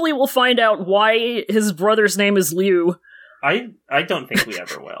 Hopefully we'll find out why his brother's name is Liu. I don't think we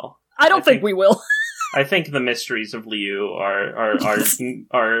ever will. I don't think we will. I think the mysteries of Liu are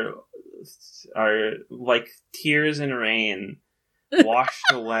like tears in rain,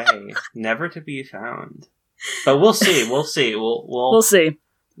 washed away, never to be found. But we'll see. We'll see. We'll see.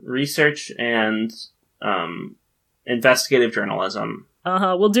 Research and investigative journalism.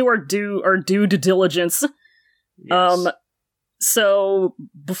 We'll do our due diligence. Yes. So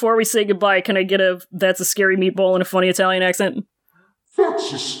before we say goodbye, can I get that's a scary meatball in a funny Italian accent?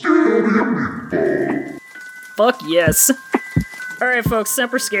 That's a scary meatball. Fuck yes. Alright folks,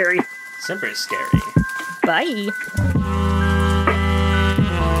 Semper Scary. Semper Scary. Bye.